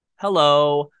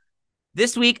Hello.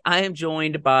 This week, I am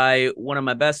joined by one of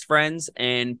my best friends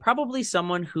and probably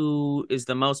someone who is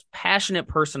the most passionate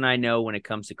person I know when it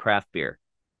comes to craft beer.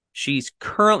 She's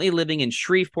currently living in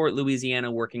Shreveport, Louisiana,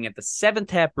 working at the Seventh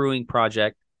Tap Brewing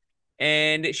Project.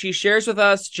 And she shares with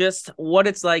us just what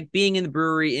it's like being in the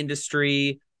brewery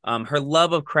industry, her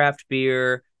love of craft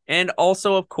beer. And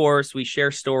also, of course, we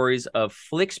share stories of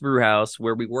Flix Brewhouse,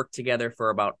 where we worked together for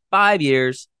about 5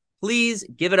 years. Please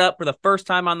give it up for the first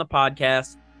time on the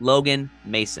podcast, Logan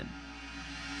Mason.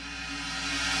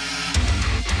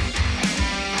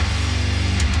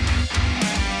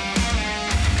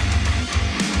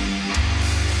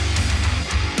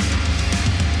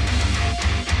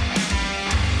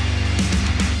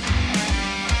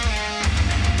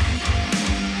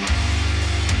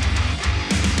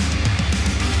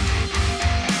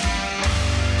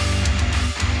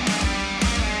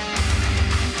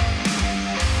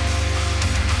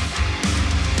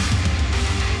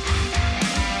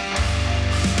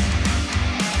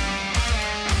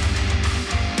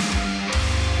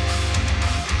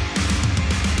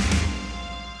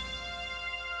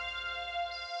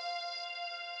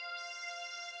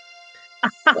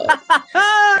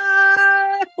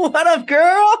 What up,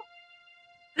 girl?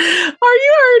 Are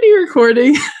you already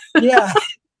recording? Yeah.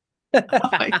 Oh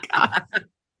my god.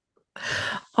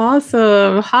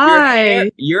 Awesome.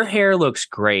 Hi. Your hair looks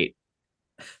great.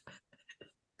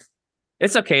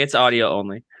 It's okay. It's audio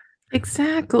only.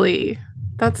 Exactly.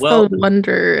 That's the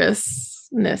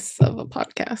wondrousness of a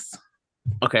podcast.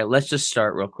 Okay, let's just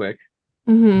start real quick.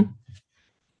 Mm-hmm.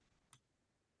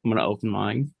 I'm going to open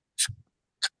mine.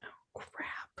 Crap.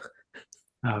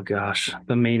 Oh, gosh.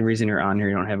 The main reason you're on here,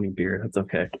 you don't have any beer. That's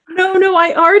okay. No,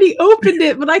 I already opened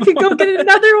it, but I could go get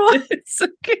another one. It's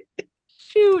okay.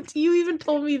 Shoot, you even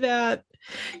told me that.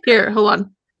 Here, hold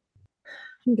on.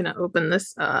 I'm going to open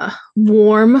this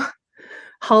warm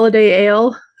holiday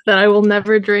ale that I will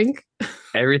never drink.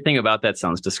 Everything about that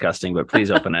sounds disgusting, but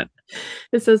please open it.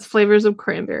 It says flavors of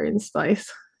cranberry and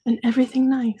spice and everything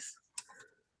nice.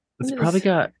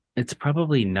 It's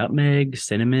probably nutmeg,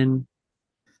 cinnamon.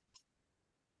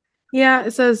 Yeah,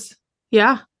 it says,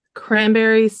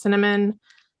 cranberry, cinnamon,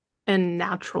 and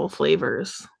natural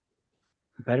flavors.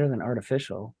 Better than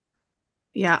artificial.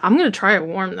 Yeah, I'm going to try it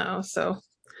warm, though, so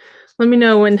let me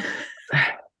know when.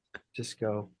 Just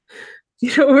go.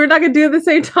 We're not going to do it at the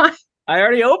same time. I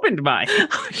already opened mine.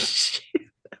 Oh, shit.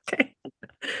 Okay.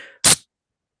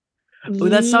 Oh,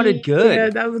 that sounded good. Yeah,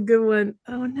 that was a good one.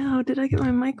 Oh, no. Did I get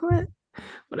my mic wet?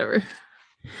 Whatever.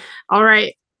 All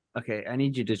right. Okay, I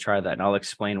need you to try that, and I'll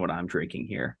explain what I'm drinking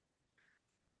here.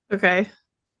 Okay.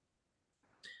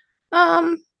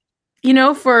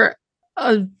 For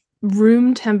a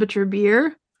room temperature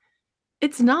beer,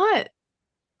 it's not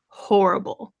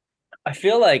horrible. I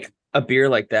feel like a beer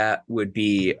like that would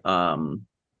be,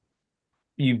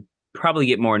 you probably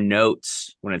get more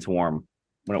notes when it's warm,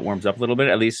 when it warms up a little bit,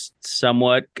 at least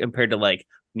somewhat, compared to like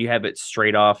when you have it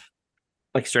straight off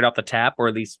the tap, or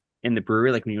at least in the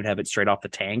brewery, like when you would have it straight off the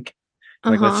tank.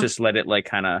 Like, let's just let it like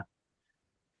kind of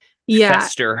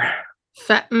fester.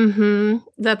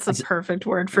 That's a perfect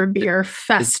word for beer.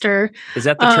 Fester. Is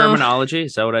that the terminology?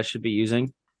 Is that what I should be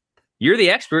using? You're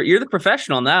the expert. You're the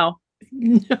professional now.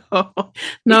 No,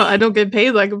 I don't get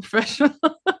paid like a professional.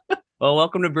 Well,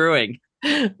 welcome to brewing.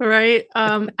 Right.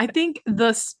 I think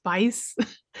the spice,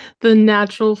 the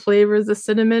natural flavors, the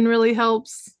cinnamon really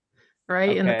helps,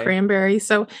 right? Okay. And the cranberry.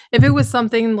 So if it was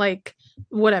something like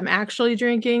what I'm actually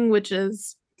drinking, which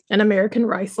is an American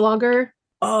rice lager.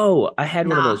 Oh, I had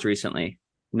one of those recently.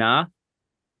 Nah?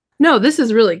 No, this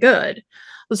is really good.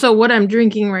 So what I'm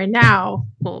drinking right now,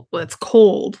 well, it's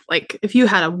cold. Like if you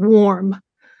had a warm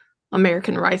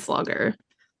American rice lager,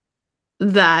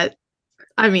 that's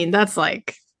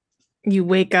like you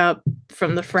wake up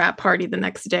from the frat party the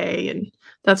next day and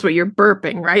that's what you're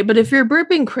burping, right? But if you're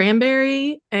burping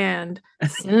cranberry and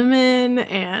cinnamon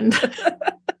and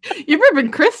you're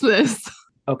burping Christmas.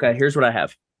 Okay, here's what I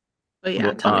have. But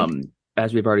yeah, tell me.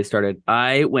 As we've already started,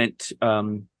 I was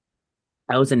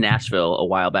in Nashville a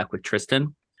while back with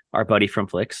Tristan, our buddy from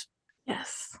Flix.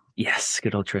 Yes,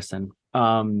 good old Tristan.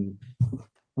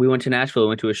 We went to Nashville, we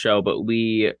went to a show, but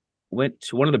we went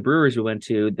to one of the breweries we went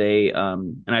to. They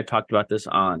and I talked about this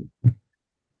on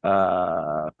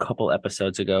a couple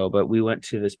episodes ago, but we went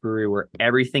to this brewery where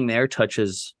everything there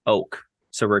touches oak.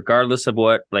 So regardless of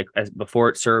what, like before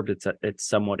it's served, it's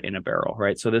somewhat in a barrel,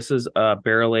 right? So this is a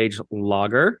barrel aged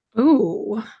lager.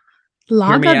 Ooh,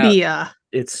 lager beer.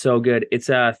 It's so good. It's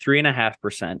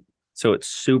 3.5%, so it's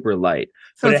super light.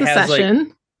 So but it's a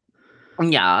session.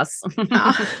 Yes,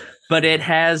 but it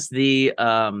has the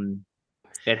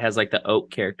It has like the oak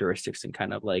characteristics and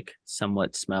kind of like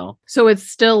somewhat smell. So it's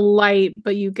still light,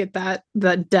 but you get that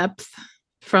the depth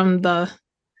from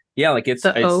Yeah, like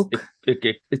the oak.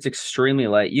 it's extremely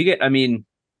light. You get, I mean,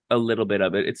 a little bit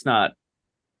of it. It's not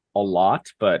a lot,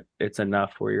 but it's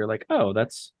enough where you're like, oh,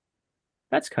 that's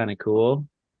kind of cool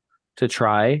to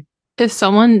try. If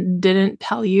someone didn't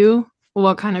tell you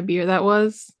what kind of beer that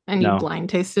was and you No, blind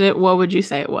tasted it, what would you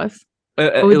say it was?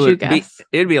 What it would you would be guess?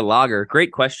 it'd be a lager.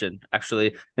 Great question,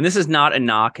 actually. And this is not a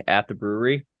knock at the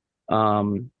brewery.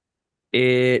 Um,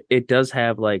 it does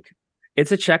have like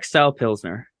it's a Czech style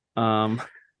pilsner. Um,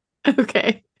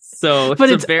 Okay. so But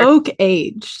it's oak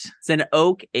aged. it's an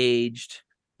oak aged,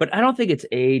 but I don't think it's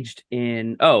aged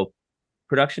in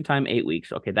production time 8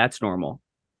 weeks. Okay, that's normal.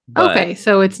 But Okay,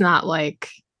 so it's not like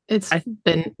it's I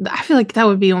been I feel like that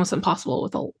would be almost impossible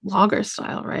with a lager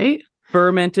style, right?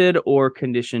 fermented or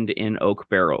conditioned in oak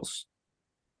barrels.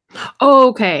 Oh,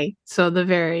 okay. So the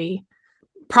very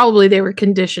probably they were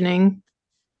conditioning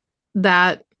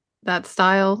that that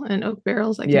style in oak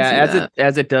barrels. I can Yeah, see that.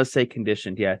 as it does say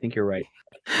conditioned. Yeah, I think you're right.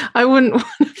 I wouldn't want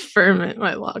to ferment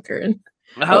my lager in.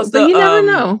 How's But the you never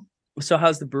know. so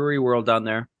how's the brewery world down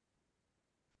there?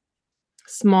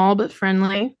 Small but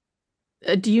friendly.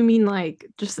 Do you mean like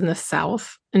just in the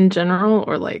South in general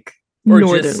or like Or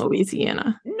northern just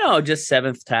Louisiana? no, just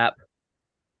seventh tap.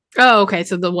 Oh, okay.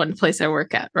 So the one place I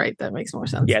work at, right? That makes more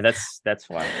sense. Yeah, that's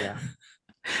why. Yeah.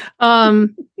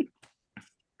 Um,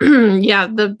 yeah,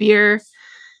 the beer.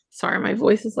 Sorry, my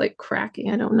voice is like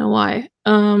cracking. I don't know why.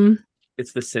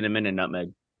 It's the cinnamon and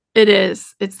nutmeg. It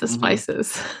is. It's the Mm-hmm.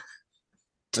 spices.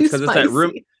 That's Too because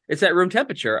spicy. it's at room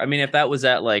temperature. I mean, if that was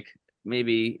at like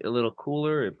maybe a little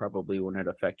cooler, it probably wouldn't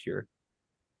affect your.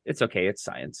 It's okay. It's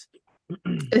science.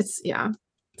 It's yeah,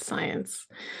 science.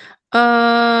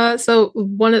 So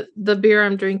one of the beer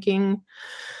I'm drinking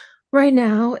right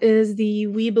now is the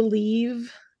We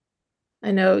Believe.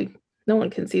 I know no one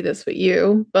can see this but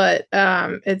you, but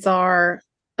it's our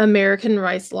American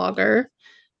rice lager.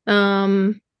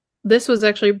 Um, this was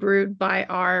actually brewed by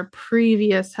our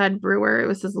previous head brewer. It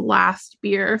was his last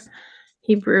beer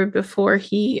he brewed before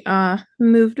he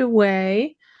moved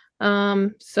away.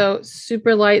 So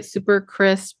super light, super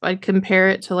crisp. I'd compare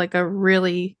it to like a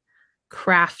really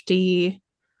crafty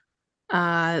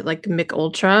like Mick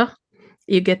Ultra.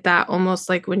 You get that almost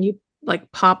like when you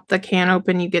like pop the can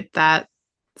open, you get that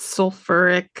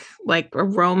sulfuric like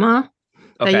aroma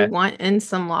that you Okay. want in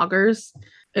some lagers.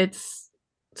 It's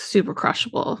super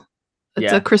crushable.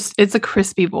 Yeah. It's a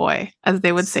crispy boy, as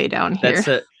they would say down here. That's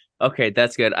a okay,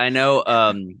 that's good. I know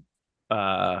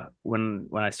when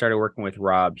I started working with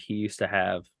Rob, he used to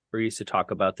have or used to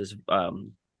talk about this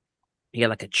he had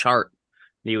like a chart.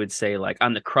 He would say like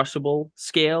on the crushable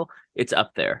scale, it's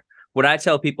up there. What I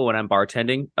tell people when I'm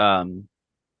bartending,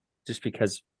 just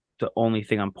because the only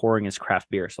thing I'm pouring is craft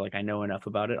beer, so like I know enough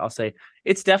about it, I'll say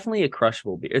it's definitely a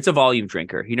crushable beer. It's a volume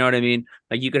drinker. You know what I mean?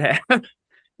 Like you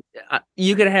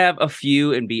could have a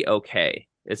few and be okay.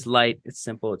 It's light, it's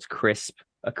simple, it's crisp,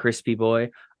 a crispy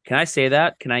boy. Can I say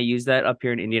that? Can I use that up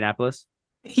here in Indianapolis?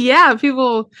 Yeah,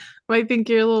 people might think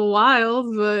you're a little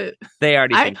wild, but They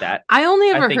already I think that. I only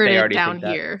I ever think heard they it already down think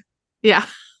that. here. Yeah.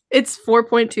 It's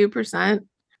 4.2%.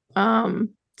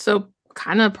 So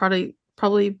kind of probably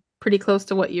pretty close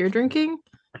to what you're drinking.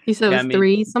 You said it Yeah, I was mean,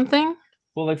 three something?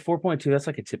 well, like 4.2, that's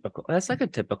like a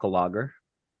typical lager,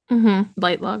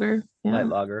 Light lager. light Yeah.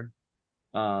 lager.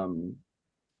 Um,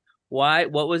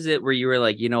 what was it where you were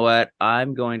like, you know what?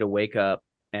 I'm going to wake up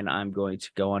and I'm going to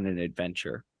go on an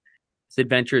adventure. This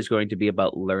adventure is going to be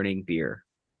about learning beer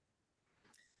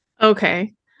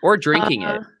Okay. or drinking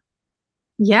Uh it.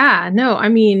 yeah, no, I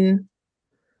mean,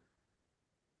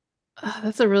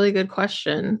 that's a really good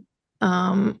question.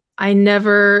 I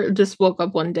never just woke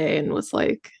up one day and was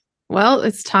like, well,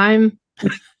 it's time.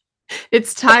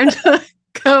 It's time to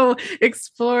go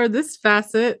explore this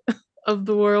facet of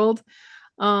the world.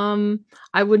 Um,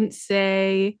 I wouldn't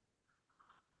say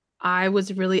I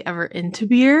was really ever into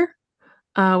beer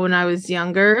when I was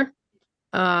younger.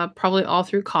 Probably all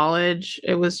through college,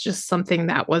 it was just something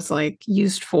that was like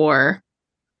used for,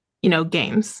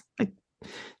 games, like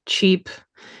cheap.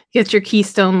 You get your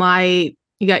Keystone Light,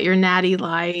 you got your Natty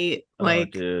Light. Oh,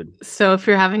 Like, dude. so if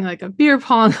you're having like a beer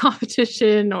pong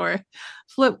competition or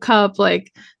flip cup,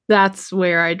 like that's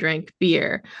where I drank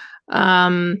beer.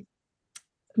 Um,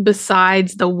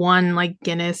 Besides the one like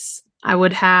Guinness I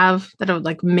would have that I would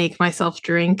like make myself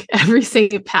drink every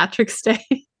St. Patrick's Day.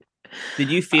 Did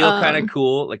you feel kind of um,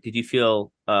 cool? Like, did you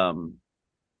feel a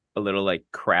little like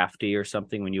crafty or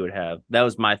something when you would have that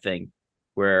was my thing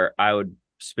where I would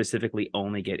specifically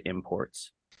only get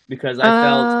imports. because I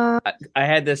felt Uh, I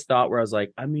had this thought where I was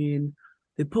like, I mean,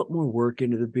 they put more work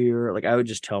into the beer. Like I would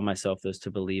just tell myself this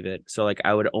to believe it. So like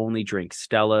I would only drink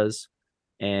Stellas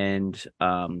and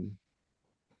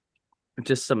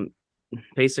just some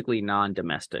basically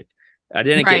non-domestic. I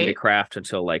didn't get into right. craft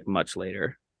until like much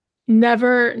later.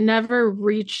 Never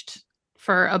reached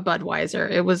for a Budweiser.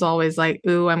 It was always like,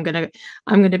 ooh, I'm gonna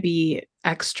be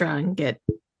extra and get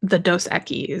the Dos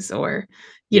Equis or,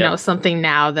 Yep, something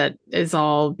now that is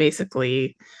all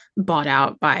basically bought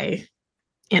out by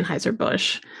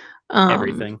Anheuser-Busch. Um,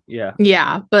 everything. Yeah.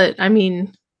 yeah, but I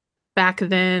mean, back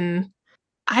then,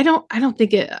 I don't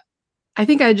think it I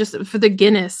think I just for the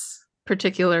Guinness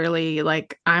particularly,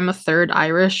 like I'm a third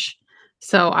Irish,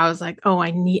 so I was like, "Oh,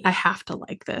 I have to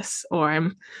like this, or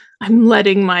I'm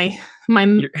letting my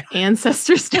You're,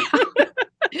 ancestors down."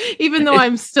 Even though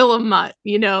I'm still a mutt,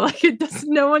 like it does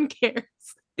no one cares.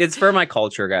 it's for my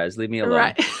culture, guys. Leave me alone.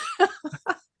 Right.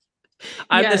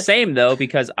 I'm the Yes. same though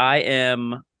because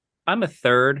I'm a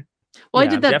third. Well, I Yeah,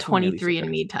 did I'm that definitely at least a 23 and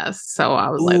third. Me test, so I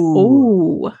was like,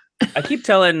 Ooh. "Oh." I keep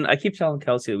telling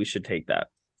Kelsey that we should take that.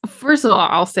 First of all,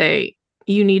 I'll say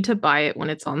you need to buy it when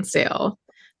it's on sale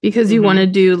because Mm-hmm. you want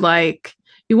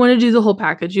to do the whole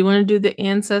package. You want to do the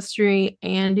ancestry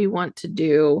and you want to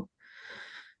do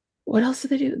what else do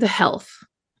they do? The health. And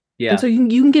Yeah. so you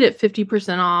can get it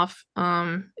 50% off.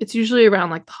 It's usually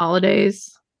around like the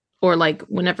holidays or like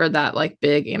whenever that like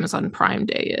big Amazon Prime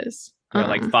Day is. Yeah,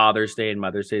 like Father's Day and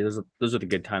Mother's Day. Those are the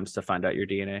good times to find out your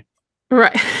DNA.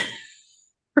 Right.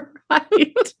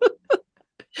 Right.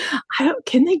 I don't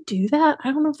can they do that?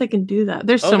 I don't know if they can do that.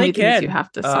 There's Oh, so they many things you can.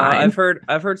 have to I've sign.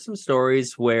 heard some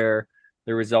stories where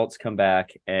the results come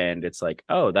back and it's like,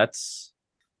 oh, That's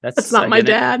that's not my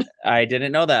dad. I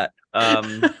didn't know that.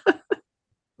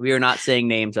 We are not saying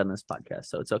names on this podcast,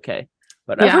 so it's okay.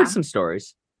 But I've heard Yeah. some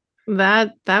stories.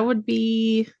 That would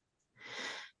be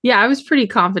yeah, I was pretty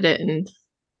confident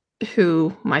in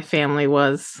who my family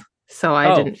was, so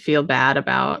I Oh, didn't feel bad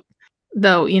about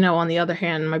though, on the other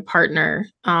hand, my partner,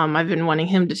 I've been wanting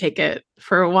him to take it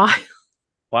for a while.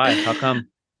 why? How come?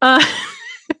 Uh,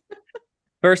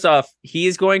 First off, he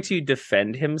is going to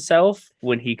defend himself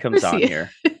when he of comes course on he here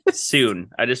is. soon.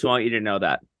 I just want you to know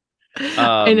that.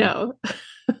 I Um, know.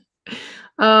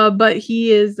 But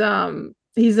he's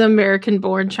American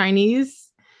born Chinese.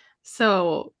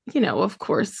 So, of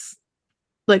course,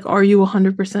 like, are you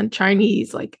 100%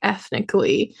 Chinese, like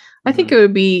ethnically? I think mhm. it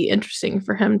would be interesting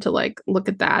for him to like look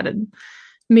at that and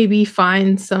maybe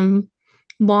find some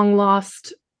long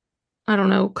lost, I don't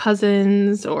know,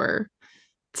 cousins or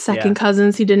second Yeah,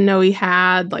 cousins he didn't know he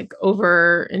had like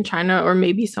over in China, or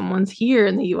maybe someone's here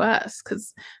in the US.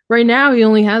 Because right now he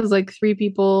only has like three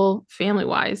people family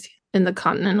wise in the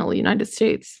continental United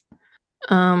States.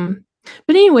 Um,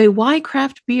 but anyway, why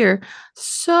craft beer?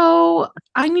 So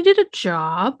I needed a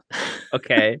job.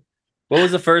 okay. What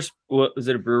was the first? What was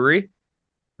it? A brewery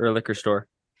or a liquor store?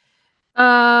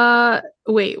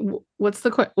 Wait,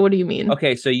 what do you mean?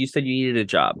 Okay, so you said you needed a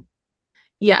job.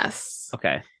 Yes.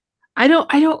 Okay.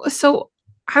 So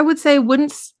I would say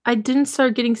I didn't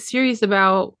start getting serious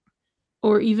about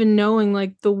or even knowing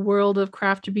like the world of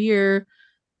craft beer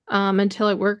until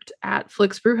I worked at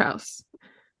Flix Brewhouse.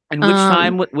 And which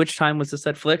time? Um, Which time was this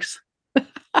at Flix?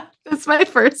 it's my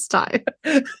first time.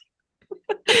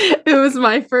 It was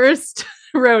my first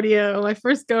rodeo, my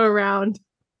first go around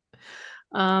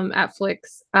at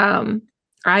Flix.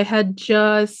 I had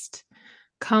just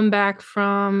come back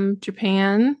from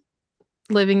Japan,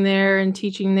 living there and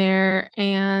teaching there,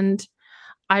 and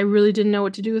I really didn't know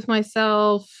what to do with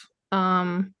myself.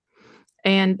 And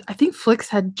I think Flix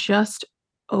had just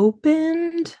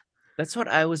opened That's what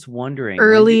I was wondering. When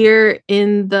did earlier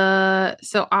in the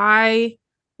so I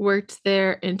worked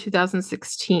there in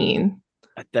 2016.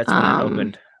 that's when it Um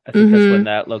opened? I think that's when mhm.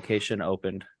 that location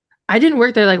opened. I didn't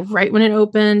work there like right when it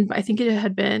opened, but I think it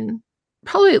had been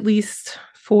probably at least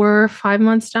 4 or 5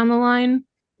 months down the line.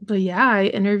 But yeah, I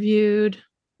interviewed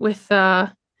with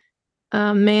a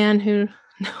man who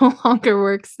no longer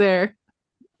works there.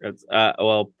 It's,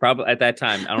 well, probably at that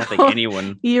time, I don't think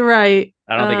anyone. You're right.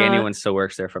 I don't think anyone still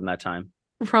works there from that time.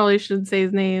 Probably shouldn't say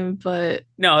his name, but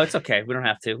No, it's okay. We don't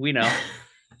have to. We know.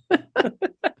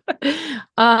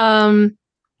 um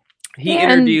He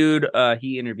and interviewed.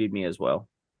 He interviewed me as well.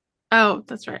 oh,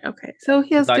 that's right. Okay. So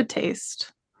he has But good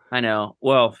taste. I know.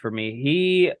 Well, for me,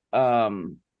 he.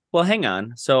 Well, hang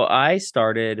on. So I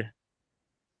started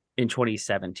in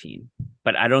 2017,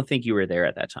 but I don't think you were there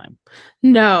at that time.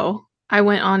 No, I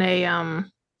went on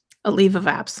a leave of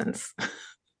absence.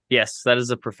 Yes, that is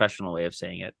a professional way of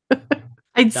saying it.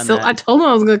 Done I that. told him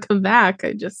I was gonna come back.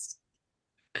 I just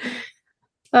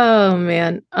Oh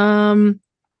man.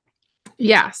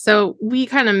 Yeah, so we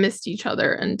kind of missed each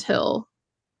other until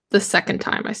the second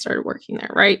time I started working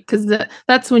there, right? Because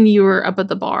that's when you were up at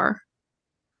the bar.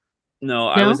 No,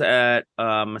 I was No? at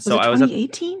Was so it I was at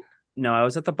 2018? no, I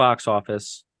was at the box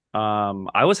office.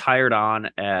 I was hired on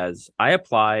as I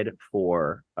applied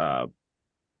for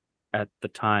at the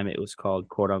time it was called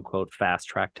quote unquote fast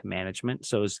track to management.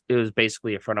 So it was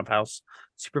basically a front of house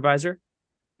supervisor.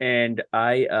 And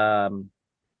I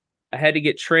had to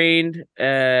get trained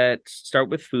at start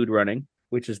with food running,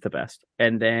 which is the best.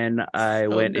 And then I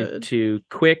So went good. into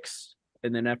Quicks,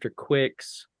 and then after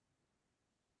Quicks,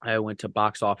 I went to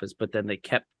box office, but then they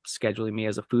kept scheduling me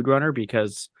as a food runner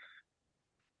because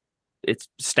it's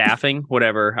staffing,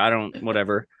 whatever. I don't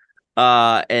whatever.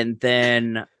 And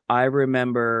then I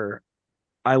remember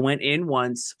I went in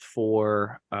once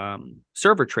for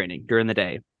server training during the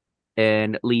day,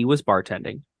 and Lee was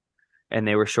bartending, and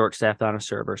they were short staffed on a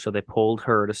server, so they pulled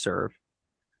her to serve.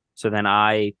 So then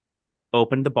I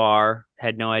opened the bar,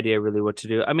 had no idea really what to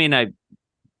do. I mean, I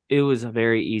it was a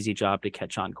very easy job to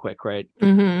catch on quick, right?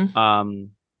 Mm-hmm. Um,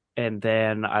 and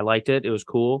then I liked it. It was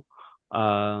cool.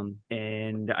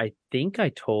 And I think I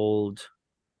told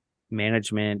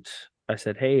management, I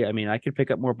said, hey, I mean, I could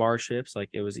pick up more bar shifts. Like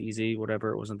it was easy,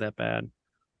 whatever. It wasn't that bad.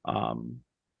 Um,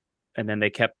 and then they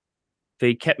kept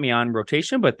me on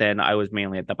rotation, but then I was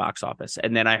mainly at the box office.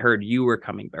 And then I heard you were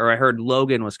coming, or I heard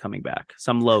Logan was coming back,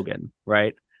 some Logan,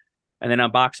 right? And then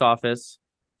on box office,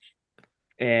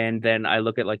 and then I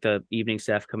look at like the evening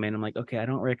staff come in. I'm like, okay, I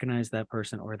don't recognize that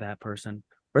person or that person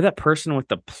with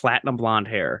the platinum blonde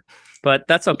hair, but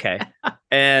that's okay.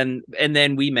 And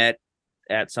then we met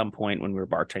at some point when we were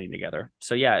bartending together.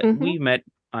 So yeah, Mm-hmm. we met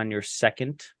on your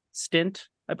second stint,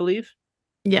 I believe.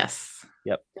 Yes.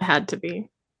 Yep. It had to be.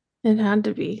 It had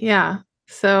to be. Yeah.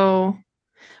 So,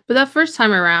 but that first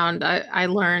time around, I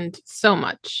learned so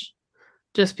much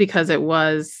just because it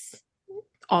was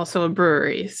also a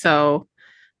brewery. So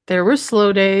there were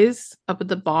slow days up at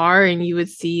the bar, and you would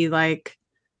see like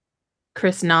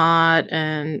Chris Knott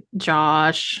and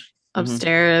Josh Mm-hmm.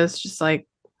 upstairs, just like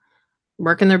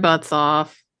working their butts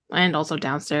off, and also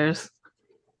downstairs,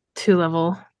 two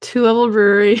level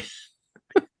brewery.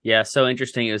 Yeah, so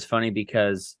interesting. It was funny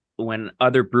because when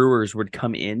other brewers would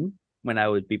come in when I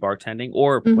would be bartending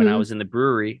or when I Mm-hmm. was in the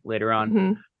brewery later on,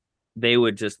 Mm-hmm. they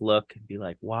would just look and be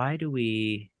like, why do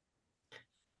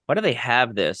they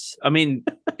have this? I mean,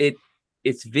 it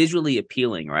it's visually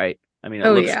appealing, right? I mean, it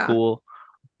Oh looks yeah. cool,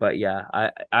 but yeah,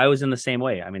 I was in the same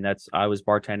way. I mean, that's I was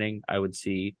bartending. I would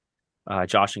see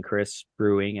Josh and Chris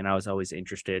brewing, and I was always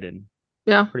interested in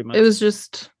Yeah. pretty It much. was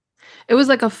just it was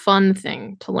like a fun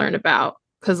thing to learn about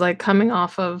because like coming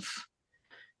off of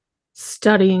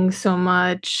studying so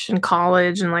much in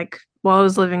college and like while I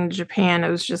was living in Japan, it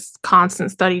was just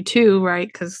constant study too, right?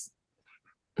 Because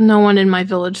no one in my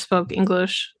village spoke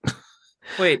English.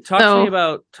 Wait,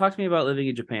 So talk to me about living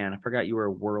in Japan. I forgot you were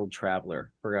a world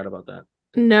traveler. Forgot about that.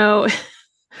 no,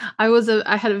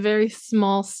 I had a very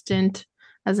small stint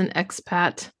as an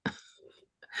expat.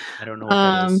 I don't know what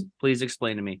that is. Um Please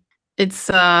explain to me. it's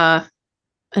an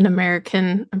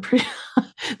American, I'm pretty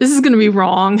this is gonna be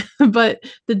wrong, but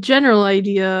the general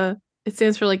idea, it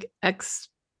stands for like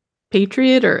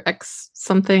expatriate or ex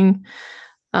something.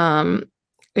 Um,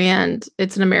 and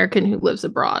it's an American who lives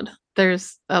abroad.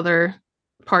 There's other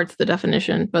parts of the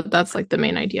definition, but that's like the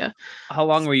main idea. How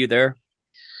long were you there?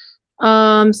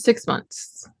 6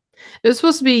 months. It was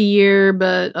supposed to be a year,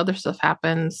 but other stuff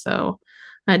happened, so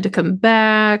I had to come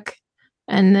back.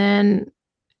 And then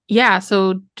yeah,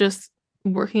 so just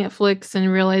working at Flix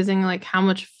and realizing like how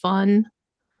much fun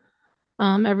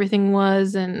everything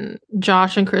was, and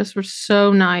Josh and Chris were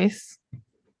so nice,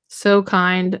 so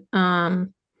kind.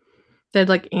 They'd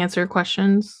like answer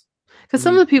questions because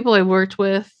some Mm-hmm. of the people I worked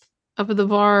with up at the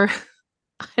bar,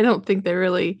 I don't think they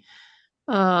really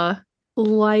uh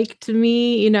liked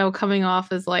me, coming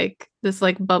off as like this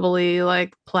like bubbly,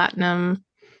 like platinum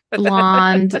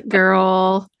blonde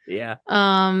girl. Yeah,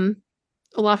 Um,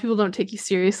 a lot of people don't take you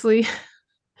seriously,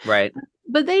 right.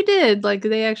 but they did. Like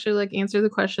they actually like answer the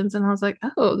questions, and I was like,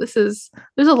 oh, there's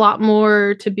a lot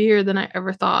more to beer than I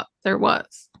ever thought there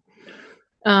was.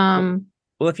 Well, Um,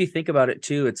 well, if you think about it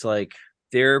too, it's like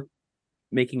they're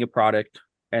making a product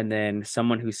and then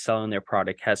someone who's selling their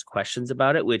product has questions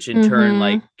about it, which in turn mm-hmm.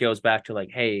 like goes back to like,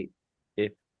 hey,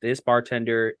 if this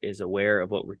bartender is aware of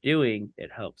what we're doing,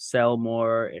 it helps sell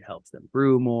more, it helps them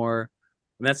brew more.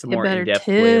 And that's a Get more better in-depth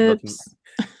way of looking. tips.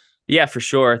 Yeah, for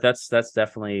sure. That's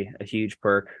definitely a huge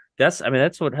perk. I mean,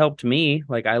 that's what helped me.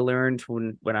 Like I learned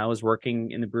when I was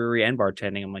working in the brewery and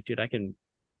bartending, I'm like, dude, I can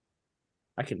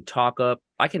talk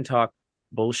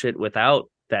bullshit without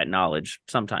that knowledge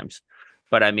sometimes.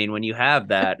 But I mean, when you have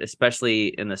that, especially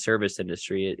in the service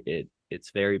industry,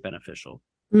 it's very beneficial.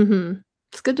 Mm-hmm.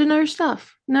 It's good to know your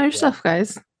stuff. Know your Yeah. stuff,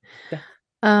 guys. Yeah.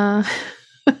 Uh,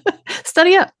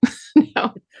 study up.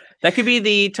 No, That could be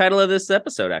the title of this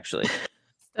episode, actually.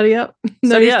 study up. Know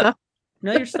Study your up. stuff.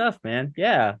 Know your stuff, man.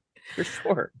 Yeah, for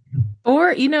sure.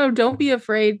 Or, don't be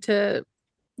afraid to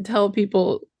tell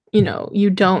people, you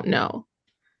don't know.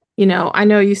 I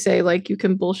know you say like you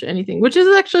can bullshit anything, which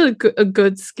is actually a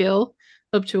good skill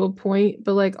up to a point,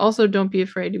 but like also don't be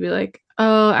afraid to be like,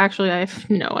 oh, actually, I have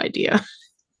no idea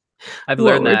I've what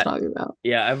learned we're that. talking about.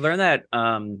 Yeah, I've learned that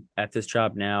at this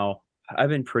job now. I've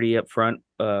been pretty upfront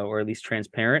or at least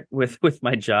transparent with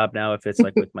my job now if it's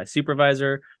like with my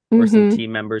supervisor or some Mm-hmm.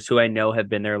 team members who I know have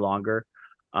been there longer.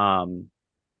 Um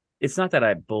it's not that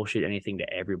I bullshit anything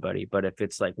to everybody, but if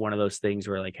it's like one of those things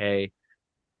where like, hey,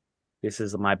 this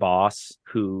is my boss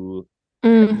who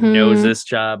knows Mm-hmm. this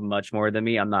job much more than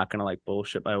me, I'm not gonna like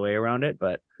bullshit my way around it.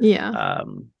 But Yeah.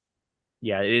 um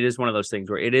yeah, it is one of those things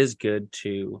where it is good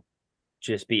to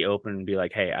just be open and be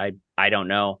like, hey, I don't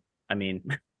know. I mean,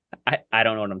 I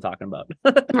don't know what I'm talking about.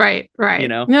 Right. you Right.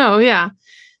 know? No, yeah.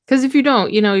 Because if you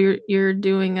don't, you're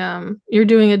doing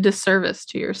a disservice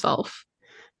to yourself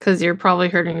because you're probably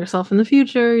hurting yourself in the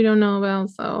future you don't know about.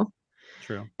 So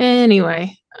True.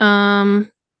 anyway,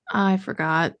 I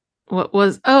forgot what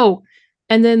was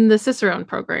and then the Cicerone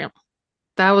program.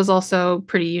 That was also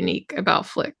pretty unique about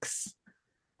Flix.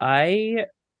 I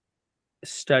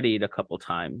studied a couple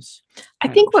times. I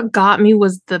think what got me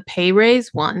was the pay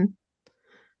raise one,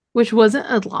 which wasn't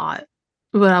a lot,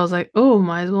 but I was like, oh,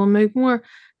 might as well make more.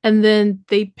 And then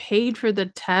they paid for the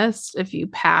test if you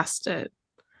passed it.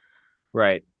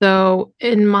 Right. So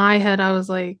in my head, I was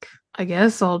like, I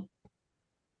guess I'll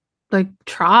like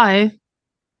try.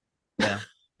 Yeah.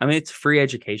 I mean, it's free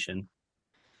education.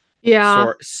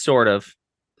 Yeah, Sort of.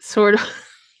 sort of.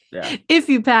 Yeah. If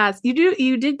you pass, you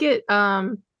did get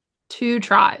 2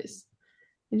 tries.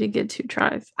 You did get 2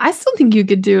 tries. I still think you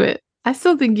could do it. I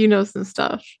still think you know some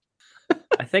stuff.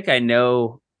 I think I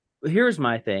know. Here's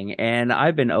my thing, and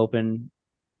I've been open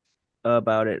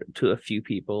about it to a few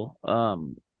people.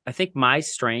 I think my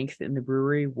strength in the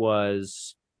brewery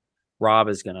was Rob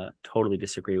is gonna totally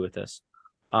disagree with this.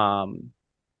 Um,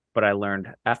 but I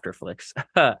learned after Flix.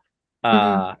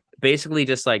 Mm, Basically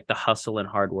just like the hustle and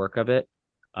hard work of it.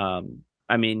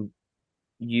 I mean,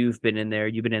 you've been in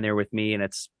there with me, and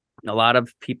it's a lot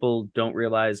of people don't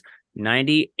realize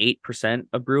 98%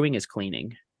 of brewing is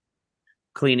cleaning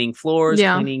floors,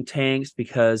 yeah. cleaning tanks,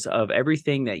 because of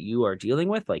everything that you are dealing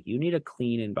with. Like, you need a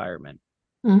clean environment.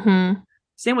 Mm-hmm.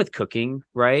 Same with cooking,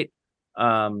 right?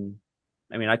 Um,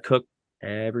 I mean, I cook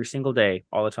every single day,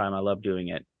 all the time. I love doing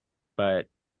it. But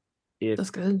if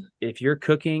That's good. if you're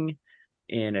cooking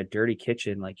in a dirty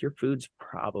kitchen, like, your food's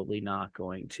probably not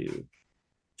going to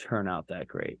turn out that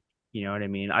great. You know what I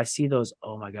mean? I see those.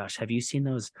 Oh my gosh, have you seen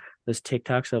those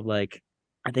TikToks of like,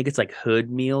 I think it's like hood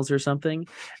meals or something,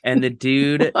 and the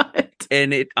dude, What?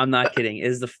 and I'm not kidding,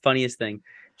 is the funniest thing.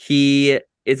 He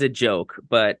is a joke,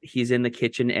 but he's in the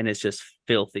kitchen and it's just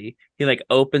filthy. He like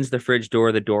opens the fridge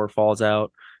door, the door falls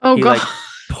out. Oh He god. like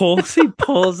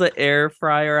pulls the air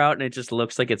fryer out and it just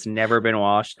looks like it's never been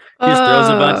washed. He just throws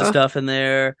a bunch of Uh stuff in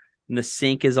there and the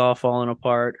sink is all falling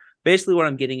apart. Basically, what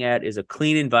I'm getting at is a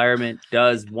clean environment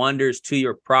does wonders to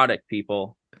your product,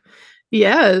 people.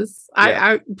 yes.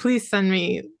 Yeah, I please send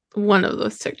me one of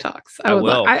those TikToks. I I would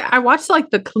love will. I watched like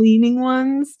the cleaning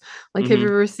ones. Like have you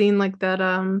Mm-hmm. ever seen like that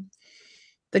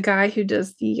the guy who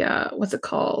does the what's it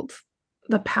called?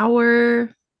 The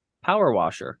Power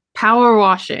washer. power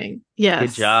washing. Good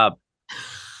Yes. job.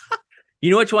 You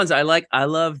know which ones I like? I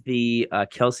love the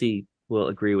Kelsey will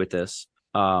agree with this.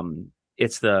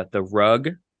 It's the rug,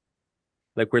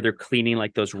 like where they're cleaning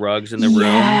like those rugs in the room,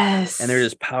 and they're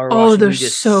Yes. just power Oh, washing. they're You so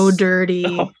just oh, dirty.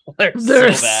 they're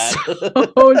They're so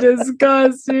bad. so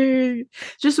disgusting.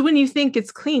 Just when you think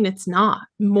it's clean, it's not.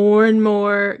 More and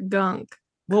more gunk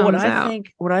Well, comes out.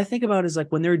 what I think about is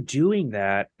like when they're doing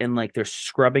that and like they're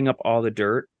scrubbing up all the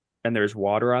dirt and there's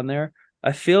water on there.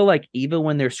 I feel like even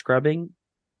when they're scrubbing,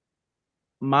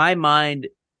 my mind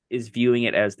is viewing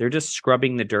it as they're just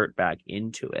scrubbing the dirt back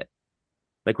into it.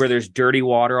 Like where there's dirty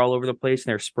water all over the place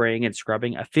and they're spraying and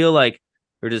scrubbing. I feel like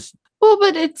they're just Well,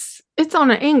 but it's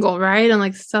on an angle, right? And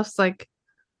like stuff's like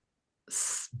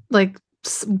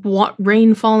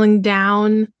rain falling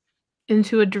down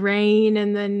into a drain,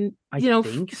 and then I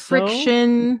think so.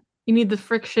 friction. You need the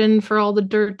friction for all the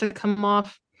dirt to come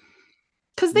off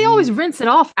because they Yeah. always rinse it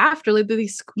off after, like they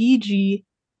squeegee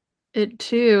it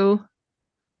too.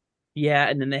 Yeah,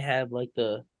 and then they have like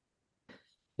the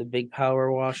the big power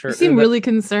You washer. seem really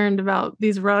concerned about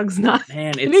these rugs not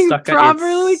Man, it's getting stuck.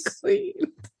 properly It's. cleaned.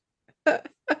 I'm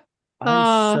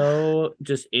Uh, so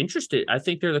just interested. I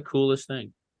think they're the coolest thing.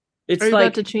 are It's you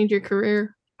about to like change your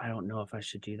career? I don't know if I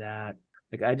should do that.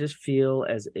 Like I just feel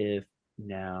as if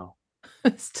no,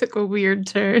 This took a weird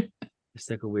turn. it's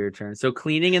like a weird turn. So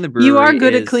cleaning in the You are brewery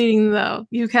good at is cleaning though.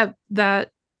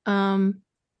 Um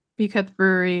you kept the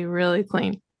brewery really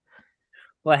clean.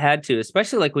 well, I had to,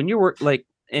 especially like when you work like,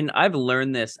 and I've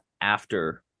learned this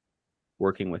after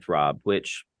working with Rob,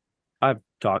 which I've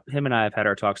talked him and I have had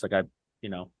our talks. Like you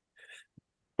know,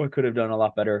 I could have done a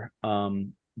lot better.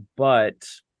 But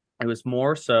it was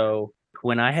more so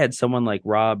when I had someone like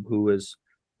Rob who was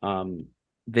um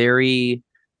very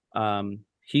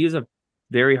he is a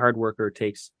very hard worker,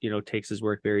 takes his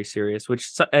work very serious, which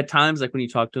at times like when you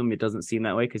talk to him it doesn't seem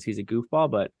that way because he's a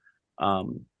goofball, but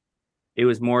um it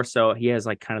was more so he has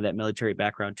like kind of that military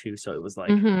background too. So it was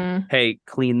like, Mm-hmm. hey,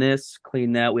 clean this,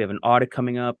 clean that. We have an audit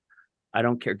coming up. I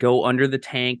don't care. Go under the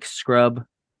tank, scrub.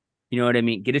 You know what I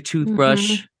mean? Get a Mm-hmm.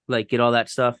 toothbrush, like get all that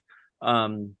stuff.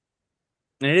 Um,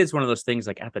 and it is one of those things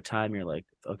like at the time you're like,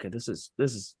 okay, this is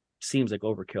seems like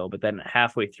overkill, but then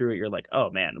halfway through it, you're like, oh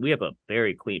man, we have a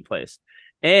very clean place.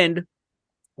 And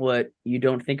what you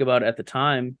don't think about at the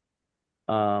time,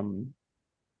 um,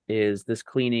 is this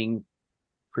cleaning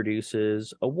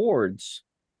produces awards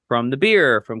from the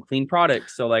beer, from clean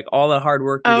products. So like all the hard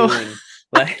work you're Oh, doing,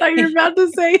 I like thought you were about to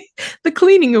say the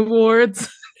cleaning awards.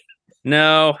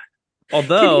 no. Can you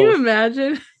Although,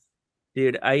 imagine?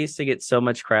 dude, I used to get so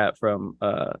much crap from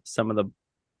some of the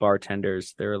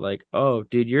bartenders. They were like, "Oh,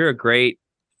 dude, you're a great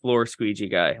floor squeegee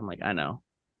guy." I'm like, "I know.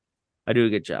 I do a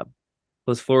good job.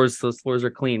 Those floors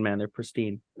are clean, man. They're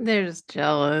pristine." They're just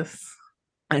jealous.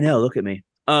 I know, look at me.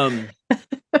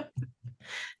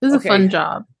 This is a Okay. fun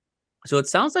job. So it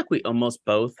sounds like we almost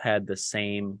both had the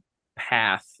same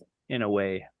path in a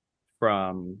way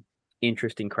from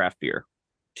interesting craft beer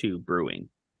to brewing.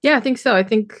 Yeah, I think so. I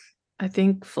think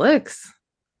Flix.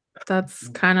 That's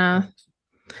kind of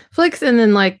Flix, and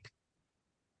then like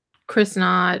Chris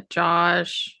Knott,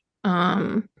 Josh,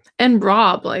 and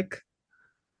Rob. Like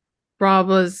Rob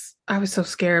was, I was so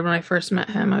scared when I first met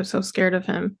him. I was so scared of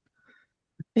him.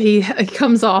 He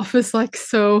comes off as like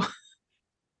so,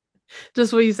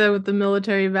 just what you said with the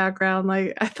military background.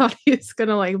 Like I thought he was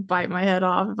gonna like bite my head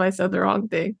off if I said the wrong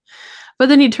thing. But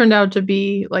then he turned out to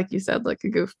be, like you said, like a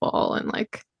goofball and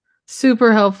like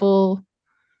super helpful,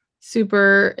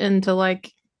 super into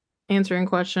like answering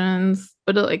questions.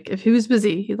 But like if he was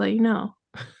busy, he'd let you know.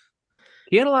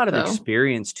 He had a lot of So,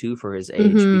 experience too for his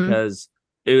age mm-hmm. because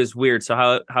it was weird. So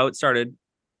how it started,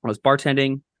 I was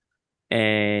bartending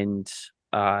and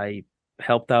I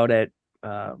helped out at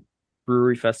uh,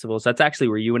 brewery festivals. That's actually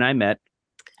where you and I met.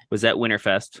 Was at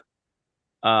Winterfest.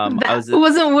 I That was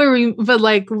wasn't where we, but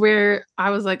like where I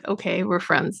was like, okay, we're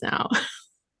friends now.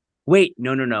 wait,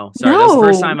 no. Sorry, that was the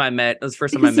first No, time I met. That was the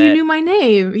first time I because you met. knew my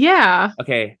name. Yeah.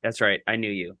 Okay, that's right. I knew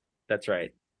you. That's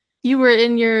right. You were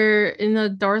in the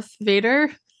Darth Vader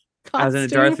I was in a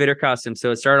Darth costume. Vader costume.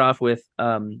 So it started off with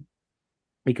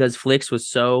because Flix was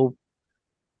so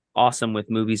awesome with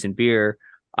movies and beer.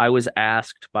 I was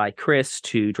asked by Chris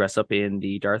to dress up in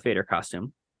the Darth Vader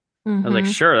costume. I was like,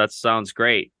 Mm-hmm. sure, that sounds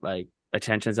great. Like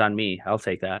attention's on me. I'll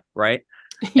take that. Right.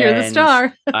 You're the And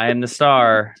star. I am the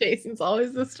star. Jason's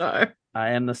always the star. I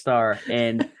am the star.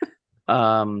 And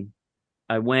um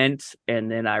I went and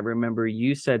then I remember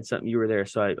you said something, you were there.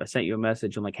 So I sent you a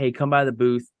message. I'm like, hey, come by the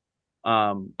booth.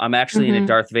 I'm actually in a Mm-hmm.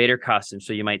 Darth Vader costume,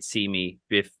 so you might see me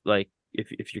if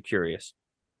you're curious.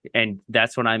 And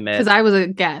that's when I Because met. I was a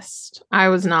guest. I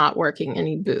was not working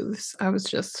any booths. I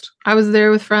was there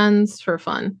with friends for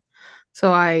fun.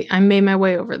 So I made my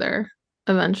way over there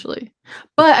eventually.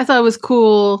 But I thought it was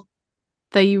cool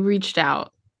that you reached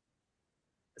out.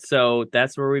 So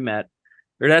that's where we met,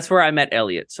 or that's where I met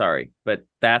Elliot. Sorry, but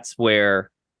that's where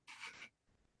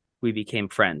we became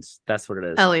friends. That's what it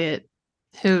is. Elliot,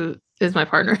 who is my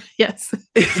partner. Yes.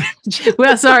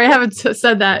 Well, sorry, I haven't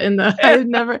said that in the I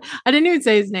didn't even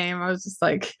say his name. I was just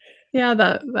like, yeah,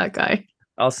 that guy.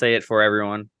 I'll say it for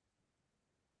everyone,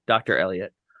 Dr.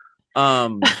 Elliot.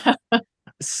 Um,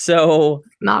 so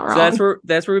Not so that's wrong.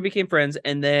 where we became friends,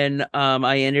 and then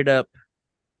I ended up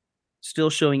still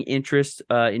showing interest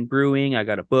in brewing. I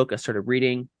got a book. I started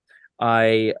reading.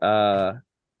 I uh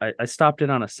I stopped in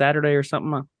on a Saturday or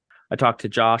something. I talked to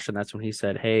Josh, and that's when he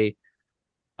said, "Hey,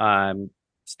 I'm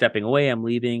stepping away. I'm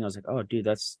leaving." I was like, "Oh, dude,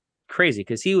 that's crazy,"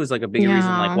 because he was like a big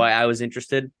reason like Yeah. why I was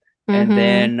interested. And Mm-hmm.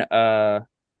 then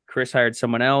Chris hired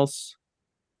someone else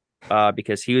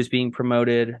because he was being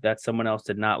promoted. That someone else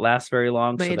did not last very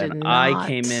long. So They then did I not.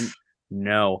 came in.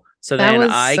 No. So That then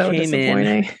was so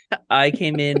disappointing. I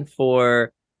came in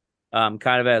for kind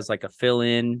of as like a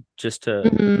fill-in just to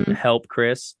Mhm. help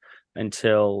Chris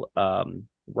until At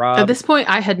Rob. this point,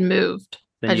 I had moved.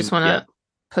 Then I just you, want yeah, to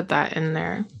put that in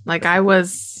there. Like yeah,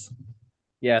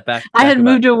 I back had about.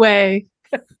 moved away.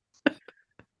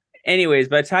 Anyways,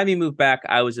 by the time you moved back,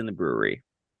 I was in the brewery,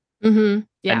 and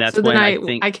Yeah. that's So then when I I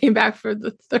think came back for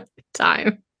the third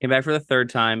time. came back for the third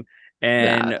time. Yeah.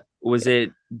 And was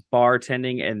it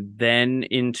bartending and then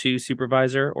into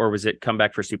supervisor, or was it come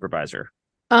back for supervisor?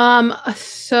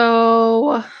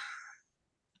 So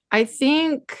I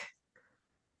think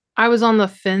I was on the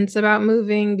fence about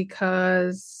moving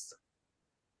because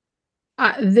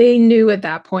they knew at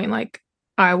that point, like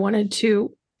I wanted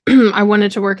to, I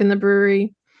wanted to work in the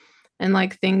brewery, and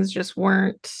like things just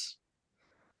weren't.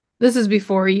 This is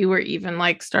before you were even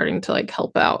like starting to like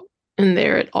help out in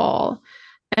there at all,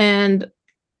 and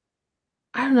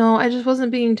I don't know, I just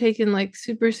wasn't being taken like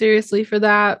super seriously for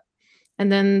that.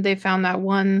 And then they found that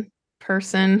one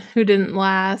person who didn't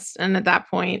last, and at that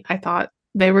point, I thought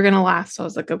they were gonna last. So I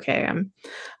was like, okay,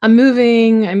 I'm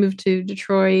moving. I moved to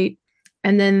Detroit,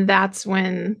 and then that's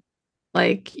when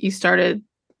like you started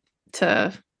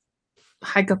to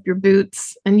hike up your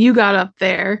boots and you got up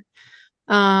there.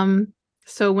 Um,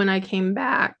 so when I came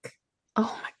back,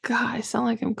 oh my God, I sound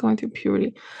like I'm going through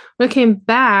puberty. When I came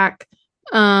back,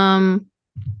 um,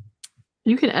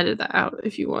 you can edit that out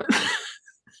if you want.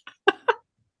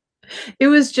 It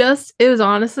was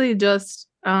honestly just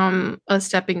a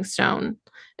stepping stone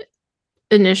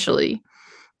initially,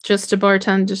 just to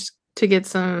bartend, just to get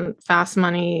some fast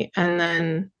money, and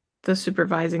then the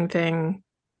supervising thing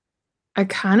I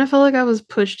kind of felt like I was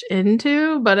pushed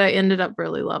into, but I ended up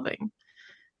really loving.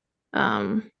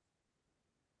 Um,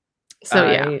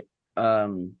 so yeah. I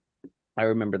um I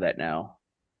remember that now.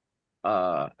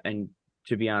 And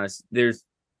to be honest, there's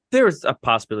a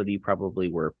possibility you probably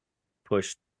were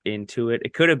pushed into it.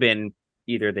 It could have been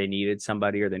either they needed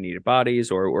somebody or they needed bodies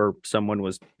or someone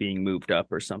was being moved up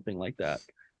or something like that.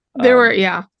 There were, Um,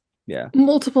 yeah, yeah,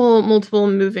 multiple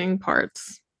moving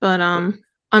parts, but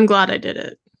I'm glad I did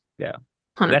it. yeah.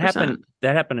 That 100%. happened.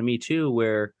 That happened to me too,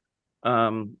 where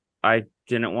I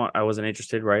didn't want, I wasn't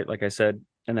interested, right? Like I said,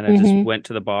 and then I just Mm-hmm. went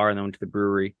to the bar and then went to the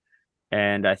brewery,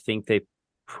 and I think they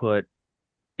put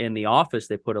in the office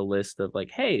they put a list of like,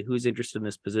 hey, who's interested in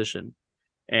this position?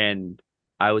 And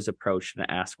I was approached and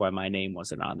asked why my name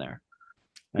wasn't on there.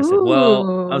 And I said,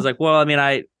 well, I was Ooh. like, well, I mean,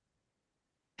 I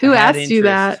Who had asked you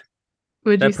that, interest.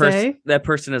 would you say? That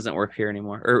person doesn't work here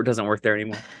anymore or doesn't work there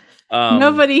anymore. Um,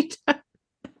 Nobody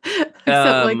except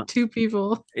like um, two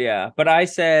people. yeah, but I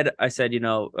said,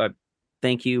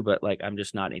 thank you, but like, I'm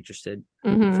just not interested. I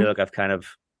feel Mm-hmm. like I've kind of,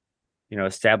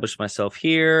 established myself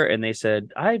here. And they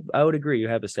said, I would agree. You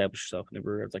have established yourself in the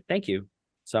brewery. I was like, thank you.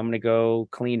 So I'm going to go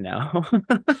clean now.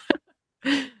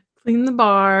 Clean the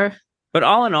bar. But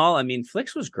all in all, I mean,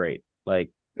 Flix was great. Like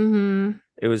Mm-hmm.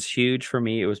 it was huge for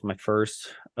me. It was my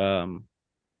first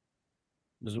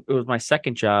it was my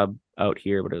second job out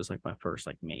here, but it was like my first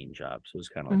like main job. So it was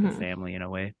kind of like a Mm-hmm. family in a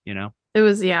way, you know? It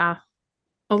was, yeah.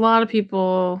 A lot of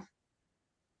people,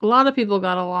 a lot of people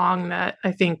got along that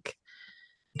I think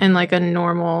in like a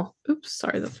normal, oops,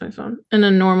 sorry, that's my phone. In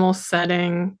a normal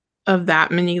setting of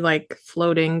that many like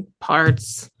floating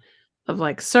parts of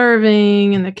like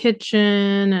serving in the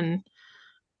kitchen and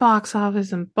box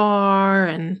office and bar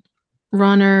and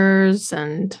runners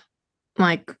and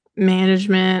like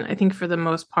management. I think for the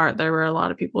most part, there were a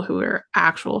lot of people who were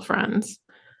actual friends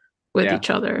with Yeah. each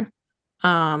other.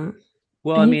 Um,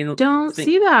 Well, I and you mean, don't think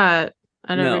see that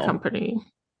at every no, company.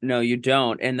 no, you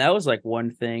don't. And that was like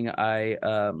one thing I've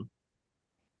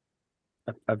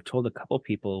told a couple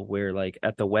people where like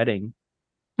at the wedding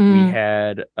we Mm,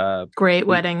 had great we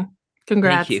wedding. thank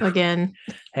Congrats you. again.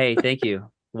 Hey, thank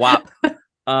you. WAP.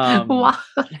 Um Wow.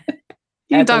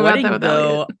 You can At the talk about that wedding with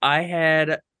Elliot. though,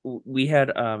 we had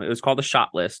it was called a shot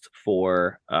list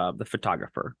for the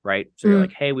photographer, right? So you're Mm,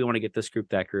 like, hey, we want to get this group,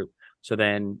 that group. So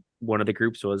then one of the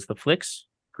groups was the Flix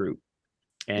group.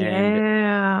 And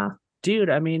yeah. dude,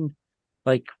 I mean,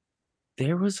 like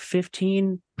there was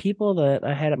 15 people that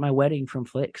I had at my wedding from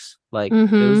Flix. Like it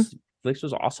Mm-hmm. was Flix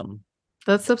was awesome.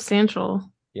 That's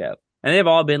substantial. Yeah. And they've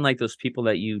all been like those people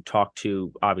that you talk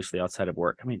to, obviously outside of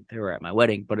work. I mean, they were at my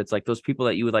wedding, but it's like those people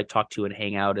that you would like talk to and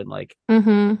hang out and like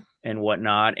Mm-hmm. and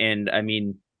whatnot. And I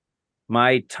mean,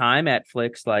 my time at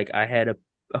Flix, like I had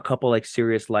a couple like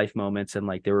serious life moments, and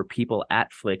like there were people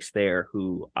at Flix there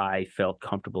who I felt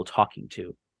comfortable talking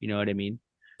to. You know what I mean?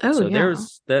 Oh So yeah.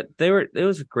 there's that they were it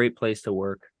was a great place to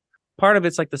work. Part of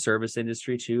it's like the service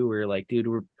industry too, where you're like, dude,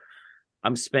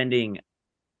 I'm spending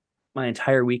my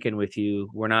entire weekend with you.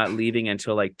 We're not leaving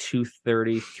until like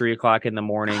 2:30, 3 o'clock in the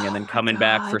morning, and Oh then my coming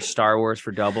back for God. Star Wars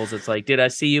for doubles. It's like, did I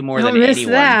see you more than Don't miss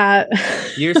anyone? that.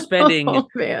 You're spending Oh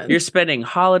man. you're spending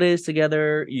holidays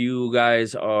together. You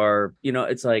guys are,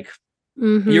 it's like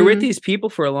you're with Mm-hmm. these people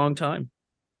for a long time.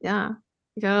 Yeah.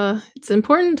 Yeah. It's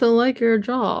important to like your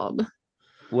job.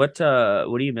 What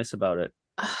do you miss about it?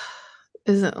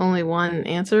 Is it only one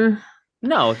answer?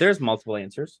 No, there's multiple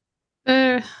answers.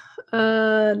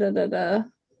 Uh, da, da.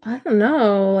 I don't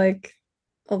know, like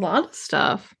a lot of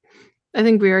stuff. I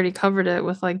think we already covered it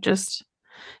with like just,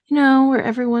 where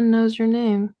everyone knows your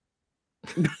name.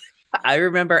 I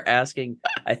remember asking,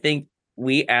 I think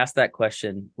we asked that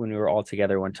question when we were all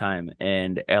together one time,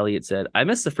 and Elliot said, I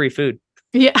miss the free food.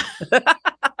 Yeah.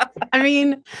 I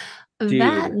mean, Dude,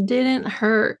 that didn't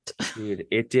hurt. dude,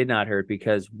 it did not hurt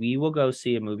because we will go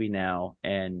see a movie now,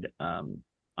 and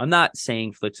I'm not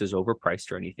saying Flix is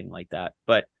overpriced or anything like that,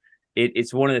 but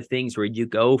it's one of the things where you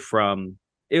go from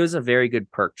it was a very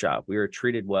good perk job. We were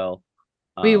treated well.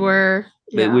 We Um, were,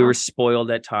 but we yeah. were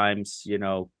spoiled at times,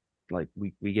 like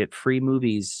we get free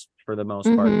movies for the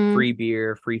most part, Mm-hmm. free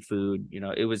beer, free food.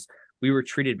 We were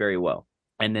treated very well.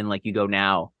 And then like you go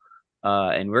now,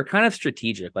 and we're kind of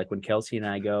strategic. Like when Kelsey and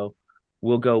I go,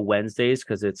 we'll go Wednesdays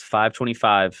because it's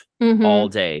 5.25 all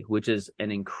Mm-hmm. day, which is an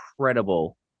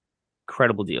incredible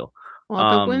deal. Walk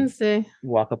up Um, Wednesday.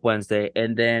 Walk up Wednesday,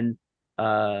 and then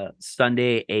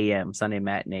Sunday AM, Sunday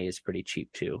matinee is pretty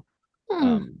cheap too.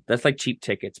 Hmm. That's like cheap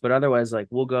tickets, but otherwise, like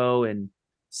we'll go and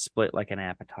split like an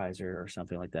appetizer or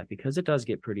something like that because it does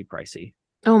get pretty pricey,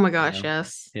 Oh my you gosh, know.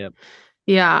 yes. Yep.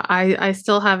 Yeah, I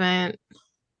still haven't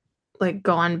like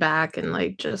gone back and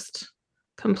like just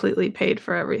completely paid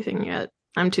for everything yet.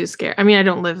 I'm too scared. I mean, I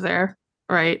don't live there,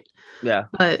 right? Yeah.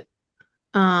 But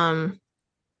um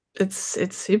it's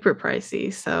super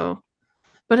pricey, so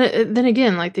but then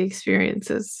again, like the experience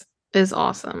is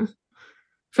awesome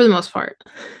for the most part.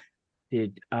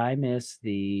 Did I miss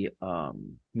the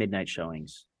midnight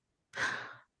showings?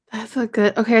 That's a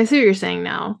good. Okay, I see what you're saying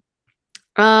now.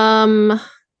 Um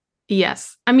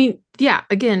yes. I mean, yeah,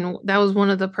 again, that was one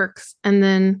of the perks, and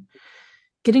then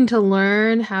getting to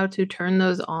learn how to turn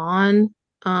those on.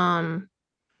 Um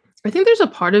I think there's a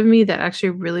part of me that actually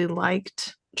really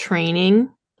liked training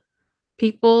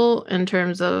people in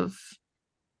terms of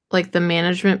like the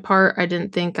management part. I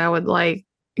didn't think I would like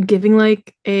giving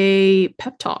like a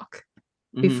pep talk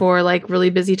Mm-hmm. before like really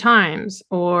busy times,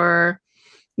 or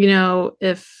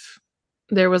if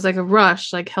there was like a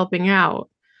rush, like helping out.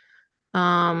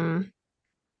 Um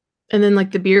and then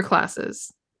like the beer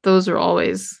classes. Those are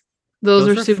always those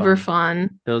Those are were super fun.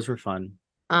 fun. Those were fun.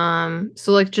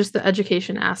 So like just the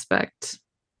education aspect,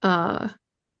 uh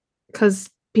because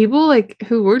people like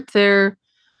who worked there,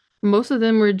 most of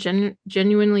them were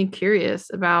genuinely curious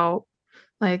about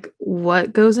like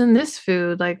what goes in this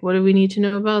food, like what do we need to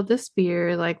know about this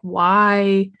beer, like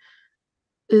why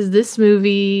is this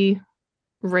movie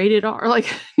rated R? Like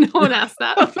no one asked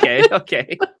that. Okay.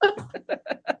 Okay.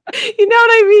 You know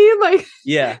what I mean? Like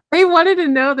Yeah. they wanted to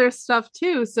know their stuff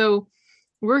too. So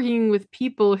working with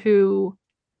people who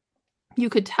you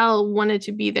could tell wanted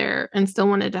to be there and still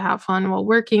wanted to have fun while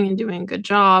working and doing a good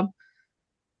job,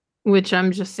 which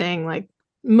I'm just saying, like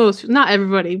most, not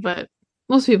everybody, but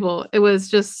most people, it was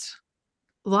just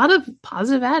a lot of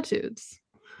positive attitudes.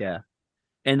 Yeah.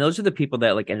 And those are the people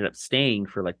that like ended up staying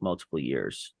for like multiple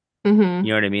years. Mm-hmm. You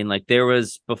know what I mean? Like there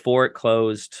was before it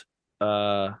closed,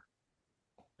 uh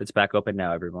it's back open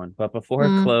now, everyone. But before it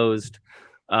Mm, closed,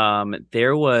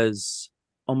 there was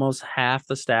almost half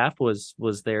the staff was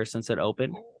there since it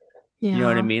opened. You know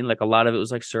what I yeah. mean? Like a lot of it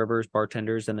was like servers,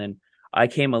 bartenders, and then I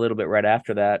came a little bit right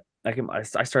after that. I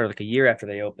started like a year after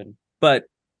they opened, but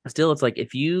still, it's like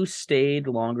if you stayed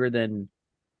longer than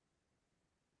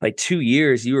like 2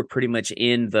 years, you were pretty much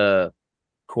in the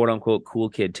quote unquote cool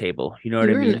kid table. You know what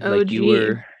You I were an mean? Like you OG.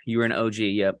 were you were an OG.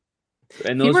 Yep.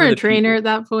 And If you those were were a the trainer people.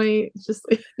 at that point, just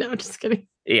like, no, just kidding.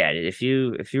 Yeah, if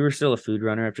you were still a food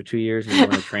runner after 2 years and you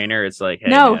weren't a trainer, it's like, hey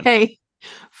No, man, hey,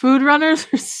 food runners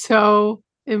are so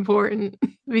important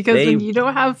because they when you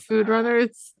don't have food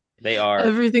runners, they are,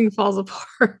 everything falls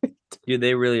apart. dude,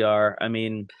 they really are. I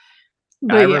mean, I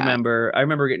But yeah. remember I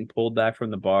remember getting pulled back from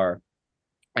the bar,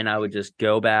 and I would just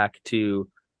go back to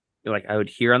like I would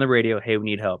hear on the radio, hey, we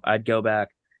need help. I'd go back,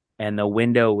 and the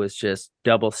window was just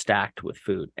double stacked with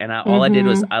food. And all I did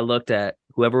was Mm-hmm. I looked at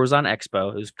whoever was on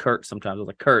Expo. It was Kurt sometimes. I was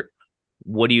like, Kurt,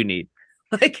 what do you need?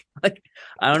 Like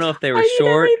I don't know if they were I need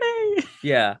short. everything.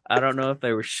 Yeah, I don't know if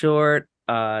they were short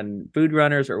on food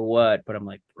runners or what, but I'm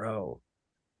like, bro,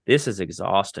 this is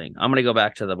exhausting. I'm gonna go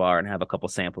back to the bar and have a couple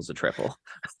samples of triple.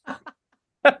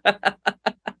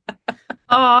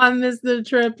 Oh, I miss the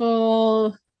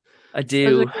triple. I Such a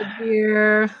do. good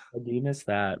beer. I do miss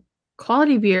that.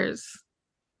 Quality beers.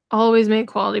 Always make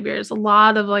quality beers. A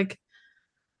lot of like,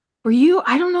 were you?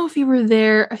 I don't know if you were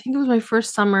there. I think it was my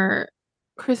first summer.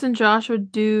 Chris and Josh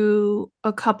would do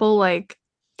a couple like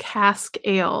cask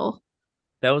ale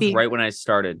That was beer. right when I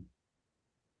started.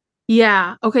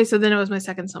 Yeah. Okay, so then it was my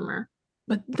second summer.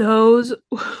 But those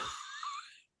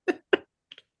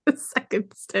the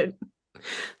second stint.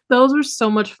 Those were so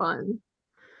much fun.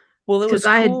 Well, it Because was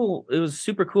I had cool. It was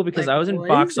super cool because like, I was in what is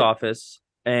box it? office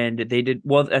and they did,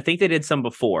 well, I think they did some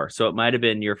before. So it might have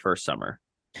been your first summer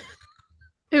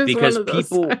It was one because of those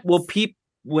times.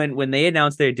 when they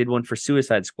announced they did one for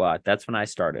Suicide Squad, that's when I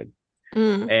started.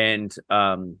 Mm. And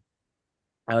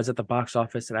I was at the box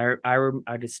office and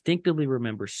I distinctively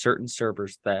remember certain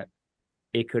servers that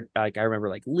it could, like, I remember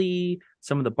like Lee,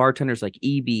 some of the bartenders like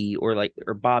EB or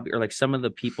Bob or like some of the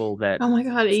people that Oh my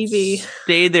God, EB.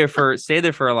 stayed there for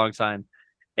a long time.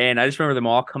 And I just remember them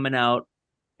all coming out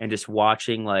and just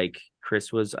watching, like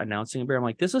Chris was announcing a beer. I'm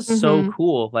like, this is so Mm-hmm.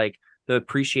 cool. Like the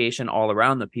appreciation all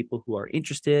around the people who are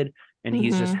interested. And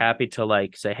he's just Mm-hmm. happy to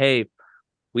like say, hey,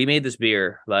 we made this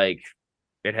beer. Like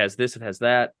it has this, it has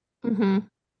that. Mm-hmm.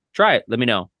 Try it. Let me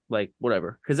know. Like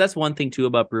whatever. Because that's one thing too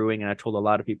about brewing. And I told a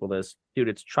lot of people this, dude,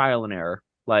 it's trial and error.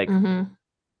 Like Mm-hmm. I'm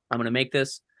gonna make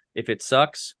this. If it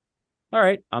sucks, all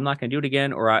right, I'm not gonna do it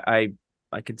again. Or I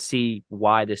could see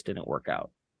why this didn't work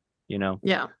out, you know?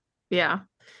 Yeah. Yeah.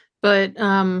 But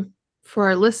for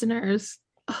our listeners,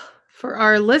 for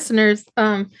our listeners,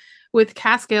 with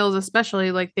cask ales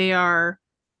especially, like they are,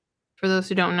 for those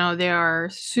who don't know, they are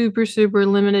super, super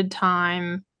limited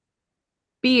time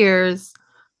beers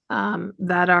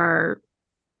that are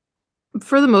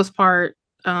for the most part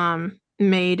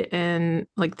made in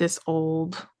like this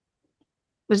old,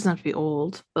 it doesn't have to be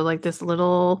old, but like this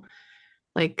little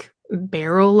like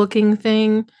barrel looking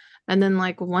thing. And then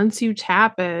like once you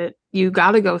tap it, you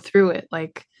got to go through it.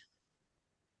 Like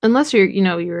unless you're,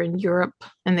 you're in Europe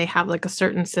and they have like a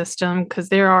certain system, because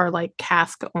there are like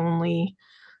cask only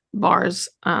bars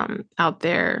out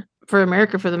there. For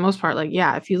America, for the most part, like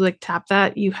yeah, if you like tap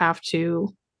that, you have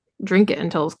to drink it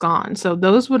until it's gone. So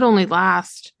those would only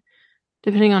last,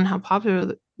 depending on how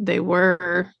popular they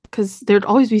were, because there'd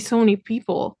always be so many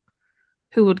people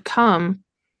who would come,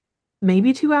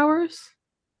 maybe 2 hours,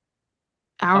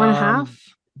 hour and a Um, half.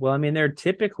 well, I mean, they're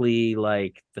typically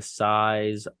like the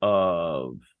size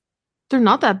of They're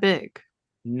not that big.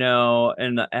 no,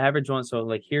 and the average one. So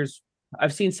like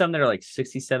I've seen some that are like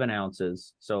 67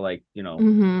 ounces. So like,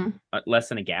 Mm-hmm. less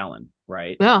than a gallon,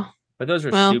 right? Yeah. But those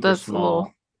are Well, super that's a little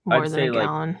small. more I'd than a say like,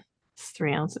 gallon. It's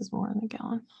 3 ounces more than a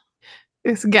gallon.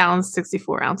 This gallon's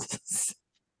 64 ounces.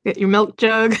 Get your milk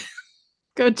jug.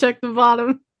 Go check the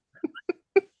bottom.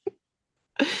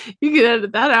 You can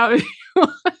edit that out if you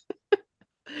want.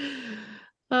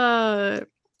 Uh,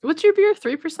 what's your beer?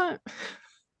 3%?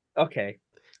 okay.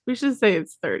 We should say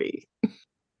it's 30.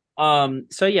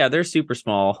 So yeah, they're super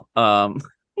small.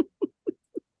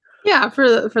 Yeah, for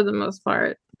the most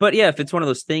part. But yeah, if it's one of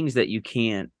those things that you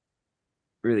can't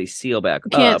really seal back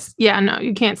You can't. up, Yeah, no,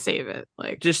 you can't save it.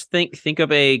 Like, just think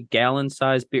of a gallon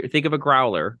size beer. Think of a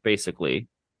growler, basically,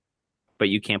 but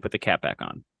you can't put the cap back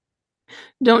on.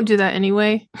 don't do that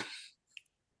anyway.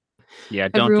 Yeah,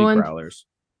 don't do Everyone, growlers.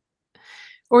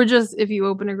 or just if you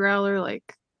open a growler, like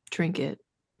drink it,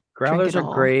 drink Growlers it are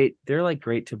all. great. They're like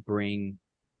great to bring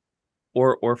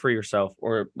or for yourself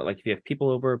or like if you have people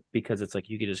over because it's like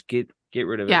you could just get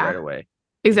rid of it right Yeah, away. Like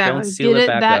don't exactly. seal Get it it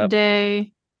back that up.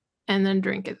 day, and then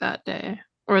drink it that day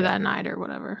or Yeah. that night or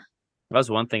whatever. That was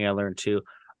one thing I learned too.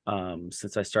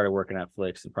 Since I started working at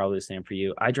Flix and probably the same for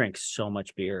you. I drank so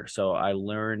much beer. So I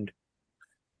learned,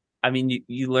 I mean,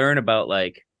 you learn about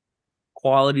like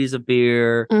qualities of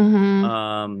beer,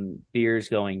 Mm-hmm. beers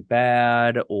going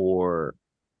bad or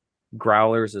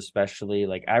growlers, especially.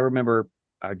 Like I remember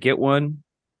I'd get one.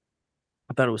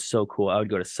 I thought it was so cool. I would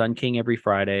go to Sun King every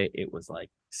Friday. It was like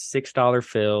 $6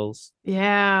 fills.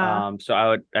 Yeah.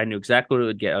 So I knew exactly what I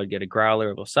would get. I would get a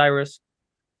growler of Osiris,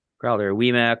 growler of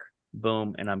Weemac,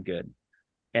 boom, and I'm good.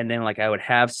 And then like I would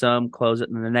have some, close it,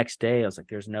 and the next day I was like,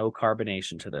 there's no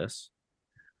carbonation to this.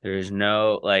 There's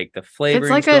no like the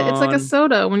flavoring's It's like a gone.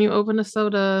 soda. When you open a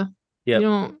soda, you Yep.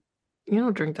 don't you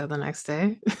don't drink that the next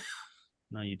day.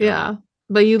 No, you don't. Yeah.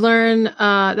 But you learn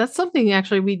that's something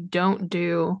actually we don't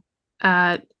do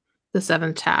at the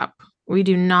Seventh Tap. We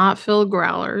do not fill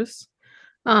growlers.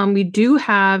 We do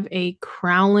have a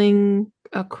crowler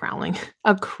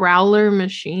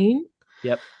machine.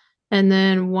 Yep. And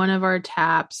then one of our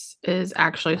taps is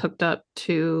actually hooked up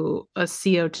to a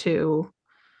CO2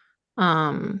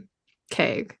 um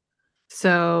keg.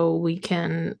 So we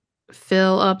can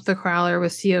fill up the crowler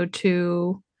with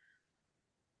CO2,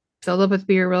 fill up with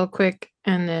beer real quick,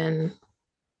 and then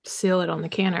seal it on the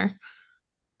canner.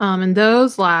 And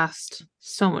those last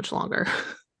so much longer.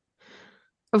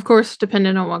 Of course,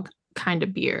 depending on what kind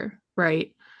of beer,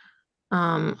 right?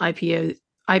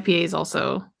 IPAs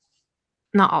also,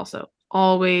 not also,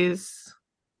 always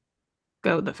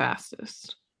go the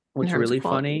fastest in What's terms of really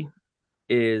quality. funny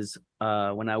is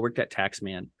when I worked at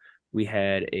Taxman, we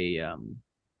had a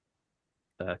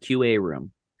QA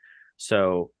room.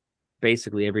 So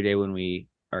basically, every day when we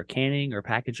are canning or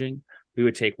packaging, we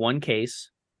would take one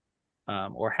case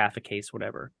or half a case,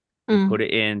 whatever, and Mm. put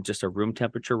it in just a room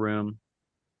temperature room.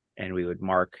 And we would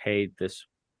mark, hey, this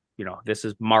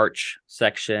is March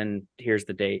section. Here's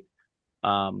the date.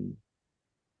 Um,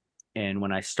 and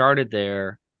when I started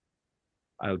there,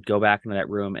 I would go back into that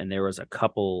room and there was a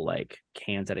couple like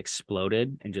cans that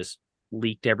exploded and just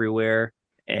leaked everywhere.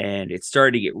 And it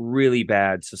started to get really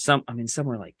bad. So some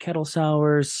were like kettle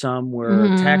sours, some were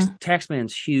Mm-hmm.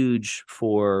 Taxman's huge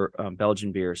for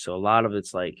Belgian beer. So a lot of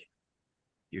it's like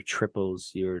your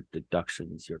triples, your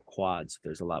deductions, your quads.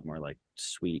 There's a lot more like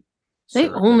sweet They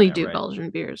syrup in only there, do right? Belgian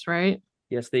beers, right?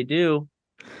 Yes, they do.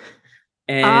 Ah,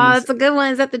 And it's a good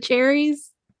one. Is that the cherries?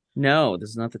 no, this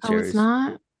is not the Oh, it's cherries.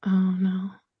 not? Oh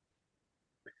no.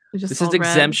 It's just This is all red.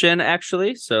 exemption,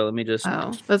 actually. So let me just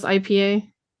Oh, that's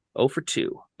IPA. 0 for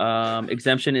 2.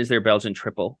 Exemption is their Belgian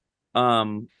triple.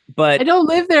 But I don't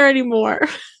live there anymore.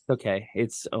 okay,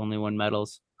 it's only one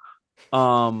metals.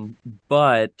 Um,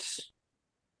 but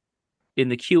in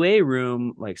the QA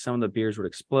room, like some of the beers would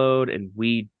explode, and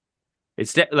we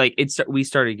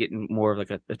started getting more of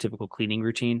like a typical cleaning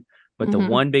routine. But the Mm-hmm.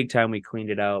 one big time we cleaned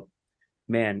it out,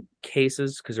 man,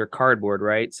 cases because they're cardboard,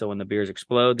 right? So when the beers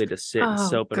explode, they just sit and Oh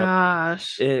soap it up.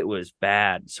 gosh. It was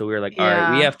bad. So we were like, all right,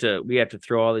 we Yeah. have to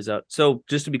throw all these out. So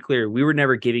just to be clear, we were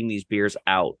never giving these beers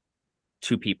out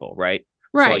to people, right?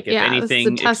 So Right. like if Yeah. This is a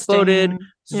anything exploded, testing.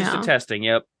 it's just a Yeah. testing.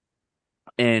 Yep.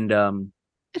 And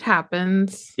It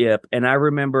happens. yep. And I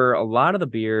remember a lot of the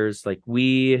beers, like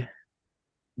we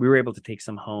were able to take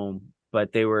some home,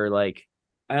 but they were like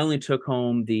I only took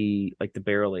home the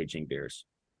barrel aging beers.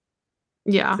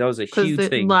 Yeah. That was a Because huge it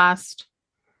thing. lasts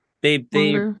They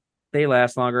they longer. they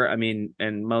last longer. I mean,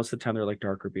 and most of the time they're like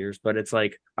darker beers, but it's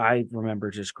like I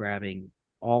remember just grabbing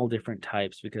all different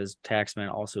types because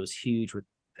Taxman also is huge with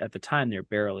at the time their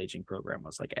barrel aging program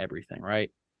was like everything,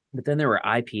 right? But then there were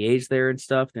IPAs there and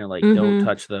stuff, and they're like, don't Mm-hmm.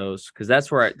 touch those because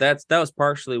that's where that was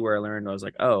partially where I learned. I was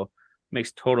like, oh,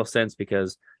 makes total sense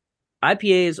because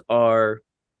IPAs are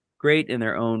great in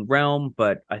their own realm,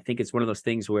 but I think it's one of those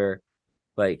things where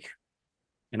like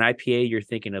an IPA, you're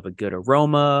thinking of a good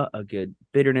aroma, a good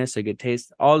bitterness, a good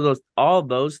taste. All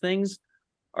those things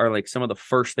are like some of the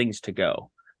first things to go.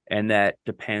 And that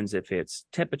depends if it's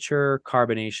temperature,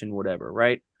 carbonation, whatever,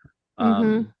 right? Mm-hmm.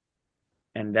 Um,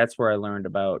 and that's where I learned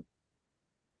about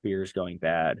beers going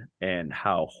bad and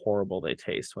how horrible they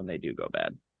taste when they do go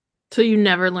bad. So you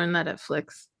never learned that at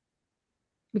Flix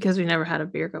because we never had a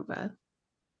beer go bad.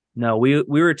 No, we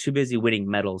were too busy winning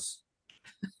medals.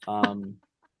 Um,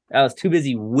 I was too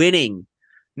busy winning.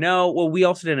 No, well, we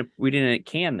didn't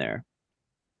can there.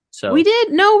 We So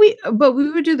did but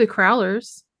we would do the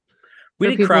crowlers we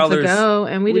for did people to crowlers. go,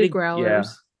 and we We did did, yeah,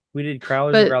 growlers, we did crowlers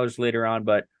and but growlers later on,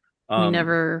 but we um,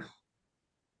 never.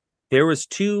 there was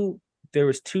two there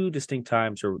was two distinct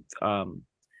times where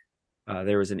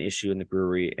there was an issue in the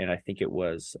brewery, and I think it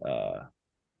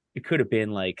could have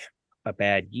been like a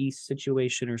bad yeast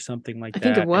situation or something like I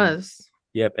think it that. And was.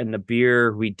 yep, and the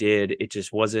beer we did, it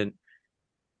just wasn't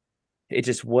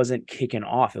kicking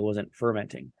off. It wasn't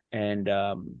fermenting, and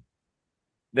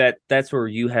that's where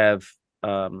you have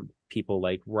people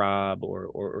like Rob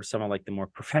or some of like the more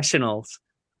professionals,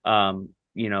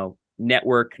 connect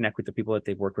with the people that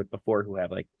they've worked with before who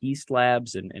have like yeast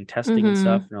labs and testing and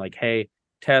stuff. Mm-hmm. And they're like, hey,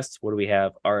 tests, what do we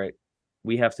have? All right,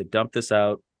 we have to dump this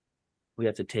out. We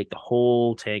have to take the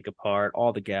whole tank apart,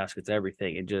 all the gaskets,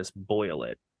 everything, and just boil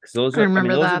it. Because I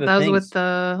remember those are that. the That was with things.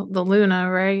 the Luna,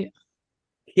 right?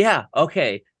 Yeah,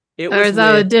 okay. It Or was is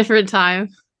that a with different time?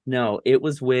 No, it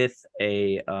was with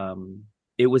it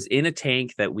was in a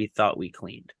tank that we thought we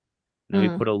cleaned. And then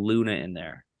we Mm. put a Luna in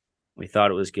there. We thought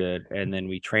it was good. And then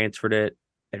we transferred it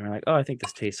and we're like, oh, I think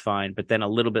this tastes fine. But then a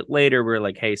little bit later, we are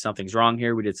like, hey, something's wrong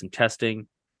here. We did some testing.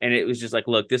 And it was just like,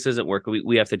 look, this isn't working.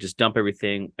 We have to just dump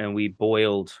everything. And we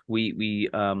boiled. We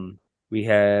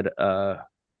had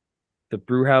the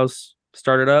brew house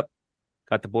started up,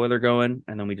 got the boiler going,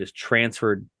 and then we just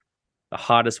transferred the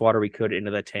hottest water we could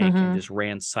into the tank and Mm-hmm. just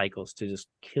ran cycles to just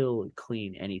kill and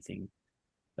clean anything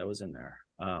that was in there.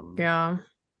 Yeah.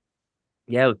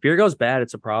 Yeah, if beer goes bad,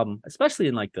 it's a problem, especially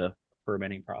in like the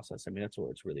fermenting process. I mean, that's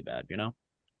where it's really bad, you know?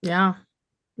 Yeah,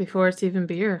 before it's even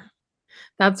beer.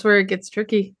 That's where it gets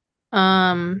tricky.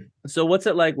 Um, So what's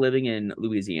it like living in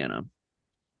Louisiana?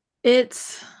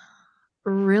 it's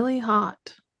really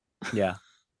hot. Yeah.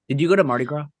 Did you go to Mardi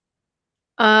Gras?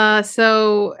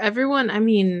 So everyone, I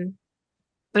mean,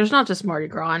 there's not just Mardi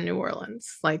Gras in New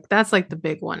Orleans. Like that's like the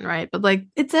big one, right? But like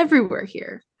it's everywhere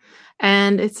here.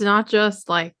 And it's not just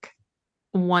like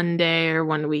one day or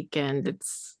one weekend.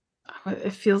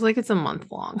 It feels like it's a month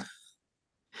long,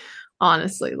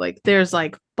 honestly. Like there's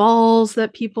like balls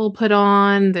that people put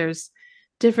on, there's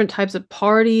different types of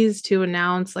parties to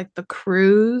announce like the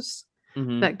crews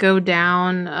Mm-hmm. that go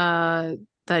down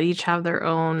that each have their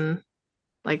own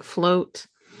like float.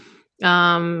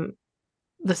 Um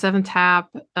the Seventh Tap,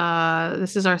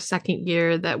 this is our second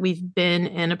year that we've been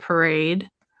in a parade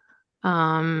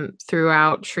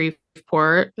throughout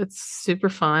Shreveport. It's super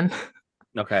fun.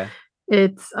 Okay.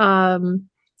 It's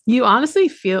you honestly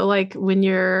feel like when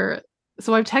you're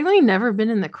so I've technically never been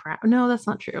in the crowd. No, that's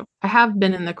not true. I have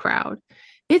been in the crowd.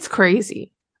 It's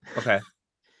crazy. Okay.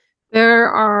 There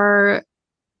are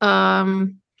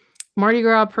um Mardi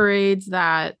Gras parades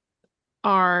that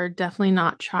are definitely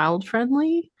not child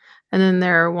friendly. And then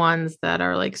there are ones that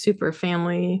are like super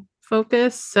family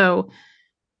focused. So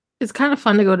it's kind of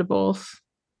fun to go to both,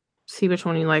 see which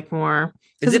one you like more.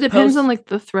 Is Because it it depends on post like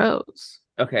the throws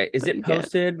Okay, is that it you get.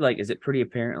 posted? Like, is it pretty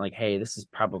apparent? Like, hey, this is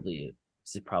probably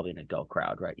an adult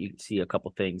crowd, right? You can see a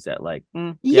couple things that, like,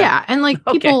 yeah, Yeah. And like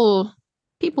okay,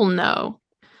 people know.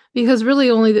 Because really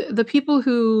only the people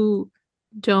who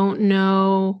don't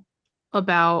know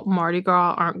about Mardi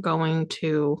Gras aren't going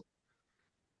to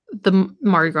the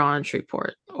Mardi Gras in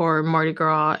Shreveport or Mardi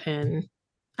Gras in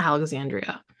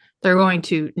Alexandria. They're going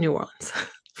to New Orleans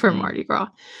for mm, Mardi Gras.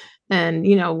 And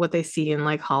you know what they see in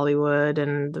like Hollywood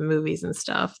and the movies and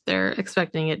stuff, they're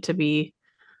expecting it to be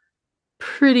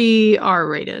pretty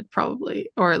R-rated, probably,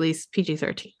 or at least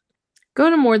PG-13. Go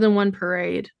to more than one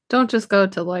parade. Don't just go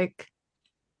to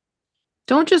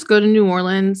New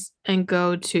Orleans and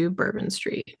go to Bourbon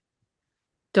Street.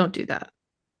 Don't do that.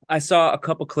 I saw a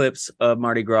couple clips of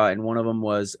Mardi Gras, and one of them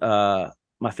was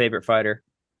my favorite fighter,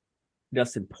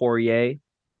 Dustin Poirier.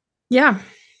 Yeah,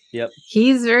 Yep.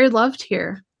 he's very loved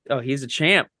here. Oh, he's a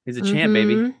champ. He's a champ,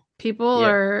 baby. Mm-hmm. Yep. People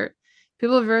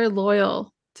are very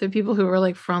loyal to people who are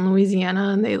like from Louisiana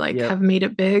and they like Yep. have made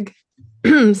it big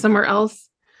somewhere else.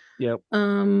 Yep.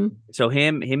 Um, So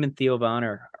him and Theo Von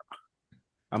are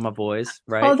my boys, oh,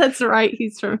 right? that's right.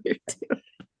 He's from here too.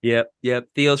 Yep. Yep.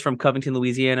 Theo's from Covington,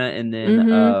 Louisiana, and then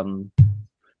Mm-hmm.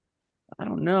 I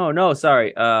don't know. No,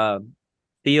 sorry.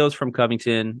 Theo's from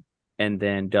Covington, and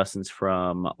then Dustin's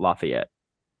from Lafayette.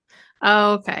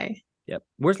 Oh, okay. Yep.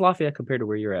 Where's Lafayette compared to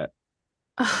where you're at?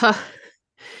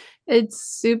 It's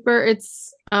super.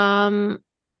 It's so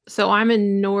I'm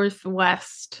in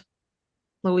Northwest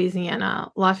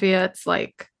Louisiana. Lafayette's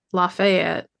like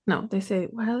Lafayette. No, they say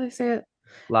how do they say it?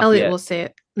 Elliot will Lafayette. say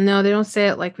it. No, they don't say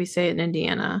it like we say it in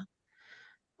Indiana.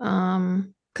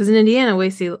 Because in Indiana we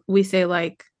say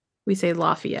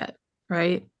Lafayette,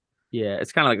 right? Yeah,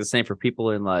 it's kind of like the same for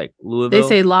people in like They Louisville.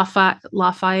 say Lafayette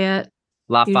usually.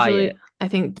 Lafayette. I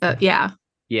think that yeah,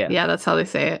 Yeah. yeah, that's how they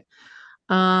say it.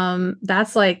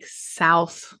 That's like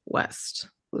southwest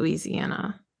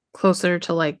Louisiana, closer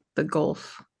to like the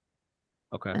Gulf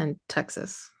Okay. and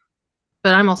Texas.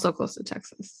 But I'm also close to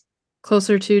Texas,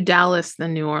 closer to Dallas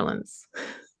than New Orleans.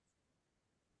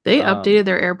 They updated Um.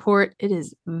 their airport. It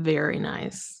is very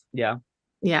nice. Yeah.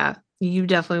 Yeah, you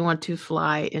definitely want to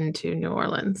fly into New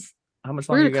Orleans. How much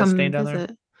We're longer gonna you guys staying come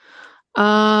down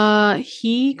there? visit.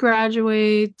 He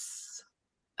graduates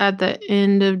at the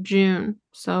end of June,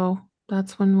 so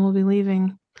that's when we'll be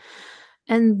leaving.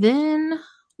 And then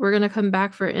we're gonna come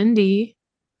back for Indy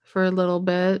for a little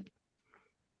bit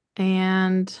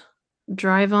and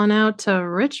drive on out to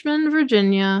Richmond,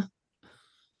 Virginia.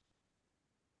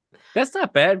 That's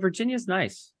not bad. Virginia's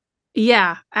nice.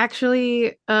 Yeah,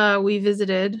 actually, we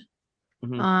visited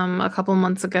Hmm. a couple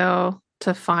months ago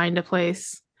to find a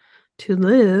place to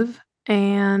live,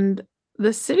 and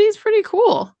the city's pretty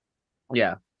cool.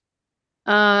 Yeah.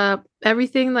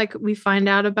 Everything like we find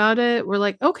out about it, we're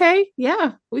like, okay,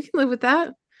 yeah, we can live with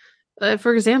that.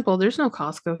 For example, there's no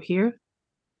Costco here.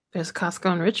 There's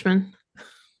Costco in Richmond.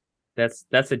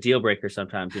 That's a deal breaker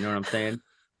sometimes. You know what I'm saying?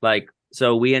 Like,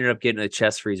 so we ended up getting a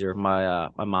chest freezer. My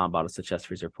mom bought us a chest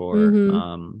freezer for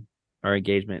Mm-hmm. our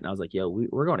engagement, and I was like, "Yo,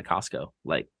 we're going to Costco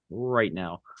like right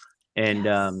now." And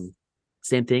Yes.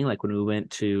 same thing. Like when we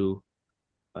went to,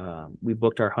 we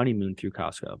booked our honeymoon through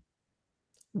Costco.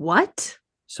 What?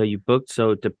 So you booked.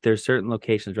 There's certain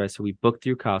locations, right? So we booked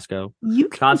through Costco. You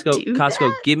can do Costco,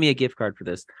 that? give me a gift card for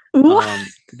this. What?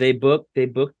 They booked.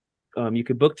 You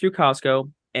could book through Costco,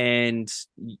 and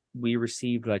we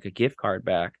received like a gift card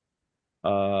back.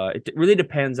 It really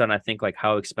depends on, I think, like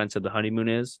how expensive the honeymoon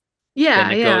is.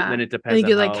 Yeah, yeah. Then it And depends you on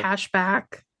get like how cash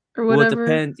back or well it whatever.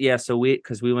 depends. Yeah, so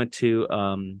because we went to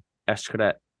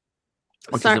Escadet,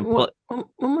 which is Sorry, in one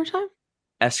more time.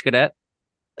 Escadet.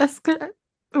 That's good.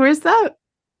 Where's that?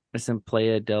 It's in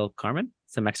Playa del Carmen.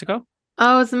 It's in Mexico.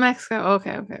 Oh, it's in Mexico.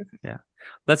 Okay, okay, Yeah.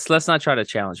 Let's not try to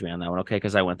challenge me on that one, okay?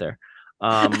 Because I went there.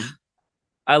 okay. Um,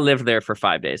 I lived there for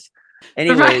 5 days. Right.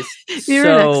 Anyways, You're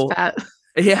an so expat.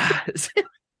 yeah.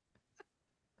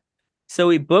 So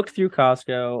we booked through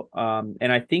Costco.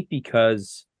 And I think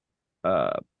because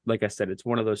like I said, it's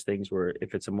one of those things where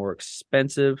if it's a more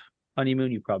expensive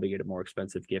honeymoon, you probably get a more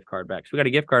expensive gift card back. So we got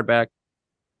a gift card back,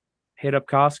 hit up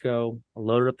Costco,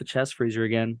 loaded up the chest freezer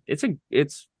again.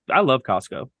 I love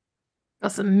Costco.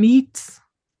 Got some meats.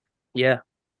 Yeah.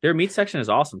 Their meat section is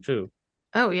awesome too.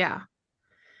 Oh yeah.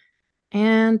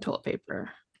 And toilet paper.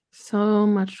 So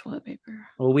much toilet paper.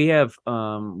 Well, we have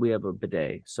a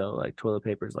bidet, so like toilet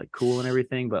paper is like cool and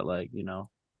everything, but like,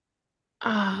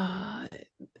 Uh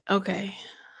okay.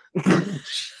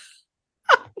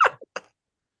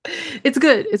 It's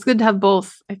good. It's good to have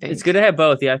both, I it's think. good to have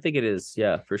both. Yeah, I think it is.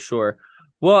 Yeah, for sure.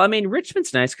 Well, I mean,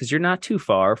 Richmond's nice because you're not too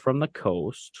far from the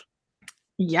coast.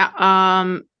 Yeah.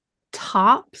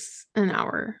 Tops an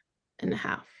hour and a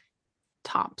half.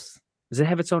 Tops. Does it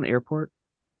have its own airport?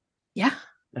 Yeah.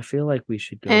 I feel like we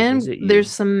should go And visit there's you.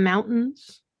 some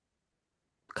mountains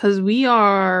because we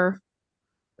are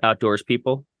Outdoors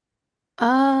people.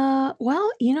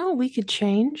 well, we could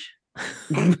change.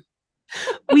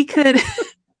 We could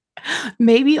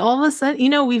maybe all of a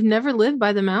sudden, we've never lived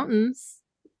by the mountains,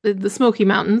 the Smoky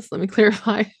Mountains, let me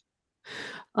clarify.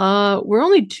 We're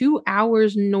only 2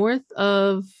 hours north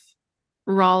of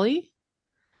Raleigh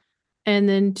and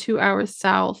then 2 hours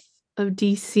south of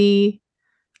DC,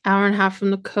 hour and a half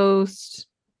from the coast.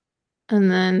 And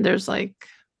then there's like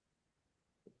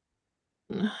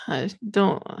I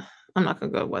don't I'm not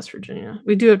gonna go to West Virginia.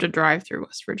 We do have to drive through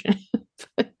West Virginia.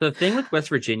 The thing with West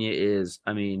Virginia is,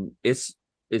 I mean, it's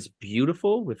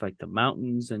beautiful with like the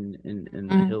mountains and the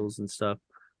Mm, hills and stuff.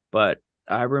 But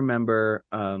I remember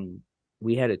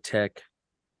we had a tech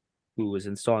who was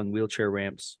installing wheelchair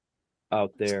ramps out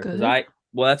it's there because good.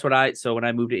 that's what I so when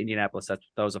I moved to Indianapolis, that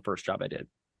was the first job I did.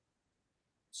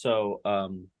 So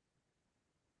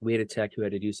we had a tech who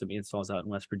had to do some installs out in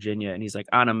West Virginia, and he's like,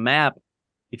 on a map,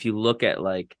 if you look at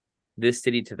like this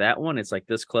city to that one, it's like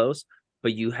this close,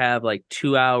 but you have like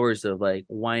 2 hours of like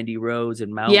windy roads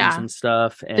and mountains Yeah, and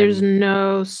stuff. there's And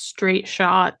no straight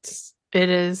shots. It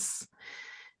is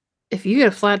if you get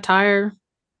a flat tire,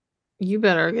 you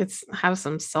better have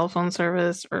some cell phone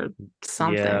service or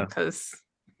something yeah, because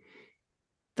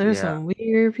there's yeah, some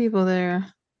weird people there.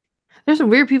 There's some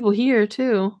weird people here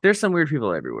too. there's some weird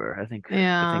people everywhere. I think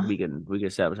Yeah. we can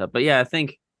establish that. But yeah, I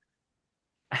think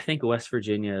West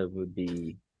Virginia would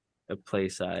be a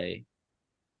place I'd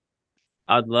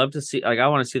love to see. Like, I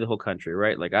want to see the whole country,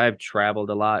 right? Like, I've traveled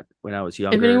a lot when I was If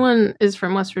younger. anyone is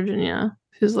from West Virginia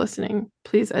who's listening,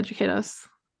 please educate us.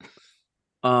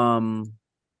 Um,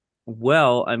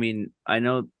 well, I mean, I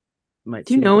know might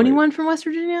Do you seem like know a weird. anyone from West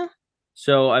Virginia?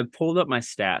 So I've pulled up my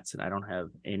stats, and I don't have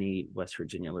any West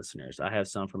Virginia listeners. I have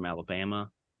some from Alabama.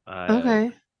 I have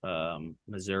Okay.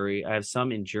 Missouri. I have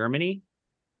some in Germany, and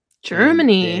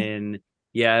Germany. then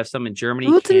yeah, I have some in Germany,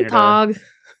 Guten Tag.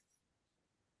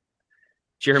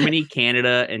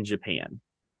 Canada, and Japan.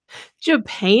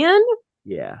 Japan?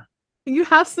 Yeah. You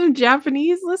have some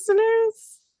Japanese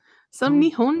listeners? Some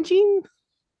Nihonjin?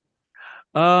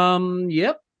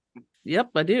 Yep. Yep,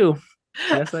 I do.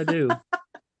 Yes, I do.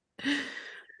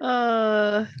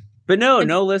 uh But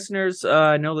no listeners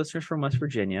from West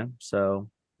Virginia, so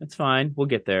it's fine. We'll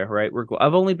get there, right?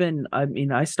 I've only been. I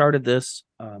mean, I started this.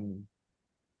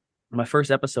 My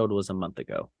first episode was a month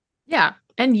ago. yeah,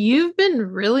 and you've been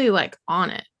really like on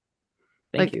it,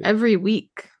 Thank like you. every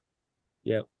week.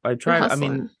 Yeah, I You're try. I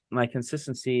mean, hustling. my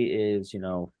consistency is,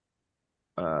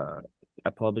 I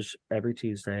publish every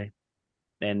Tuesday,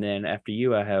 and then after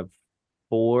you, I have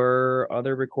 4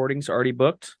 other recordings already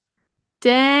booked.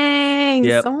 Dang,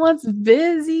 Yep. someone's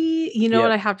busy. You know what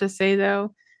Yep. I have to say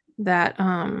though? That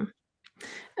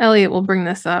Elliot will bring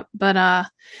this up, but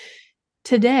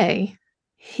today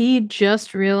he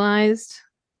just realized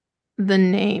the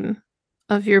name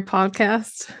of your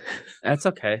podcast That's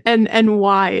okay. and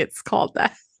why it's called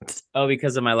that. Oh,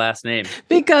 because of my last name.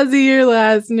 Because of your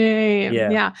last name. Yeah,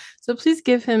 Yeah. So please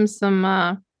give him some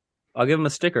I'll give him a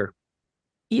sticker.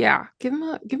 Yeah, give him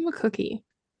a cookie.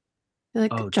 Be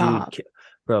like, Oh, good dude, job.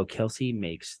 bro, Kelsey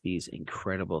makes these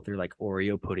incredible. They're like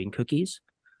Oreo pudding cookies.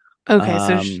 Okay,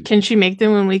 so Um, can she make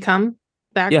them when we come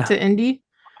back yeah, to Indy?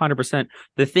 100%.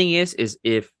 The thing is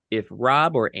if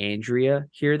Rob or Andrea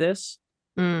hear this,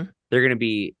 Mm. they're gonna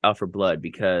be out for blood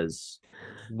because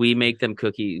we make them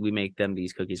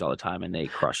these cookies all the time and they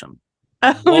crush them.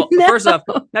 Oh Well, first off,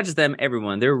 no. not just them,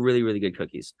 everyone. They're really, really good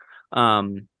cookies.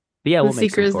 But yeah, The we'll make some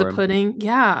secret is the for him. pudding.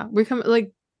 Yeah, we're coming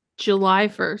like July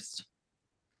 1st.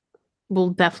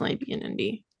 We'll definitely be in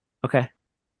Indy. Okay.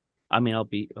 I mean,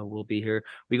 we'll be here.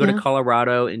 We go to Yeah.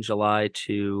 Colorado in July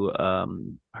to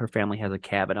her family has a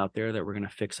cabin out there that we're gonna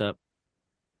fix up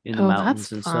in the Oh, that's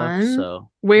mountains and stuff. fun.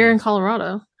 So Where in yes.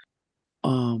 Colorado?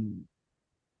 Um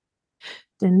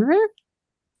Denver?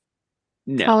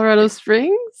 no, Colorado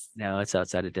Springs? no, it's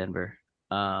outside of Denver.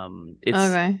 It's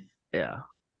Okay. yeah.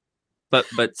 But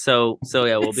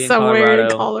yeah, we'll It's be in somewhere in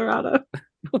Colorado. Colorado.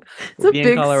 It's We'll a be in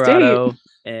big state. Colorado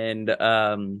and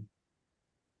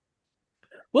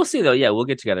we'll see though. Yeah, we'll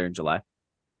get together in July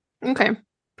Okay. for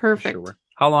Perfect. sure.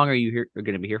 How long are you here are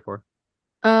gonna be here for?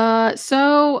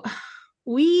 So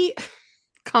we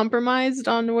compromised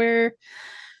on where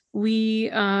we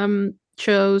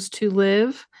chose to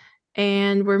live,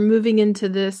 and we're moving into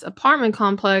this apartment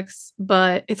complex,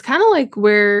 but it's kind of like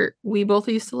where we both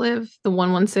used to live, the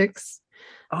 116.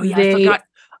 Oh yeah, They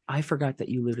I forgot that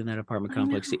you lived in that apartment I know,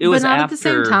 complex. It but was not at the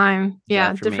same after time. it was Yeah,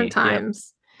 after different me. Yep.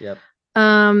 times. Yep.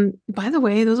 By the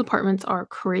way, those apartments are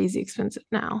crazy expensive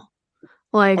now. Oh,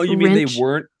 Like you mean they rent.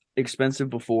 weren't expensive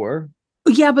before?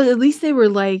 Yeah, but at least they were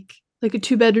like a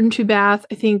two-bedroom, two bath.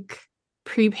 I think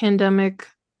pre-pandemic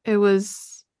it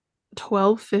was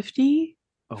 1250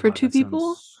 Oh for wow, two that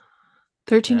people, sounds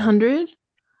yeah. 1300,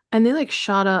 and they like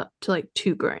shot up to like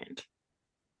 2 grand.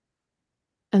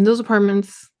 And those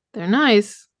apartments, they're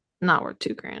nice, not worth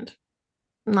 2 grand.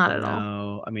 Not Oh at all.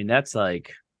 no. I mean, that's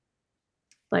like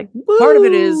Like, part woo! of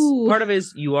it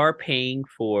is you are paying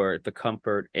for the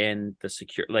comfort and the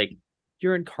secure like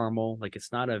you're in Carmel, like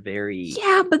it's not a very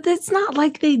Yeah, but that's not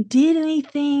like they did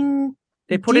anything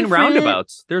they put in different.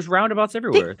 roundabouts. There's roundabouts They,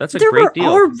 everywhere. That's a there great were deal.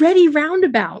 already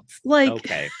roundabouts. Like,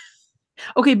 Okay.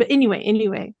 okay, but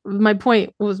anyway, my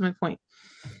point, what was my point?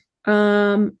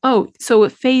 Oh, so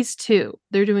at phase two,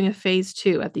 they're doing a phase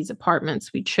two at these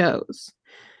apartments we chose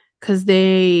because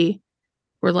they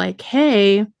were like,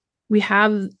 hey, we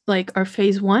have like our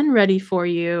phase one ready for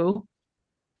you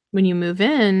when you move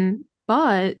in,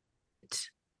 but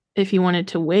if you wanted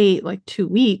to wait like 2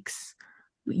 weeks,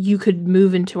 you could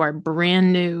move into our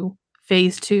brand new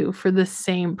phase two for the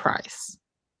same price.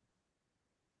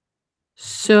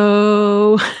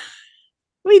 So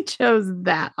we chose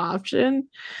that option.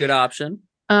 Good option.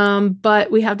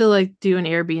 But we have to like do an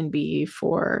Airbnb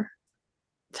for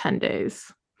 10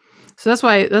 days. So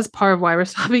that's part of why we're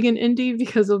stopping in Indy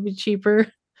because it'll be cheaper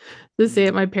to stay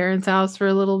at my parents' house for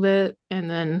a little bit and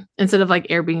then instead of like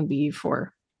Airbnb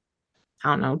for I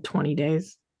don't know, 20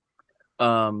 days.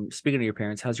 Speaking of your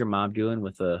parents, how's your mom doing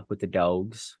with the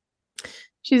dogs?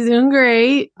 She's doing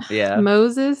great. Yeah.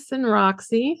 Moses and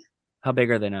Roxy. How big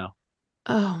are they now?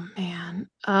 Oh man.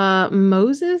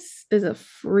 Moses is a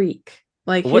freak.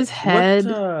 Like What his head.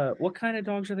 what kind of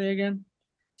dogs are they again?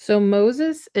 So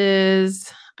Moses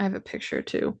is I have a picture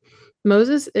too.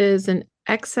 Moses is an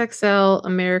XXL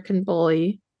American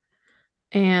bully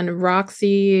and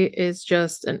Roxy is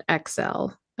just an XL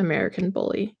American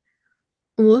bully.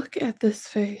 Look at this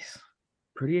face.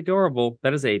 Pretty adorable.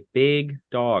 That is a big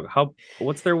dog.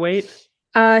 What's their weight?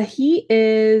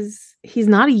 He's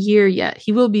not a year yet.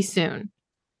 He will be soon.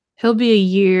 He'll be a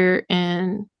year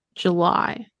in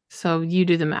July. So you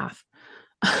do the math.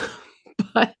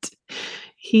 But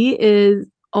he is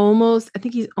I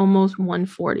think he's almost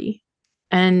 140.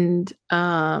 And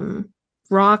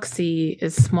Roxy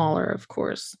is smaller, of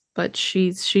course, but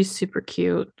she's super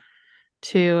cute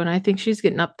too. And I think she's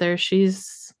getting up there.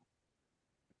 She's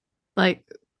like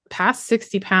past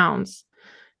 60 pounds.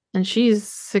 And she's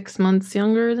 6 months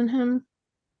younger than him.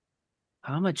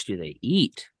 How much do they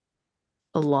eat?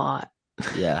 A lot.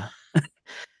 Yeah.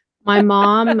 My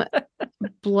mom,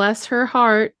 bless her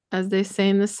heart, as they say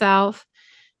in the South,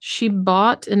 she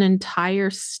bought an entire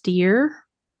steer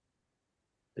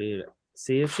Dude,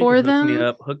 see if she can for them.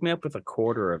 hook me up with a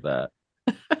quarter of that.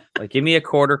 Like give me a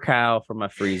quarter cow from my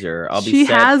freezer. I'll be She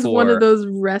set has one of for those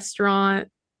restaurant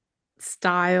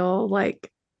style,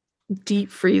 like deep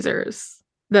freezers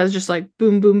that's just like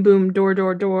boom, boom, boom, door,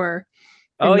 door, door.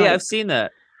 Oh And yeah, like, I've seen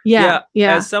that. yeah, Yeah,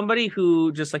 yeah. as somebody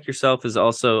who just like yourself is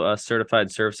also a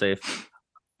certified serve safe,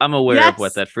 I'm aware of what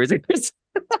Yes. that freezer is.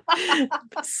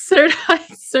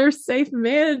 Certified Serve Safe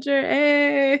Manager.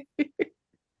 Hey.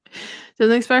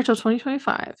 Doesn't expire till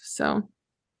 2025. So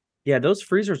Yeah, those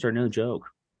freezers are no joke.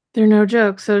 they're no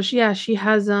joke. So she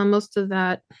has most of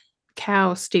that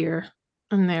cow steer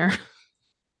in there.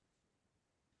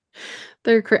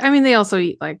 I mean, they also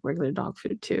eat like regular dog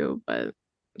food too, but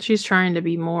she's trying to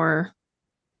be more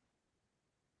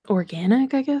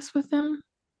organic, I guess, with them.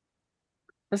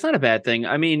 That's not a bad thing.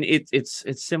 I mean, it's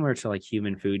similar to like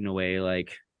human food in a way.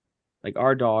 Like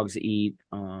our dogs eat.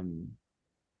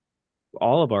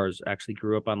 All of ours actually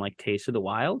grew up on like Taste of the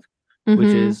Wild, which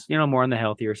Mm-hmm. is more on the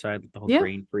healthier side, the whole Yeah.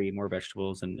 grain free, more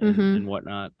vegetables Mm-hmm. and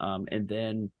whatnot. And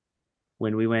then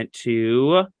when we went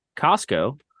to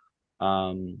Costco,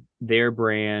 their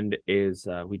brand is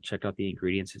we checked out the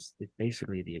ingredients. It's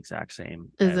basically the exact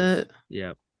same Is as it?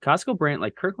 yeah. Costco brand,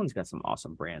 like Kirkland's got some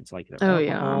awesome brands, like their Oh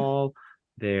yeah. alcohol,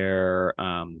 their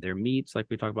meats, like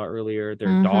we talked about earlier,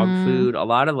 their dog Mm-hmm. food. A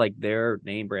lot of like their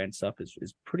name brand stuff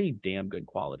is pretty damn good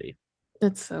quality.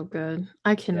 It's so good.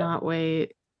 I Yeah. cannot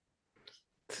wait.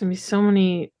 It's gonna be so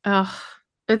many.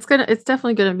 It's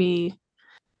definitely gonna be.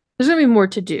 There's gonna be more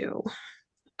to do.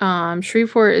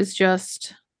 Shreveport is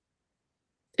just.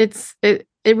 It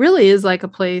really is like a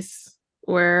place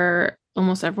where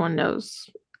almost everyone knows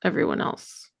everyone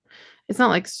else. It's not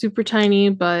like super tiny,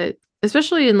 but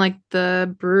especially in like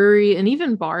the brewery and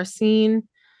even bar scene,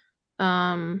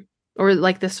 um, or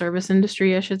like the service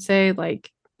industry, I should say, like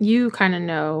you kind of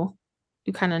know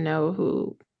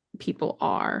who people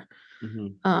are.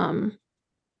 Mhm. Um,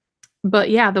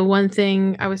 but yeah, the one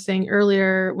thing I was saying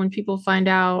earlier, when people find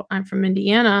out I'm from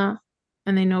Indiana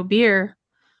and they know beer,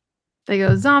 they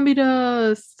go zombie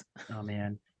dust. Oh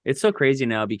man, it's so crazy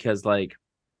now because like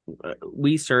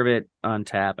we serve it on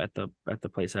tap at the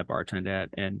place I bartend at,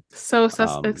 and So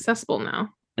um, accessible now.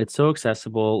 it's so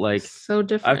accessible. Like So I've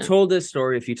different. told this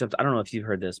story a few times. I don't know if you've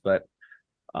heard this, but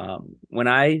when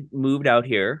I moved out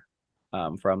here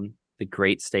from the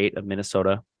great state of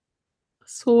Minnesota,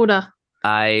 Soda.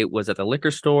 I was at the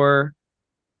liquor store.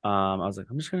 I was like,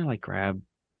 I'm just gonna like grab,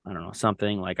 I don't know,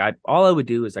 something. Like I all I would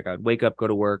do is like I'd wake up, go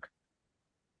to work,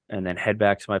 and then head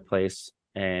back to my place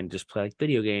and just play like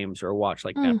video games or watch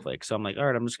like Mm. Netflix. So I'm like, all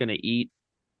right, I'm just gonna eat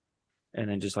and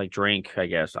then just like drink, I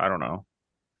guess. I don't know.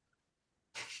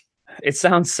 It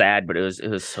sounds sad, but it was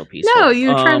so No, peaceful.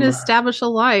 you're trying to establish a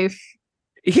life.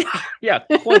 Yeah, yeah,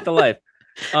 quite the life.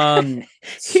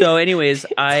 So anyways,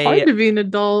 It's hard I to be an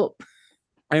adult.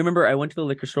 I remember I went to the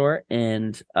liquor store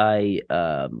and I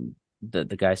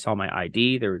the guy saw my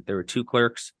ID. There were two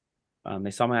clerks.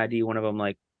 They saw my ID. One of them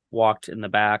like walked in the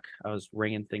back. I was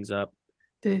ringing things up.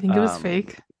 Did I think it was Um,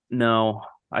 fake? no,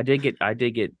 I did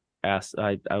get asked.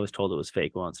 I was told it was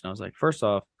fake once, and I was like, first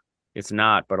off, it's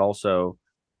not. But also,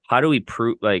 how do we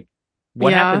prove like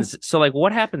what Yeah. happens? So like,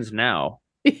 what happens now?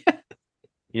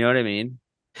 You know what I mean?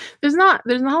 There's not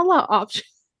a lot of options.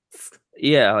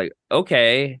 Yeah, like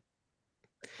okay.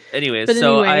 Anyways, But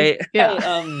so anyway, I, yeah.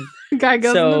 I Guy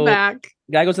goes in the so back.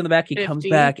 guy goes in the back. He comes 50.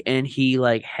 back and he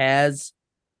has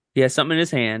something in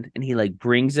his hand, and he like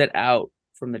brings it out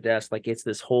from the desk like it's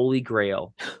this holy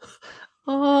grail.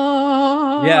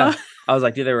 Yeah. Oh, I was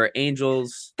like, dude, there were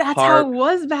angels, that's how harp, it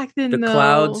was back the then,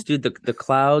 clouds, though. dude, the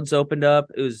clouds opened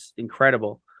up. It was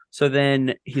incredible. So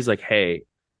then he's like, hey,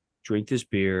 drink this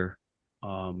beer.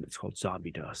 It's called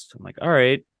Zombie Dust. I'm like, all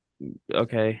right,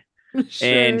 okay.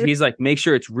 And Sure. he's like, make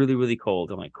sure it's really, really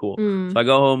cold. I'm like, cool. So Mm. I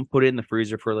go home, put it in the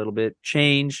freezer for a little bit,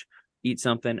 change, eat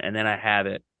something, and then I have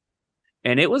it.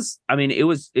 And it was, I mean,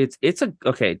 it's a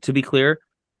okay, to be clear,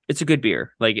 it's a good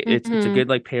beer. Like it's a Hmm. good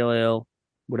like pale ale,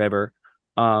 whatever.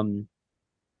 Um,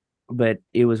 but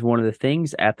it was one of the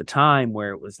things at the time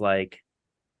where it was like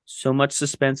so much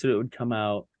suspense that it would come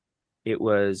out. It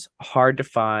was hard to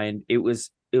find. It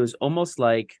was almost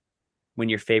like when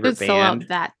your It favorite would sell out band,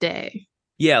 that day.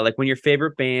 yeah, like when your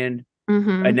favorite band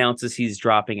Mm-hmm. announces he's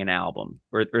dropping an album,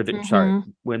 sorry, Mm-hmm.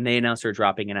 when they announce they're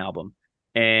dropping an album,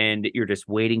 and you're just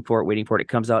waiting for it. It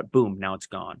comes out, boom, now it's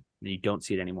gone, and you don't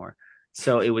see it anymore.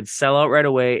 So it would sell out right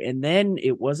away, and then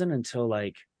it wasn't until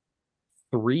like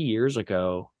 3 years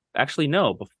ago, actually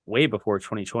no, way before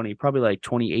 2020, probably like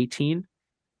 2018,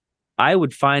 I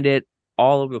would find it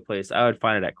all over the place. I would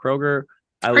find it at Kroger.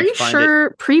 I Are would you find it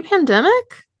sure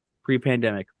pre-pandemic?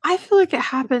 pre-pandemic. I feel like it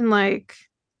happened like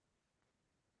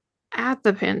at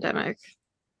the pandemic,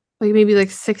 like maybe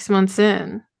like 6 months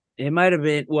in. It might have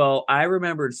been, well, I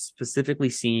remembered specifically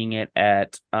seeing it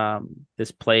at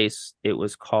this place. It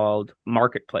was called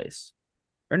Marketplace.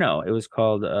 Or no, it was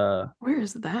called Where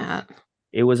is that?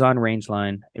 it was on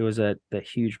Rangeline. It was at the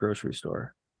huge grocery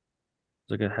store.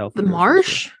 It was like a The healthy grocery store.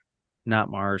 Marsh? not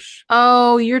Marsh.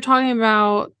 Oh, you're talking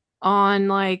about on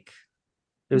like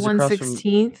It was across from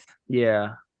 116th? yeah,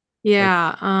 like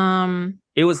Yeah.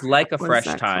 it was like a What is Fresh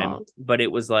that Time, called? but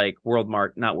it was like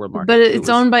not World But Market. It was,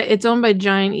 it's owned by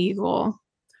Giant Eagle.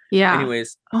 Yeah.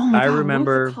 anyways. Oh my I God, what was it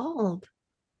remember. called?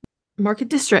 Market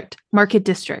District. Market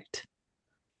District.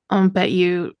 Bet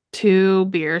you two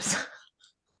beers,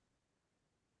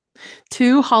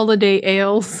 two holiday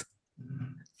ales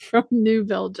from New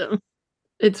Belgium.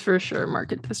 It's for sure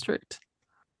Market District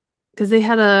because they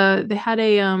had a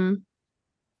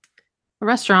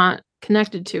restaurant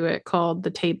connected to it called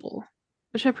The Table,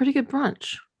 which had pretty good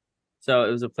brunch. So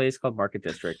it was a place called Market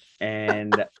District,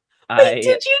 and Wait, I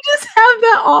did you just have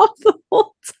that off the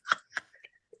whole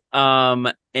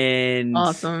and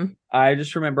Awesome. I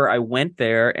just remember I went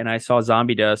there and I saw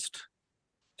Zombie Dust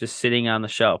just sitting on the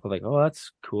shelf. I'm like, oh,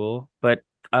 that's cool. But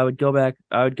I would go back.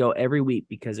 I would go every week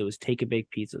because it was take and bake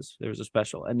pizzas. There was a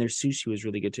special, and their sushi was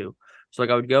really good too. So like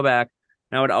I would go back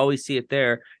and I would always see it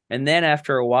there. And then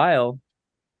after a while,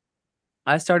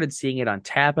 I started seeing it on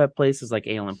tap at places like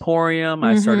Ale Emporium.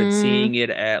 I started Mm-hmm. seeing it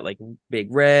at like Big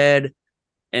Red.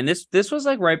 And this was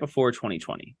like right before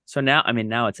 2020. So now, I mean,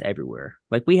 now it's everywhere.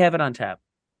 Like we have it on tap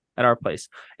at our place.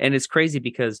 And it's crazy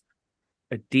because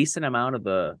a decent amount of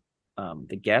the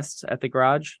guests at the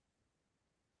garage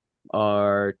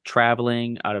are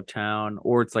traveling out of town,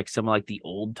 or it's like some of like the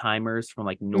old timers from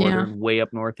like Yeah, northern, way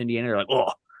up north Indiana. They're like,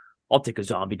 oh, I'll take a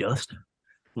zombie dust. I'm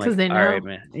because like, they all right, know.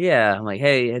 man. Yeah. I'm like,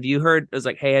 hey, have you heard? I was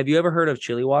like, hey, have you ever heard of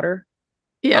Chili Water? Oh,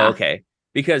 Yeah, okay.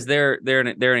 Because they're an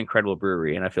incredible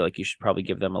brewery, and I feel like you should probably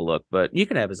give them a look. But you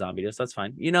can have a zombie dust, that's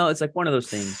fine. It's like one of those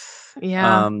things.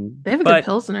 yeah. They have a good But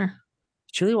pilsner.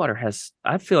 Chili Water has,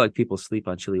 I feel like people sleep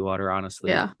on Chili Water, honestly.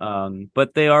 Yeah.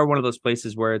 But they are one of those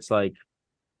places where it's like,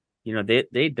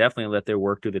 they definitely let their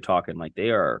work do the talking. Like they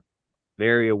are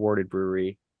very awarded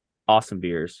brewery, awesome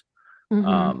beers. Mm-hmm.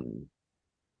 Um,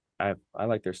 I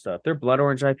like their stuff. Their Blood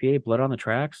Orange IPA, Blood on the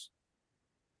Tracks.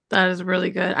 That is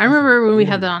really good. I That's a remember when we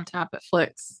had that beauty. on tap at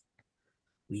Flix.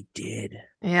 We did.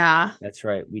 Yeah. That's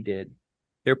right. We did.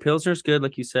 Their Pilsner's good,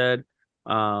 like you said.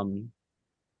 Um,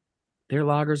 their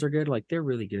lagers are good. Like they're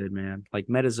really good, man. Like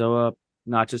Metazoa,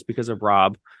 not just because of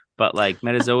Rob, but like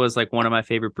Metazoa is like one of my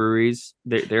favorite breweries.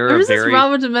 They're a There's this very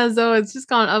Robert DeMezzo. It's just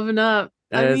gone up and up.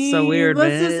 I it's so mean, weird,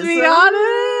 let's man. just It's be so honest.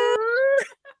 weird.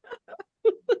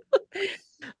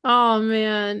 Oh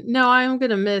man. No, I'm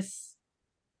gonna miss.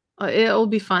 It'll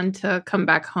be fun to come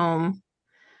back home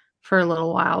for a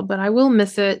little while, but I will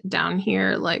miss it down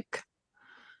here. Like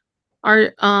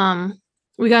our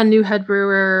we got a new head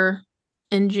brewer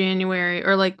in January,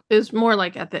 or like it was more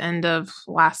like at the end of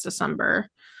last December.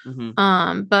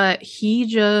 Mm-hmm. But he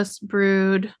just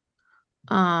brewed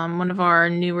one of our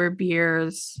newer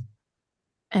beers,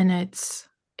 and it's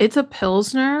a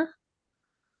Pilsner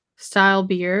style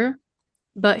beer,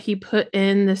 but he put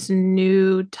in this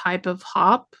new type of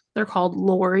hop. They're called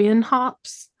Lorian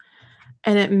hops,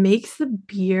 and it makes the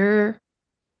beer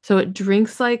so it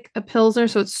drinks like a Pilsner,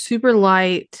 so it's super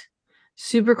light,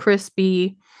 super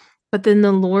crispy, but then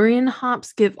the Lorian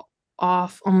hops give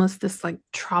off almost this like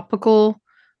tropical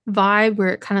vibe where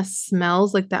it kind of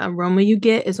smells like the aroma you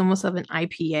get is almost of an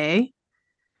IPA.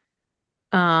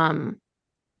 Um,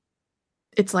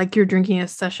 it's like you're drinking a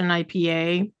session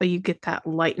IPA, but you get that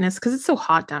lightness because it's so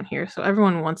hot down here. So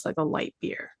everyone wants like a light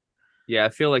beer. Yeah, I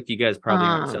feel like you guys probably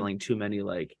aren't Um, selling too many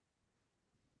like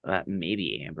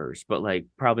maybe ambers, but like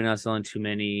probably not selling too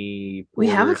many we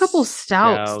have a couple porters,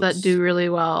 stouts that stouts. do really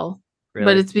well, but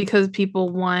Really? it's because people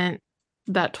want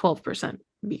that 12%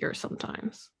 beer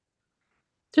sometimes.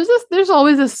 There's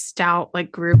always a stout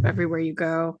like group everywhere you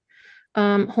go.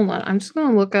 Hold on. I'm just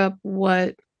gonna look up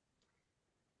what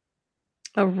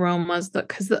aromas that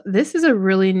because this is a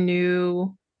really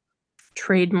new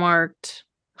trademarked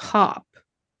hop.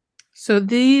 So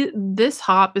this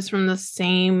hop is from the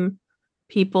same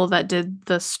people that did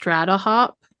the Strata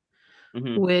hop,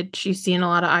 Mm-hmm. which you see in a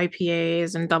lot of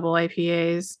IPAs and double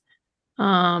IPAs.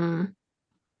 Um,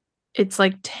 it's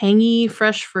like tangy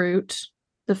fresh fruit,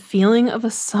 the feeling of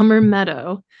a summer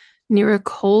meadow near a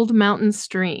cold mountain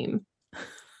stream,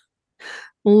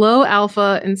 low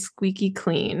alpha and squeaky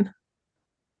clean,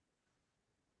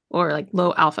 or like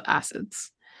low alpha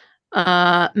acids.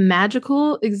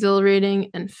 Magical, exhilarating,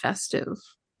 and festive.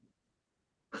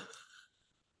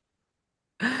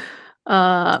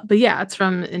 But yeah, it's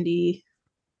from Indie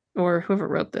or whoever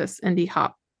wrote this, Indie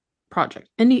Hop Project.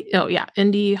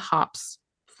 Indie Hops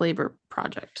Flavor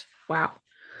Project. Wow.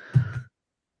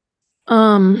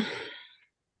 Um,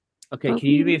 Okay, but can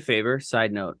you do me a favor?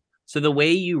 Side note. So the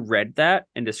way you read that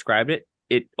and described it,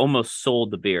 it almost sold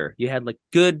the beer. You had like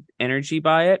good energy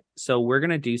by it. So we're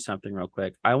gonna do something real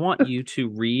quick. I want you to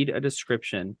read a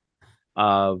description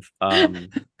of or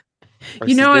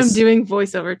You know I'm this doing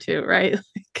voiceover too, right?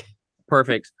 Like,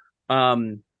 perfect.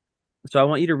 So I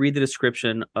want you to read the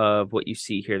description of what you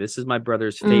see here. This is my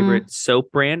brother's mm, favorite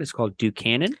soap brand. It's called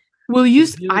Buchanan. will you?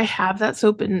 Can I you have that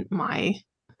soap in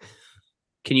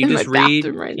can you my just read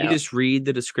bathroom right can you now. just read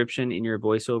the description in your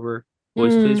voiceover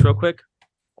voice, please, real Mm, quick?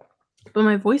 but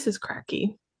my voice is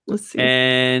cracky. Let's see.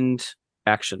 And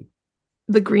action.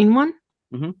 The green one.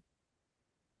 Hmm.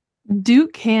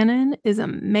 Duke Cannon is a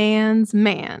man's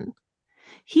man.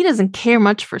 He doesn't care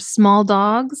much for small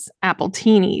dogs,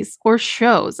 appletini, or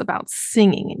shows about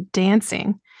singing and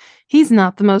dancing. He's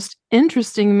not the most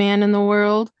interesting man in the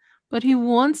world, but he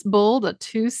once bowled a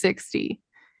 260.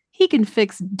 He can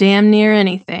fix damn near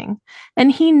anything,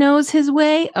 and he knows his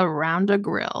way around a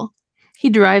grill. He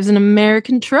drives an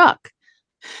American truck,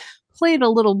 played a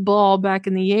little ball back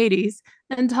in the 80s,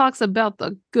 and talks about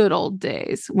the good old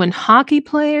days when hockey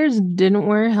players didn't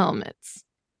wear helmets.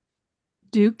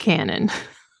 Duke Cannon.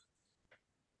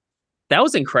 That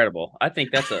was incredible. I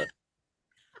think that's a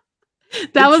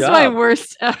That good was my job.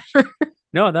 worst ever.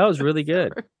 No, that was really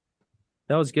good.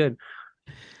 That was good.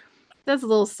 That's a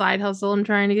little side hustle I'm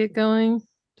trying to get going.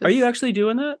 Are you Just actually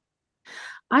doing that?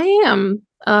 I am.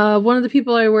 One of the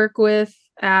people I work with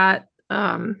at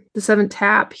the Seventh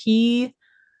Tap, he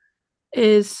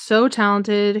is so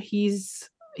talented. He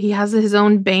has his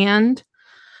own band.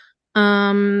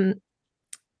 Um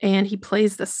and he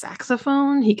plays the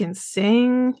saxophone. He can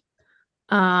sing.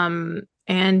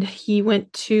 And he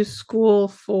went to school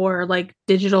for like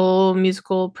digital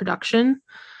musical production.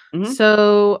 Hmm.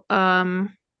 So,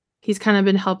 he's kind of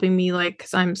been helping me like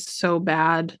cuz I'm so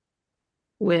bad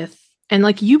with and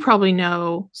like you probably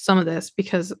know some of this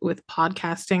because with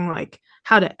podcasting like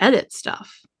how to edit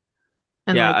stuff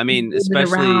and Yeah, like I mean, move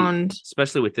it around.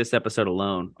 especially with this episode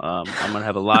alone, I'm gonna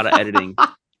have a lot of editing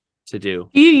to do.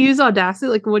 Do you use Audacity?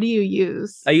 Like what do you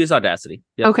use? I use Audacity.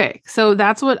 Yep. Okay, so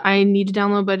that's what I need to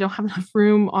download, but I don't have enough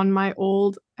room on my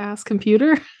old ass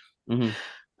computer.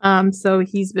 Hmm. So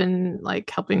he's been like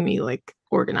helping me like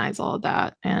organize all of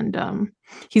that. And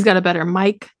he's got a better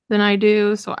mic than I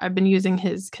do. So I've been using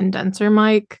his condenser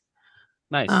mic.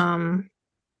 Nice. Um,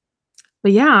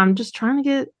 but yeah, I'm just trying to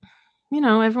get,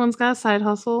 everyone's got a side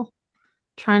hustle,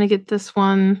 trying to get this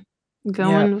one Yeah.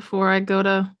 going before I go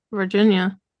to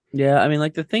Virginia. Yeah. I mean,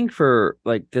 like the thing for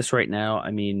like this right now,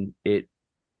 I mean,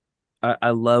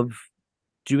 I love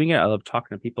doing it. I love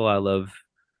talking to people. I love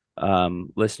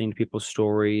listening to people's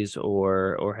stories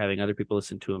or having other people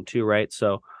listen to them too, right?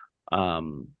 So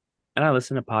um and I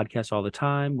listen to podcasts all the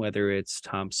time, whether it's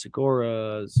Tom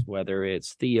Segura's, whether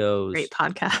it's Great Theo's,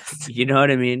 podcast. you know what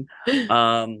I mean?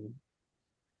 um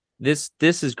this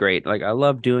is great. Like I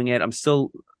love doing it.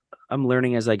 I'm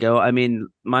learning as I go. I mean,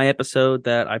 my episode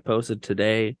that I posted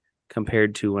today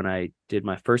compared to when I did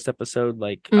my first episode,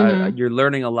 like Hmm. you're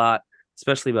learning a lot,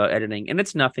 especially about editing. And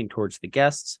it's nothing towards the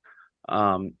guests.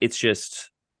 It's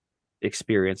just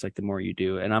experience, like the more you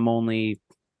do. And I'm only,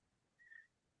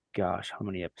 gosh, how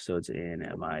many episodes in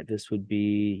am I?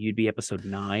 You'd be episode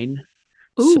 9.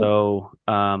 Ooh. So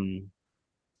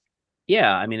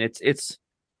yeah, I mean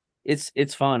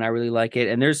it's fun. I really like it.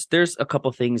 And there's a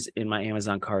couple things in my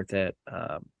Amazon cart that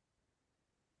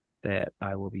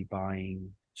I will be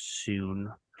buying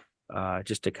soon,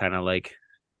 just to kind of like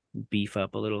beef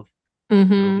up a little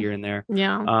Hmm. here and there.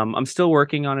 Yeah. I'm still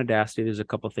working on Audacity. There's a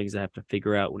couple things I have to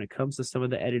figure out when it comes to some of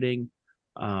the editing.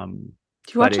 Um,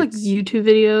 Do you but watch like it's YouTube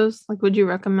videos? Like, would you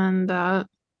recommend that?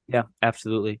 Yeah,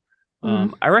 absolutely.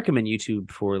 Mm. I recommend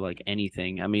YouTube for like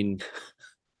anything. I mean,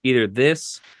 either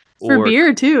this For or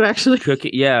beer too, actually.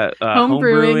 cooking. Yeah, Home home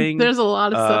brewing. brewing, There's a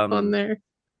lot of stuff on um, there.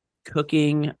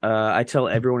 cooking. I tell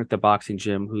everyone at the boxing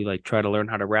gym who like try to learn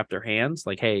how to wrap their hands,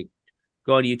 like, hey,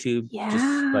 go on YouTube,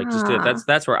 just do it. Yeah.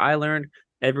 That's where I learned.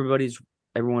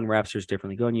 Everyone wraps theirs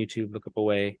differently. Go on YouTube, look up a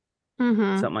way, Hmm.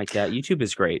 something like that. YouTube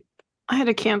is great. I had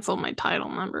to cancel my title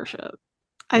membership.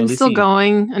 Well, I'm still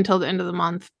going until the end of the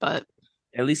month, but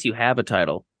at least you have a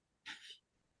title.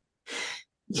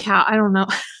 yeah, I don't know.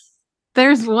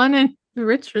 There's one in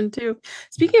Richmond too.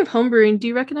 Speaking of homebrewing, do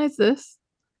you recognize this?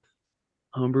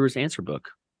 Homebrewers Answer Book.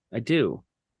 I do.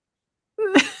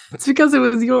 It's because it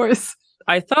was yours.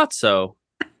 I thought so.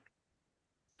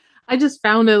 I just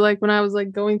found it like when I was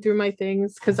like going through my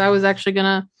things because I was actually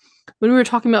gonna when we were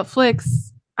talking about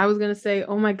Flix, I was gonna say,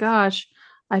 oh my gosh,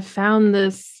 I found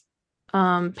this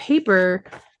paper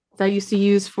that I used to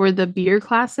use for the beer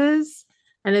classes,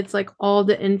 and it's like all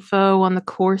the info on the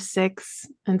core six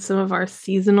and some of our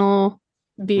seasonal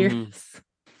beers.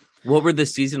 Hmm. What were the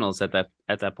seasonals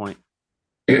at that point?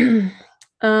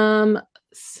 um,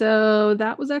 so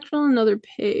that was actually on another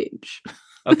page.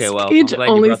 Okay, This well, I'm page glad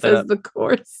you only brought that says up. the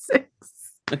core six.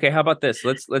 Okay, how about this?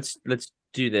 Let's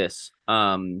do this.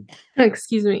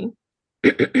 Excuse me.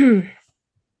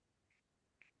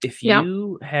 If Yeah,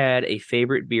 you had a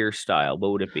favorite beer style,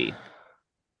 what would it be?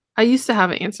 I used to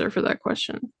have an answer for that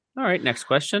question. All right, next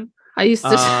question. I used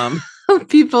to Um, tell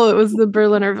people it was the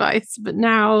Berliner Weiss, but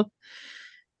now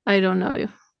I don't know.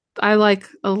 I like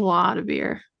a lot of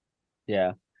beer.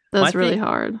 yeah. My That's really thing,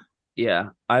 hard. yeah,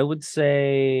 I would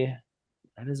say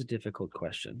that is a difficult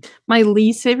question. My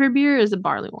least favorite beer is a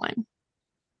barley wine.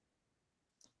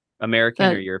 American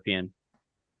or That European?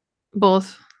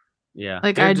 both. Yeah,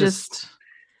 Like they're I just just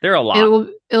they're a lot.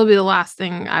 it'll be the last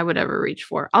thing I would ever reach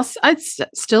for.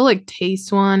 Still like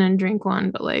taste one and drink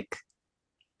one, but like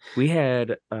We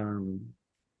had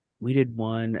we did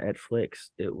one at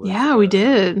Flix. It was yeah, we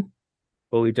did.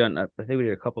 well we done I think we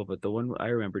did a couple, but the one I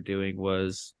remember doing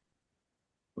was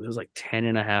it was like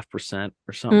 10.5%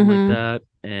 or something like Mm-hmm. that.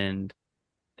 And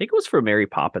I think it was for Mary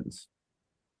Poppins.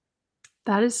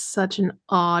 That is such an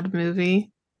odd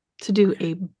movie to do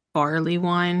a barley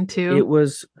wine It too.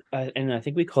 was and I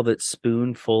think we called it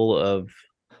Spoonful of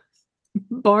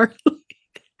Barley,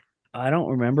 I don't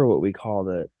remember what we called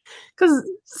it. because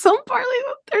some barley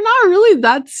they're not really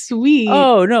that sweet.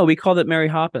 Oh no, we called it Mary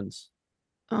Hoppins.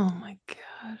 Oh my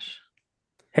gosh.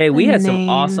 Hey, The we had some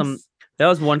awesome names. that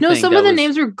was one No, thing some of the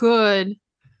names were good,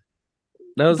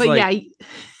 that was but like yeah,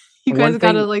 you one guys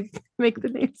gotta thing like make the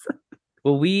names.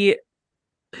 well we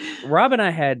Rob and I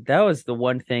had that was the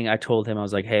one thing I told him. I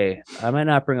was like, hey, I might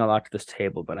not bring a lot to this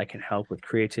table, but I can help with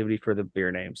creativity for the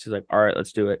beer names. He's like, all right,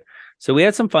 let's do it. So we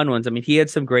had some fun ones. I mean, he had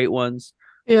some great ones.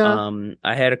 Yeah.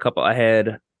 I had a couple. I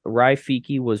had Rye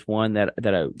Fiki was one that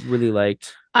I really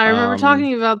liked. I remember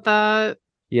talking about that for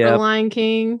Yeah, Lion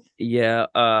King. yeah.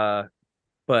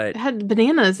 But It had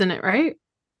bananas in it, right?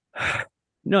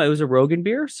 no, it was a Rogan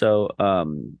beer. So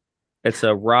it's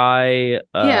a rye.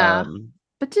 Yeah.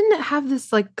 But didn't it have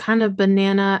this like kind of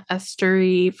banana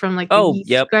estery from like the Oh, yeast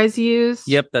you yep, guys used?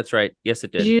 yep. That's right. Yes,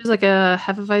 it Did did. you use like a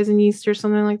Hefeweizen yeast or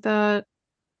something like that?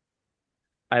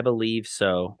 I believe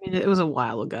so. I mean, it was a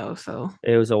while ago, so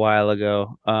It was a while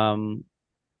ago.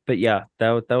 But yeah,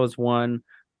 that was one.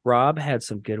 Rob had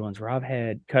some good ones. Rob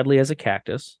had Cuddly as a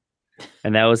Cactus,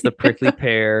 and that was the prickly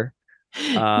pear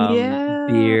yeah.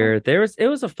 beer. It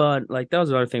was a fun like that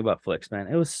was another thing about Flix, man.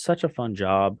 It was such a fun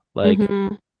job. Like Hmm.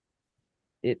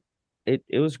 it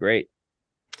it was great.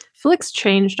 Flix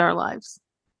changed our lives.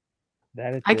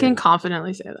 That it I can did.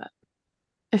 confidently say that.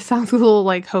 It sounds a little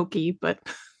like hokey, but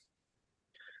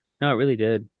No, it really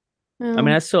did. I mean,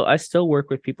 um, I still work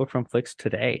with people from Flix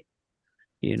today,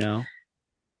 you know.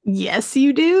 yes,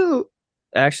 you do.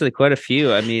 Actually quite a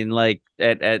few. I mean, like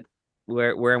at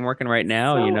where I'm working right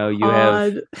now, you So know, you have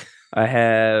odd. I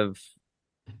have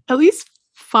At least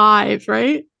five,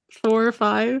 right? Four or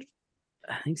five?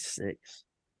 I think six.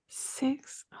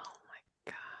 Six? Oh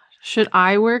my gosh. Should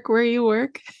I work where you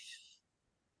work?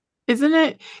 Isn't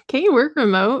it? Can you work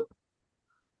remote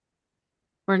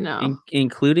or no?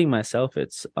 Including myself,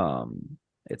 it's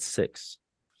six.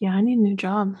 Yeah, I need a new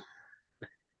job.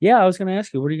 Yeah, I was gonna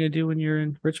ask you, what are you gonna do when you're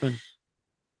in Richmond?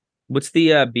 What's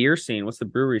the beer scene? What's the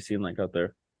brewery scene like out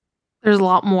there? There's a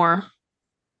lot more.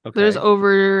 There's Okay.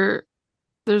 over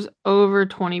there's over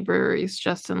 20 breweries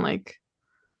just in like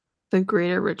the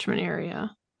greater Richmond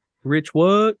area. Rich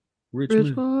what? Richmond.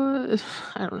 Ridgewood?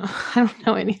 I don't know. I don't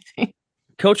know anything.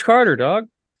 Is Coach Carter, dog.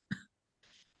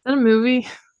 that a movie?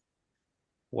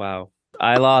 Wow.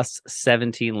 I lost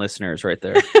 17 listeners right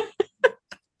there.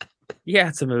 Yeah,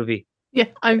 it's a movie. Yeah,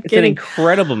 I'm It's an kidding.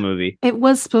 incredible movie. It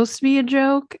was supposed to be a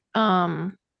joke.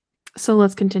 So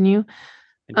let's continue.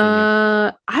 Continue.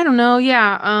 I don't know.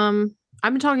 Yeah.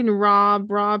 I've been talking to Rob.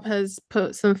 Rob has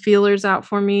put some feelers out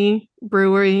for me.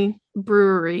 Brewery.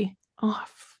 Oh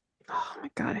my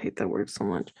god, I hate that word so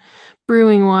much.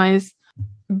 Brewing wise,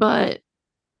 but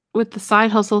with the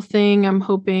side hustle thing, I'm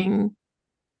hoping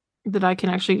that I can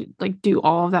actually like do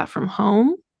all of that from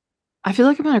home. I feel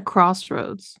like I'm at a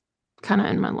crossroads kind of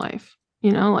in my life.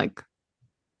 Like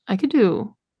I could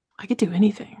do I could do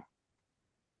anything.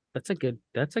 That's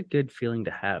a good feeling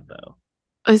to have though.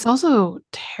 It's also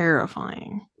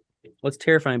terrifying. Well, it's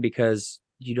terrifying because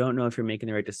you don't know if you're making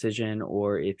the right decision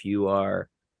or if you are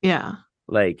Yeah.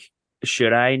 like,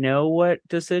 should I know what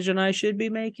decision I should be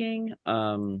making?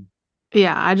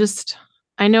 Yeah,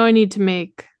 I know I need to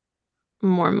make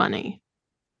more money.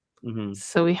 Mhm.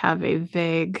 So we have a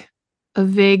vague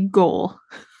goal,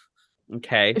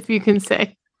 Okay. if you can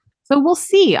say. So we'll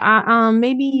see.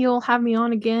 Maybe you'll have me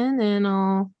on again and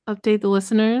I'll update the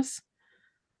listeners.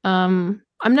 I'm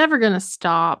never gonna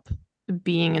stop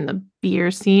being in the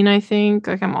beer scene, I think.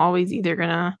 Like I'm always either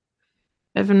gonna,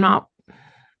 if I'm not,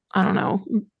 I don't know,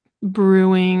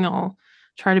 brewing, I'll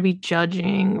try to be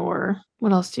judging or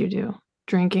what else do you do?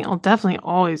 Drinking. I'll definitely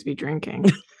always be drinking.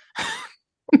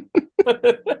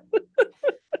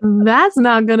 That's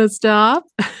not gonna stop.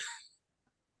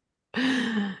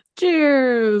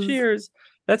 Cheers. Cheers.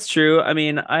 That's true. I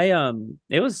mean,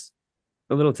 it was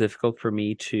a little difficult for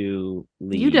me to You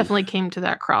leave. definitely came to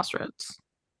that crossroads.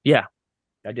 Yeah,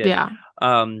 I did. Yeah.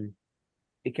 Um,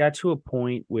 it got to a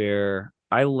point where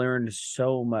I learned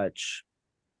so much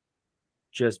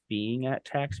just being at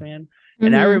Taxman.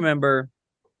 And I Mm-hmm. remember,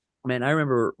 man, I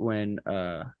remember when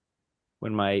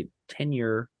my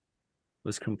tenure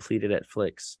was completed at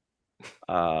Flix.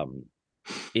 Um,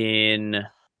 in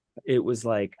it was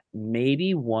like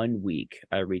maybe 1 week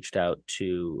I reached out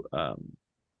to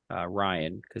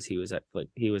Ryan because he was at Oh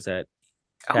yeah,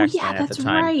 Taxman at the that's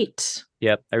time. right.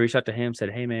 Yep. I reached out to him, said,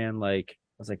 "Hey man, like,"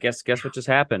 I was like, guess what just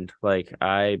happened? Like,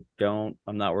 I'm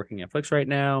not working at Flix right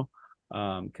now.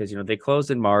 Because they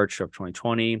closed in March of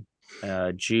 2020.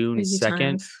 June Crazy 2nd.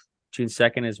 times. June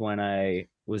 2nd is when I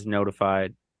was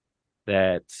notified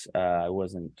that I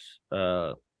wasn't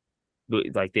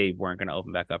like they weren't gonna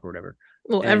open back up or whatever.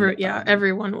 Well, And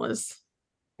everyone was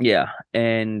yeah,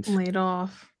 and laid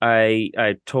off. I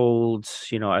told,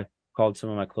 I called some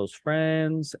of my close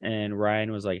friends, and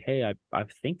Ryan was like, "Hey, I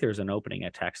think there's an opening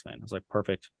at Taxman." I was like,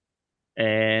 "Perfect."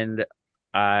 And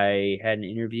I had an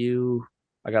interview.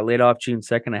 I got laid off June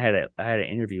 2nd. I had an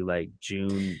interview like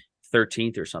June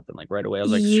 13th or something, like right away. I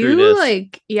was like, "Screw You this."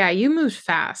 like, yeah, you moved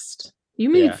fast. You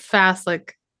moved Yeah. fast,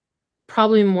 like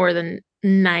probably more than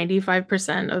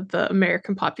 95% of the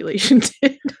American population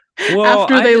did Well,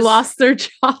 after they lost their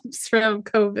jobs from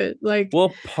COVID. Like,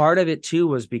 part of it too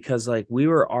was because like I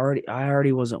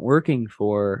already wasn't working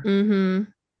for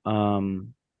mm-hmm.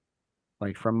 um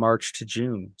like from March to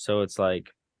June. So it's like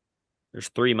there's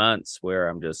 3 months where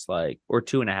I'm just like, or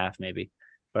 2.5 maybe,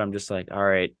 but I'm just like, all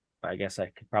right, I guess I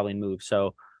could probably move.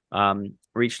 So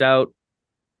reached out.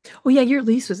 Oh yeah, your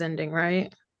lease was ending,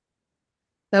 right?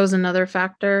 That was another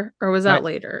factor, or was My that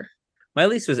later? my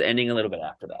lease was ending a little bit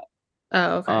after that.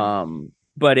 Oh, okay.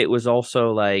 But it was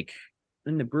also like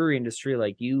in the brewery industry,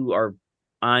 like you are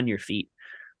on your feet,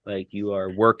 like you are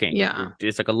working. Yeah,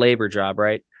 It's like a labor job,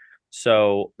 right?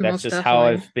 So that's most just how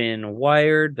definitely. I've been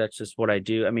wired. That's just what I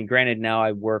do. I mean, granted, now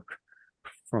I work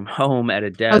from home at a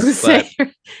I was desk, gonna but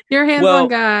say you're a hands-on well,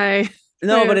 guy.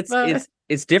 no, but Wait,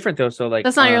 it's different though. So like,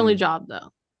 that's not your only job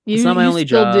though. it's You not my you only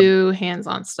still job. do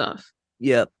hands-on stuff.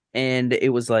 Yep. And it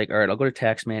was like, all right, I'll go to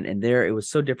Taxman. And there it was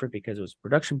so different because it was a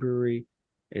production brewery.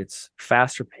 It's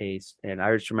faster paced. And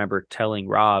I just remember telling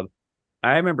Rob,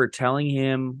 I remember telling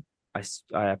him I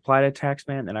applied at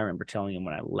Taxman, and I remember telling him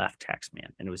when I left Taxman.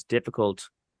 And it was difficult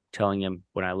telling him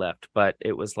when I left, but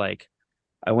it was like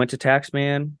I went to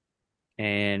Taxman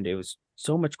and it was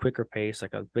so much quicker pace.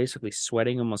 Like I was basically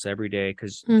sweating almost every day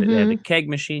because they had the Mm-hmm. keg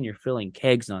machine. You're filling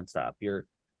kegs nonstop. You're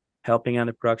helping on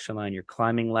the production line. You're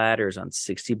climbing ladders on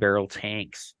 60-barrel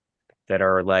tanks that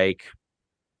are like,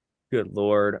 good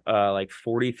Lord, like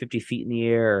 40, 50 feet in the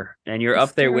air. And you're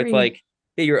That's up there with scary. like,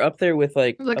 yeah, you're up there with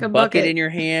like Like a a bucket in bucket. your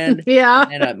hand Yeah.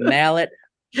 and then a mallet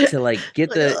to like get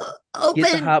Like, get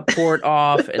the open. hot port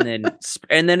off and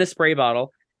then a spray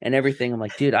bottle and everything. I'm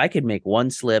like, dude, I could make one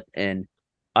slip and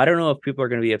I don't know if people are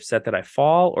going to be upset that I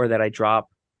fall or that I drop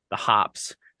the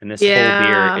hops in this whole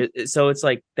beer. Yeah. So it's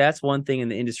like that's one thing in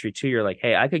the industry too. You're like,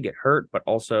 hey, I could get hurt, but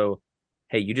also,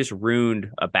 hey, you just ruined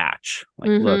a batch. Like,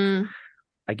 look, Mm-hmm.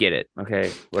 I get it.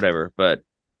 Okay, whatever. But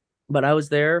I was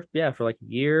there, yeah, for like a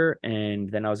year, and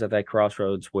then I was at that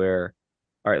crossroads where,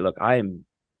 all right, look, I'm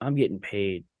getting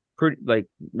paid pretty like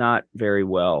not very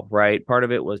well, right? Part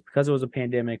of it was because it was a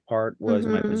pandemic, part was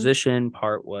my Mm-hmm. position,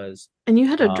 part was And you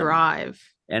had to um drive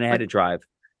and I had like to drive.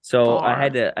 So far. I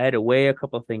had to weigh a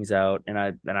couple of things out and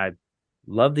I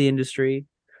love the industry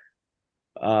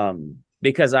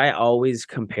because I always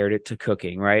compared it to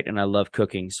cooking, right? And I love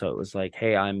cooking, so it was like,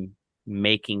 hey, I'm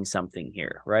making something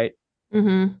here, right?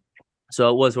 Mm-hmm. So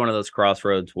it was one of those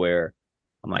crossroads where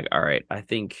I'm like, all right, I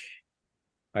think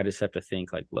I just have to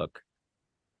think like, look,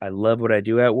 I love what I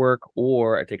do at work,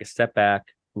 or I take a step back,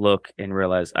 look, and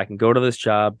realize I can go to this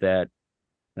job that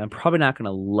I'm probably not going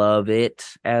to love it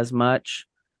as much,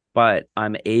 but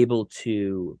I'm able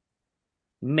to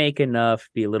make enough,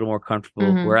 be a little more comfortable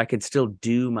Mm-hmm. where I can still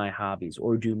do my hobbies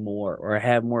or do more or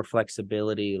have more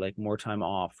flexibility, like more time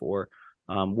off or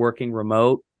working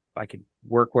remote. I could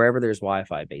work wherever there's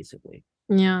Wi-Fi, basically.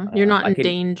 Yeah, you're not I in can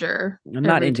danger I'm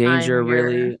not every in time danger you're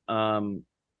really.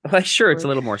 Like sure it's a work.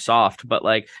 little more soft, but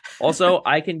like also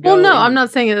I can Well, go no, I'm and not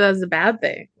saying it as a bad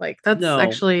thing. Like that's no,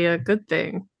 actually a good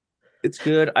thing. it's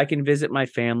good. I can visit my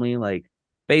family like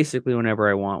basically whenever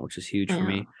I want, which is huge for Yeah.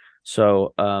 me.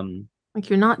 So, Like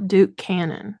you're not Duke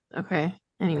Cannon, okay, I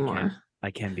can anymore.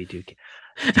 I can be Duke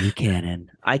Cannon.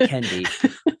 I can be.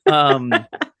 Um,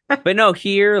 but no,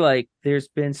 here like there's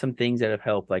been some things that have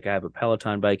helped. Like I have a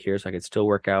Peloton bike here, so I can still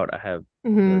work out. I have the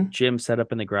Hmm. gym set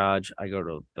up in the garage. I go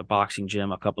to the boxing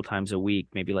gym a couple times a week,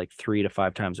 maybe like 3 to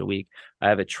 5 times a week. I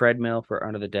have a treadmill for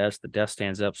under the desk. The desk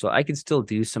stands up, so I can still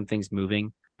do some things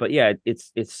moving. But yeah,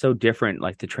 it's so different.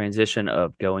 Like the transition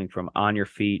of going from on your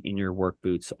feet in your work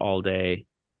boots all day,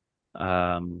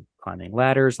 climbing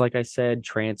ladders, like I said,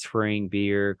 transferring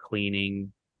beer,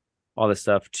 cleaning, all this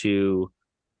stuff to,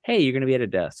 hey, you're going to be at a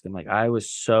desk. And like, I was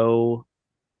so,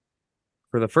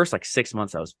 for the first like 6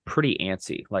 months, I was pretty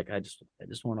antsy. Like, I just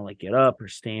want to like get up or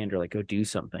stand or like go do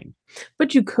something.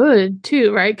 But you could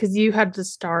too, right? Because you had to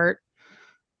start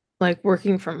like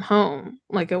working from home.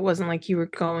 Like it wasn't like you were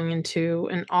going into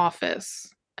an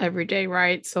office every day,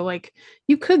 right? So like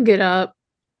you could get up,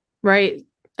 right?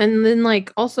 And then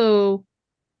like also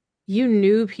you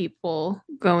knew people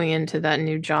going into that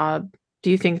new job. Do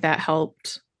you think that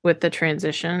helped with the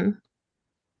transition?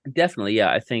 Definitely.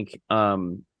 Yeah. I think,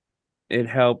 it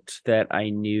helped that I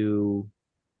knew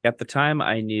at the time,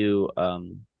 I knew,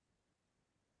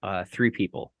 three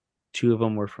people. Two of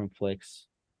them were from Flix,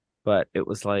 but it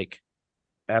was like,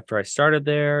 after I started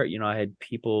there, I had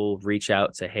people reach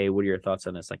out, say, "Hey, what are your thoughts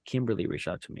on this?" Like Kimberly reached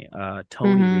out to me,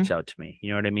 Tony reached Mhm. out to me. You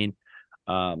know what I mean?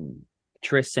 Um,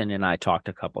 Tristan and I talked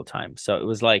a couple times, so it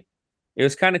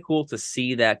was kind of cool to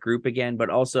see that group again. But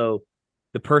also,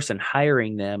 the person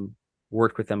hiring them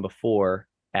worked with them before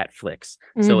at Flix,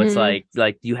 so it's Mhm.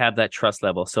 like you have that trust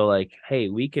level. So like, hey,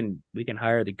 we can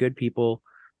hire the good people,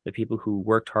 the people who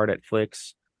worked hard at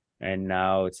Flix, and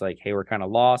now it's like, hey, we're kind of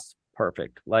lost.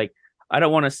 Perfect. Like I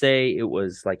don't want to say it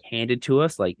was like handed to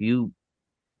us. Like you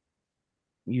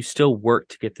still work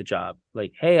to get the job.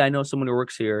 Like, hey, I know someone who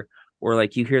works here, or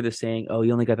like you hear the saying, "Oh,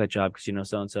 you only got that job because you know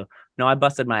so and so." No, I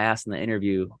busted my ass in the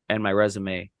interview and my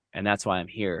resume, and that's why I'm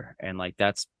here. And like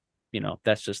that's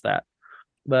just that.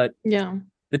 But Yeah.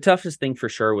 the toughest thing for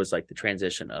sure was like the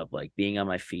transition of like being on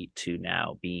my feet to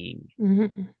now being,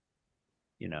 Mhm.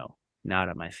 you know, not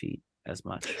on my feet as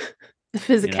much. The You know,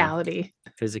 physicality.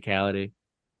 physicality.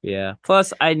 Yeah.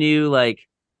 Plus, I knew like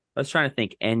I was trying to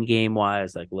think end game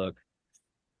wise. Like, look,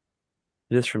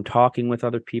 just from talking with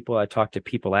other people, I talked to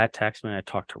people at Taxman. I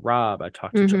talked to Rob. I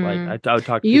talked to like Mhm. I would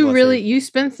talk to people. I say, You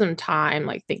spent some time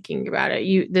like thinking about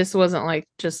it. This wasn't like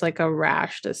just like a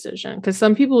rash decision because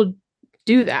some people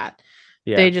do that.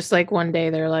 yeah, They just like one day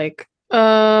they're like,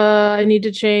 I need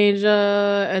to change,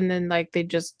 and then like they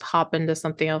just hop into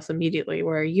something else immediately.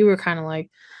 Where you were kind of like,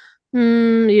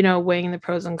 weighing the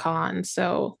pros and cons.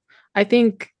 So I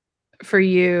think for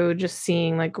you, just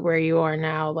seeing like where you are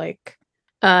now, like,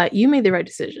 you made the right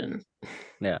decision.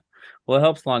 yeah. Well, it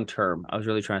helps long term. I was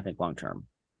really trying to think long term.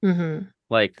 Hmm.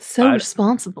 Like So I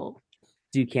responsible,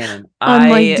 Buchanan.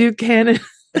 unlike Duke Cannon.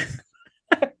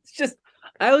 It's just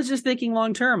I was just thinking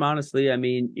long term. Honestly, I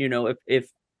mean,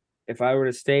 if I were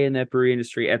to stay in that brewery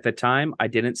industry at the time, I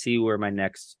didn't see where my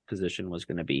next position was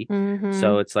going to be.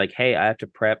 So Hmm. it's like, hey, I have to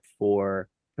prep for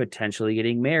potentially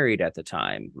getting married at the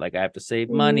time. Like I have to save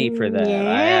money for that.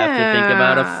 I have to think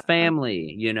about a Yeah.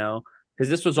 family, because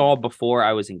this was all before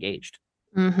I was engaged.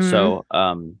 Hmm. So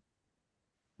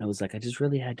I was like, I just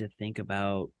really had to think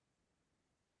about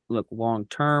look long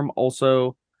term.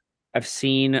 Also, I've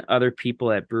seen other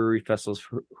people at brewery festivals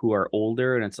who are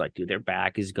older, and it's like, dude, their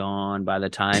back is gone by the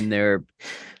time they're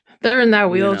They're in that you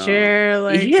know wheelchair,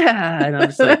 like, yeah, and I'm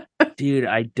just like, dude,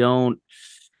 I don't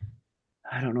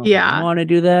know if I yeah. want to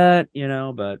do that,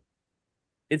 but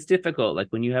it's difficult like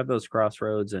when you have those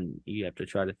crossroads and you have to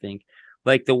try to think.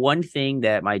 Like the one thing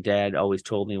that my dad always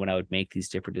told me when I would make these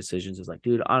different decisions is like,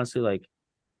 dude, honestly, like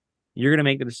you're gonna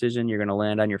make the decision, you're gonna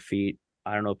land on your feet.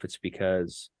 I don't know if it's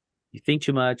because you think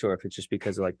too much or if it's just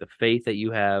because of like the faith that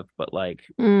you have, but like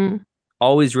Mm,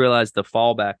 always realize the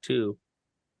fallback too.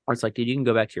 Or it's like, dude, you can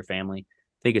go back to your family,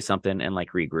 think of something and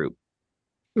like regroup,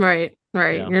 right,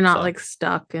 right. You're not So like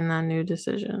stuck in that new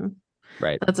decision.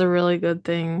 right. That's a really good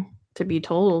thing to be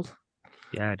told.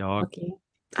 Yeah, dog. Okay.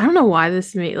 I don't know why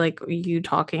this made like you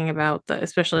talking about the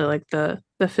especially like the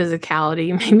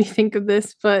physicality made me think of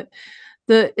this, but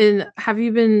the in have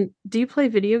you been do you play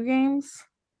video games?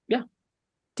 Yeah.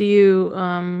 Do you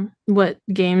what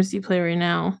games do you play right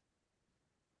now?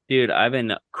 Dude, I've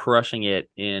been crushing it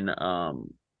in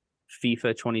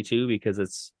FIFA 22 because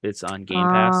it's on Game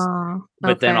Pass. Oh,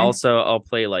 But then okay. also I'll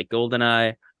play like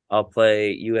GoldenEye, I'll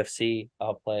play UFC,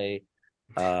 I'll play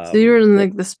So you're in the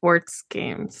like the sports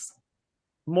games.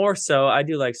 more so I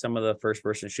do like some of the first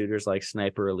person shooters like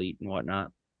Sniper Elite and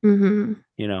whatnot. Mm-hmm.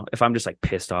 If I'm just like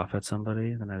pissed off at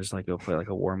somebody, then I just like go play like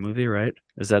a war movie, right?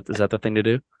 Is that the thing to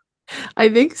do? I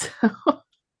think so.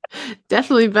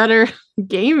 Definitely better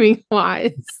gaming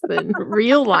wise than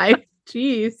real life.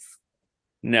 Jeez.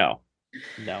 No.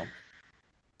 No.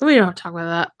 We don't talk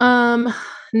about that.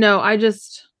 No,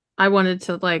 I wanted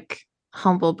to like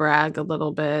humble brag a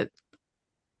little bit,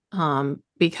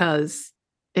 because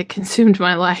it consumed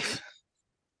my life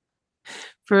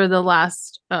for the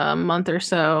last month or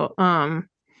so.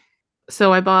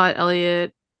 So I bought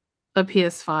Elliot a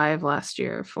PS5 last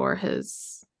year for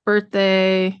his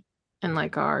birthday and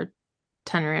like our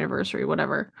 10-year anniversary,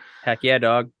 whatever. Heck yeah,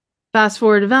 dog. Fast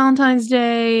forward to Valentine's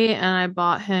Day, and I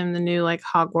bought him the new like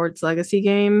Hogwarts Legacy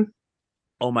game.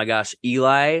 Oh my gosh,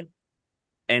 Eli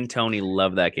and Tony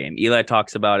love that game. Eli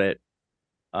talks about it.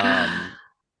 I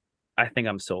think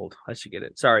I'm sold. I should get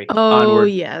it. Sorry. Oh, Onward.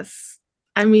 yes.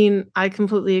 I mean, I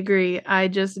completely agree. I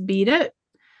just beat it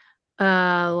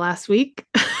last week.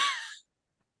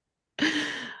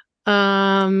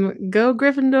 Go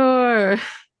Gryffindor.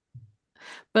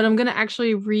 But I'm gonna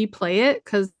actually replay it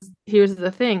because here's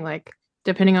the thing, like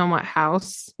depending on what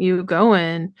house you go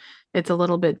in, it's a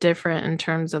little bit different in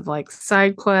terms of like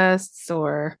side quests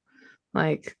or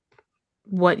like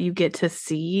what you get to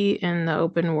see in the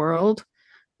open world.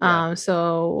 Yeah.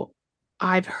 So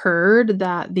I've heard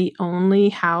that the only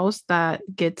house that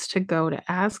gets to go to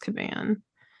Azkaban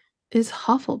is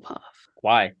Hufflepuff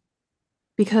Why?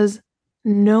 because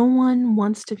no one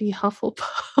wants to be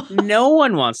Hufflepuff. No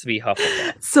one wants to be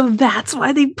Hufflepuff. So that's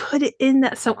why they put it in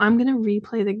that. So I'm gonna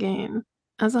replay the game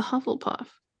as a Hufflepuff,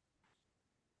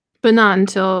 but not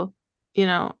until you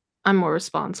know I'm more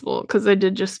responsible because I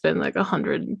did just spend like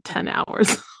 110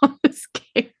 hours on this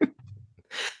game.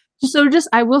 So just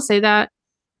I will say that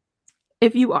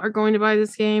if you are going to buy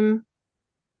this game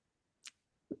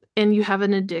and you have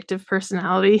an addictive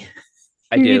personality,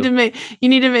 I do. you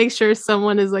need to make sure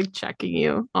someone is like checking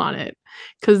you on it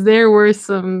because there were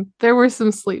some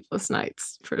sleepless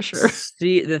nights for sure.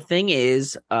 See, the thing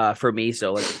is, for me,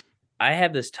 so like I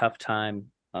have this tough time.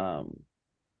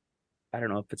 I don't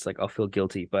know if it's like I'll feel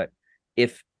guilty, but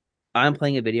if I'm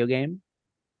playing a video game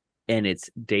and it's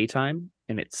daytime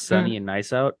and it's Mm. sunny and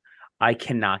nice out, I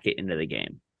cannot get into the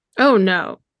game. Oh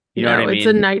no. You know what I No, it's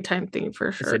a mean? nighttime thing for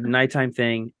It's a sure. nighttime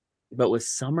thing, but with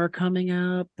summer coming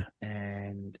up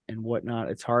and whatnot,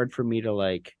 it's hard for me to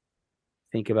like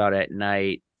think about at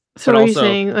night. So But are you also,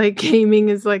 saying like gaming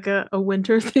is like a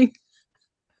winter thing?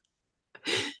 It's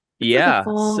like a yeah.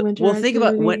 fall So, winter well, think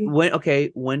about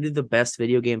activity. when did the best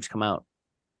video games come out?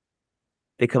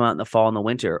 They come out in the fall and the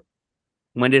winter.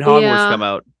 When did Hogwarts come Yeah,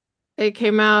 out? it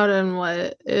came out in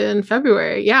what in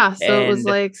February. Yeah, so it was And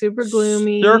like super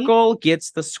gloomy. circle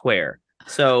gets the square.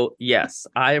 So yes,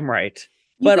 I am right.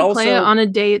 You But could play it also, on a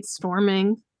day it's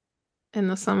storming in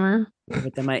the summer. yeah,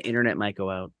 but then my internet might go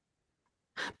out.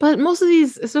 But most of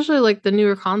these, especially like the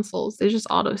newer consoles, they just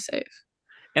autosave.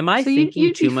 Am I So thinking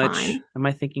you'd be too much? fine. Am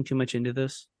I thinking too much into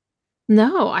this?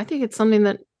 No, I think it's something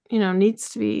that, needs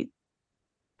to be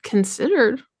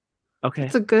considered. Okay.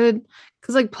 It's a good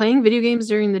because like playing video games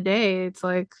during the day, it's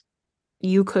like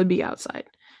you could be outside.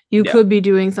 You Yeah. could be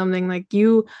doing something like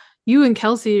you and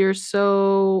Kelsey are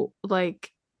so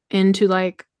like into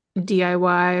like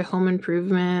DIY home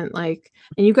improvement, like,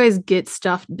 and you guys get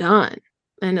stuff done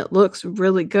and it looks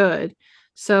really good.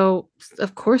 So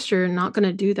of course you're not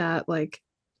gonna do that like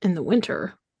in the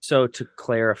winter. So to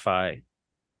clarify,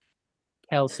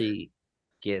 Kelsey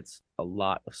gets a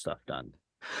lot of stuff done.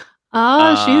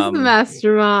 Oh, she's the Um,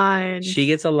 mastermind. she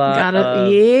gets a lot Got it.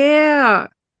 of Yeah.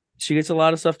 she gets a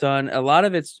lot of stuff done. A lot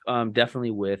of it's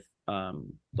definitely with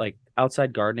like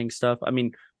outside gardening stuff. I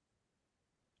mean,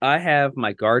 I have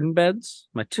my garden beds,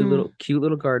 my two Mm. little cute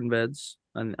little garden beds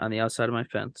on the outside of my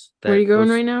fence. Where are That you going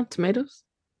those right now? Tomatoes?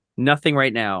 nothing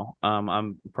right now.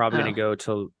 I'm probably gonna Oh.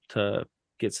 go to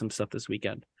get some stuff this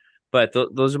weekend. But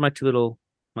those are my two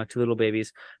little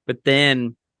babies. But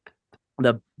then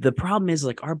the problem is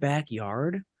like our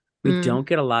backyard, we Mm. don't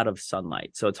get a lot of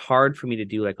sunlight, so it's hard for me to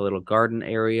do like a little garden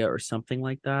area or something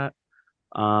like that.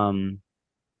 Um,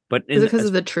 but Is it in because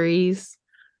of the trees?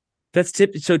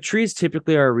 so trees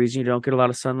typically are a reason you don't get a lot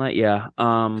of sunlight. Yeah.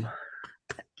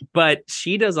 But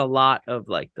she does a lot of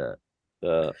like the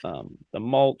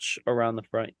mulch around the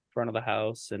front of the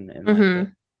house and like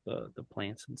Mm-hmm. the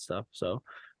plants and stuff. So,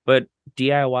 but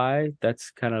DIY,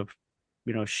 that's kind of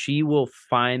she will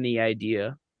find the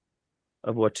idea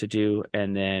of what to do,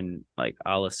 and then like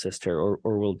I'll assist her,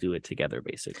 or we'll do it together,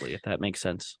 basically, if that makes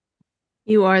sense.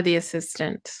 You are the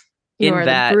assistant. You In are the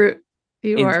that, brute.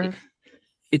 You in are.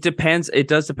 it depends. It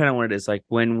does depend on what it is. Like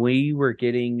when we were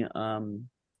getting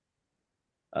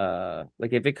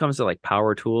like if it comes to like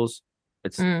power tools,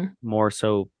 it's Mm, more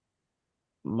so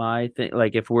my thing.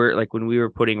 Like if we're like when we were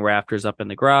putting rafters up in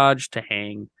the garage to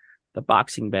hang the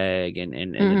boxing bag and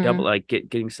the double, mm-hmm. like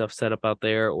getting stuff set up out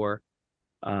there, or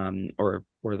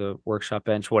the workshop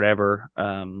bench, whatever.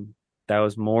 That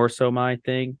was more so my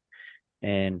thing.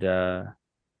 And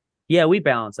yeah, we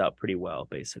balance out pretty well,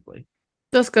 basically.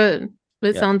 That's good.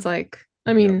 It Yep. sounds like, I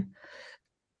Yep. mean,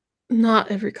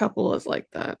 not every couple is like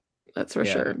that. That's for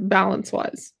Yeah. sure, balance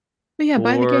wise. But yeah,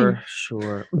 buy the For game.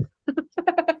 sure.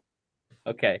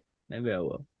 Okay. Maybe I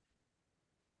will.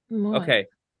 What? Okay.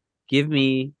 Give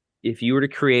me, if you were to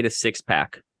create a six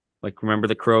pack, like remember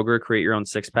the Kroger, create your own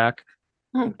six pack.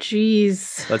 Oh,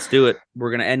 geez. Let's do it.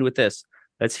 We're gonna end with this.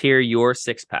 Let's hear your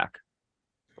six pack.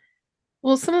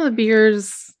 Well, some of the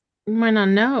beers you might not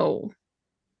know.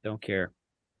 Don't care.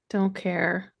 Don't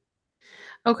care.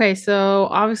 Okay, so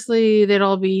obviously they'd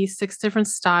all be six different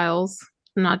styles.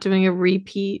 I'm not doing a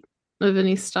repeat of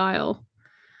any style.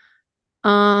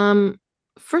 Um,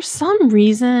 for some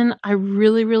reason, I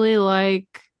really, really like.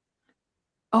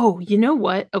 Oh, you know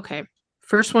what? Okay,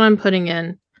 first one I'm putting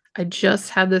in. I just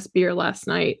had this beer last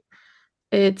night.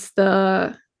 It's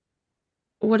the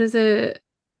what is it?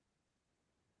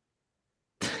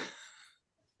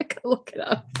 I gotta look it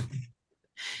up.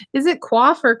 Is it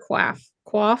quaff or quaff?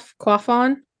 Quaff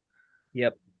on?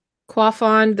 Yep. Quaff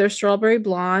on. They're strawberry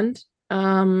blonde.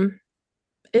 Um,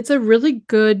 it's a really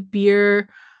good beer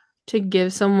to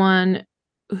give someone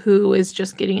who is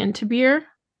just getting into beer.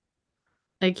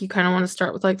 Like you kind of want to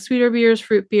start with like sweeter beers,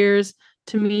 fruit beers.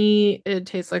 To me, it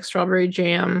tastes like strawberry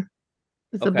jam.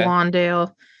 It's a Okay. blonde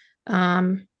ale.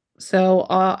 Um, so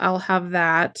I'll have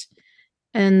that.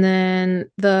 And then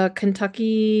the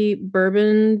Kentucky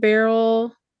bourbon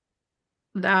barrel,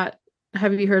 that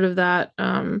have you heard of that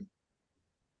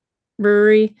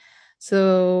brewery?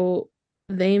 So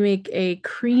they make a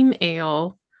cream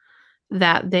ale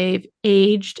that they've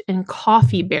aged in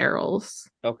coffee barrels.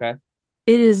 Okay.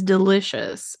 It is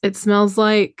delicious. It smells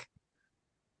like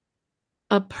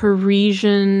a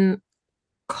Parisian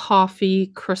coffee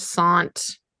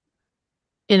croissant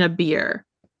in a beer.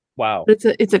 Wow. But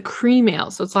it's a cream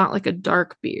ale, so it's not like a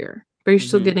dark beer. But you're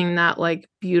still Mm-hmm. getting that like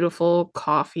beautiful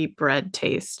coffee bread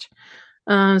taste.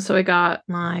 So I got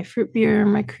my fruit beer,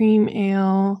 my cream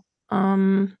ale.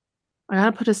 I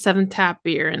gotta put a 7 tap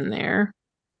beer in there.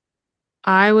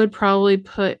 I would probably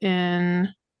put in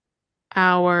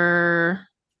our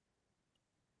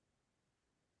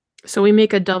so we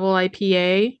make a double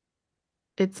IPA.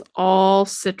 It's all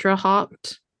Citra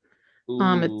hopped.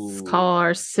 It's Ooh. called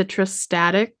our Citra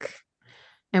Static,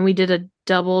 and we did a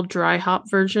double dry hop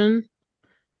version.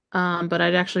 But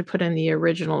I'd actually put in the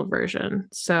original version.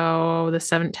 So the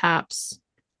 7 taps,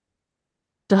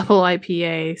 double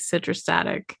IPA, Citra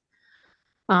Static.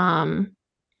 Um,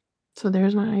 so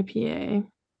there's my IPA. Is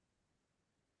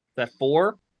that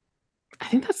four? I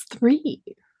think that's 3.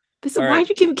 This All why'd right.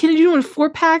 you give? Can you do a 4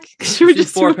 pack? Should Let's we do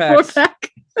just do four a four packs.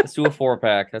 pack? Let's do a 4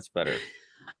 pack. That's better.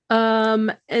 And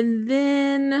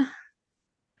then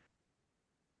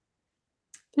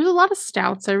there's a lot of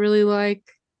stouts I really like.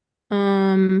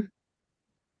 Um,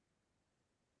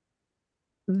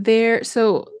 there,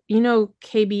 so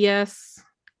KBS,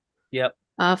 Yep.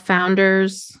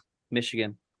 founders,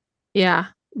 Michigan. yeah,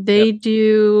 they Yep.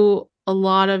 do a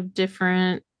lot of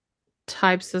different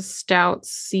types of stouts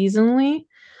seasonally.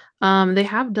 They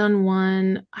have done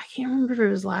one, I can't remember if it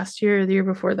was last year or the year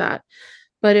before that,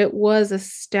 but it was a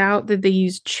stout that they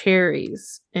used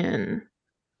cherries in,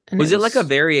 and it Was it like a was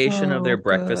variation of their so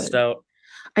breakfast good. stout?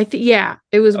 I think, yeah,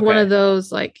 it was one Okay. of those,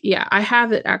 like, yeah, I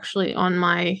have it actually on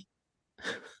my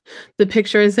the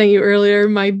picture I sent you earlier,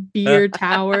 my beer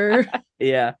tower.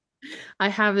 Yeah. I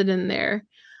have it in there.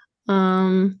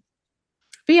 Um,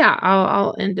 but yeah,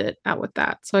 I'll end it out with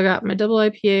that. So I got my double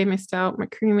IPA, my stout, my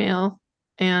cream ale,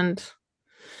 and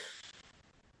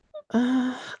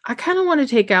I kind of want to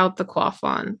take out the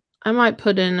quaffon. I might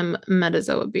put in a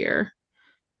metazoa beer,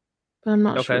 but I'm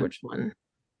not sure Okay. which one.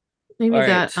 All Maybe right.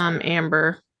 that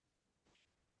amber,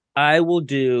 I'll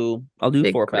do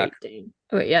big 4 pack. Great Dane.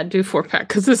 Oh wait, yeah, do 4 pack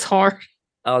because it's hard.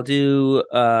 I'll do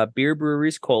beer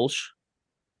breweries Kolsch.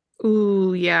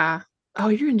 Ooh, yeah. Oh,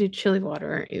 you're gonna do chili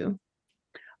water, aren't you?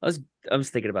 I was I was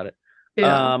thinking about it.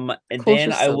 Yeah. And Kolsch then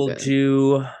is I so will good.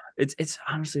 do it's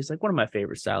honestly it's like one of my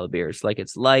favorite style of beers. Like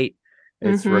it's light,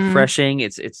 It's refreshing.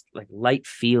 It's like light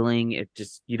feeling. It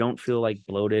just you don't feel like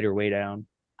bloated or way down.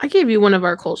 I gave you one of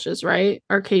our Kolsch's, right?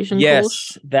 Our Cajun Kolsch.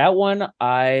 Yes, that one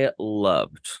I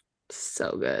loved.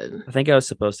 So good. I think I was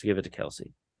supposed to give it to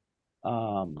Kelsey.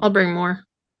 I'll bring more.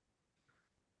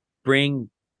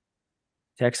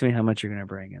 Text me how much you're gonna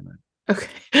bring in Okay.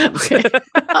 Okay.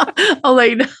 I'll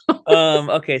let you know.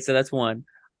 Okay, so that's one.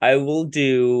 I'll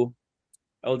do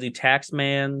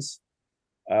Taxman's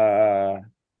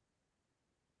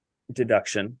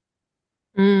deduction.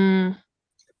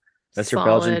 That's your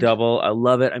Belgian Solid. double. I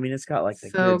love it. I mean, it's got like the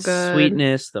So good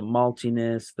sweetness, the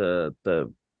maltiness, the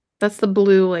That's the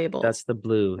blue label. that's the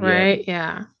blue. Right?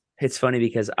 Yeah. It's funny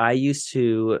because I used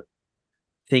to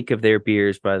think of their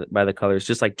beers by the colors,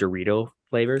 just like Dorito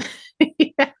flavors.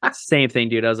 Yeah. Same thing,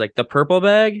 dude. I was like, the purple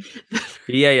bag?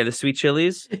 Yeah, the sweet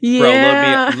chilies.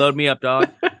 Yeah. Bro, load me up, dog.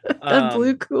 The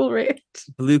blue Cool Ranch.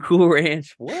 Blue Cool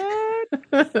Ranch. What?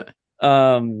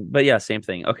 But yeah, same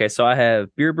thing. Okay, so I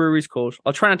have Beer Breweries Kolsch.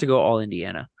 I'll try not to go all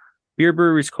Indiana. Beer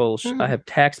Breweries Kolsch. I have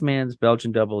Taxman's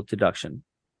Belgian Double Deduction.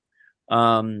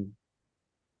 There's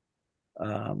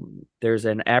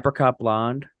an apricot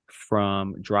blonde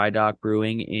from Dry Dock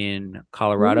Brewing in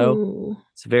Colorado. Ooh.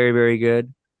 It's very, very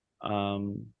good.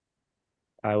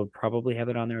 I would probably have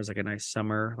it on there as like a nice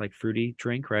summer, like fruity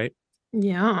drink, right?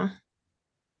 Yeah.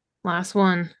 Last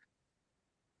one.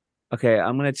 Okay,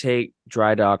 I'm gonna take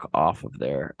Dry Dock off of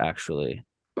there, actually.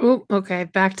 Oh, okay.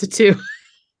 Back to 2.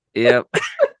 Yep.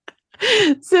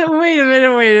 So wait a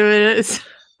minute.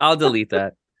 I'll delete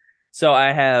that. So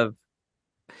I have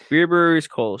Beer Breweries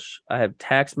Kolsch. I have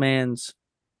Taxman's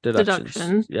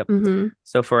deductions. Yep. Mm-hmm.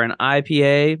 So for an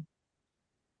IPA,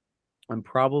 I'm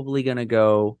probably gonna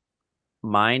go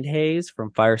Mind Haze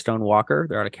from Firestone Walker.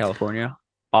 They're out of California.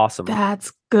 Awesome.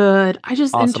 That's good. I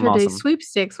just entered a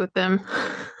sweepstakes with them.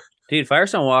 Dude,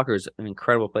 Firestone Walker is an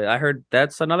incredible place. I heard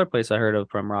that's another place I heard of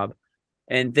from Rob.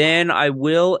 And then I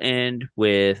will end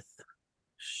with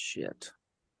shit.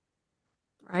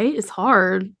 Right? It's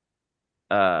hard.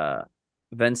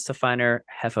 Venstefeiner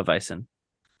Hefeweizen.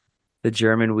 The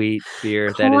German wheat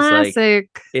beer Classic. that is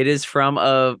like it is from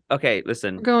okay,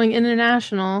 listen. We're going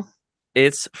international.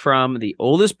 It's from the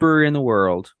oldest brewery in the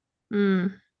world.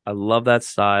 I love that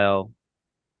style.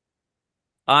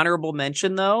 Honorable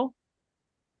mention though.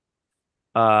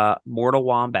 Mortal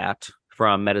Wombat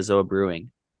from Metazoa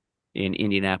Brewing in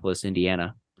Indianapolis,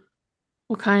 Indiana.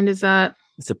 What kind is that?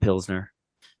 It's a Pilsner.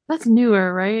 That's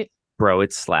newer, right? Bro,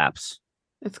 it slaps.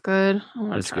 It's good. I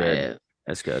want to try it.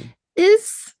 That's good.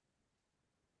 Is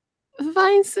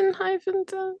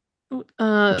Weizenhyphen?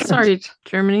 Sorry,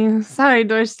 Germany. Sorry,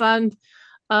 Deutschland.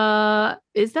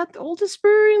 Is that the oldest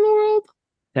brewery in the world?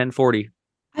 1040.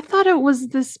 I thought it was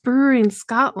this brewery in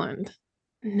Scotland.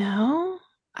 No?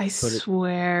 I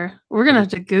swear. We're going to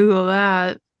have to Google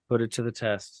that. Put it to the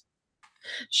test.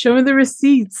 Show me the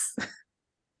receipts.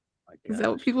 Is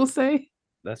that what people say?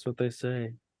 That's what they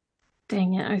say.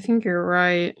 Dang it. I think you're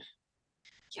right.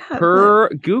 Yeah. Per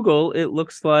Google, it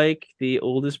looks like the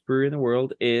oldest brewery in the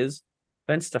world is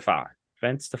Venstefalen.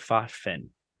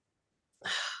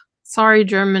 Sorry,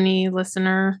 Germany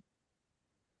listener.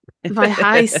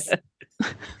 Weihenstephaner.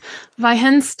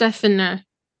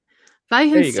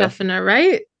 Weihenstephaner,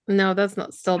 right? No, that's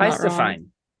not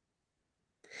wrong.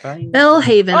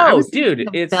 Bellhaven. Oh, dude,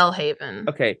 it's Bellhaven.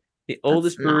 Okay, the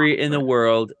oldest brewery in the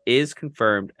world is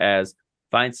confirmed as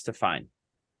Weihenstephaner.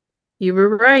 You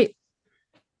were right.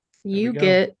 You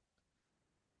get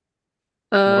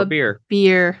more beer.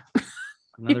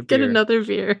 You get another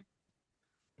beer.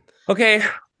 Okay,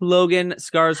 Logan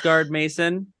Skarsgård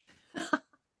Mason.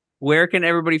 Where can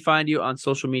everybody find you on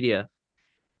social media?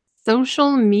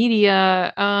 Social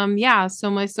media. So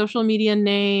my social media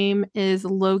name is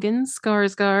Logan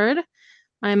Skarsgård.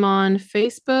 I'm on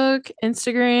Facebook,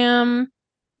 Instagram.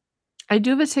 I do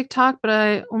have a TikTok, but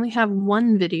I only have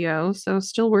one video, so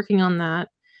still working on that.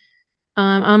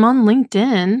 I'm on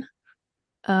LinkedIn.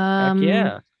 Heck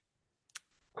yeah.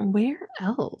 Where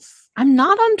else? I'm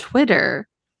not on Twitter.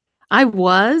 I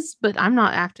was, but I'm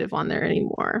not active on there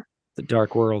anymore. The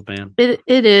dark world, man. It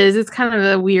is. It's kind of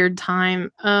a weird time.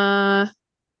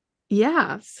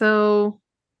 Yeah. So,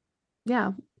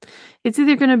 yeah, it's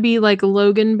either gonna be like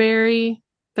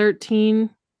Loganberry13.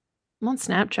 I'm on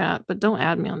Snapchat, but don't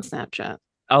add me on Snapchat.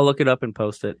 I'll look it up and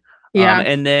post it. Yeah.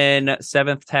 And then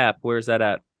Seventh Tap, where's that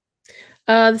at?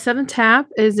 The Seventh Tap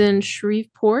is in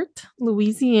Shreveport,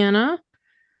 Louisiana.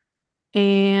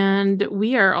 And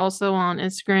we are also on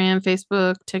Instagram,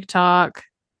 Facebook, TikTok.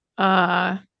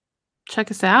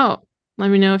 Check us out. Let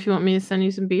me know if you want me to send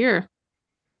you some beer.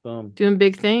 Boom. Doing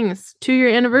big things. 2-year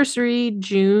anniversary,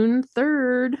 June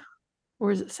 3rd.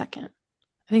 Or is it 2nd?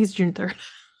 think it's June 3rd.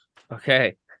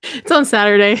 Okay. It's on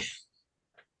Saturday.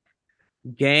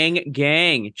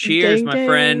 Gang. Cheers, Gang, my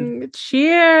friend. gang.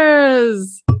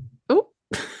 Cheers. Oh.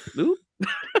 Ooh.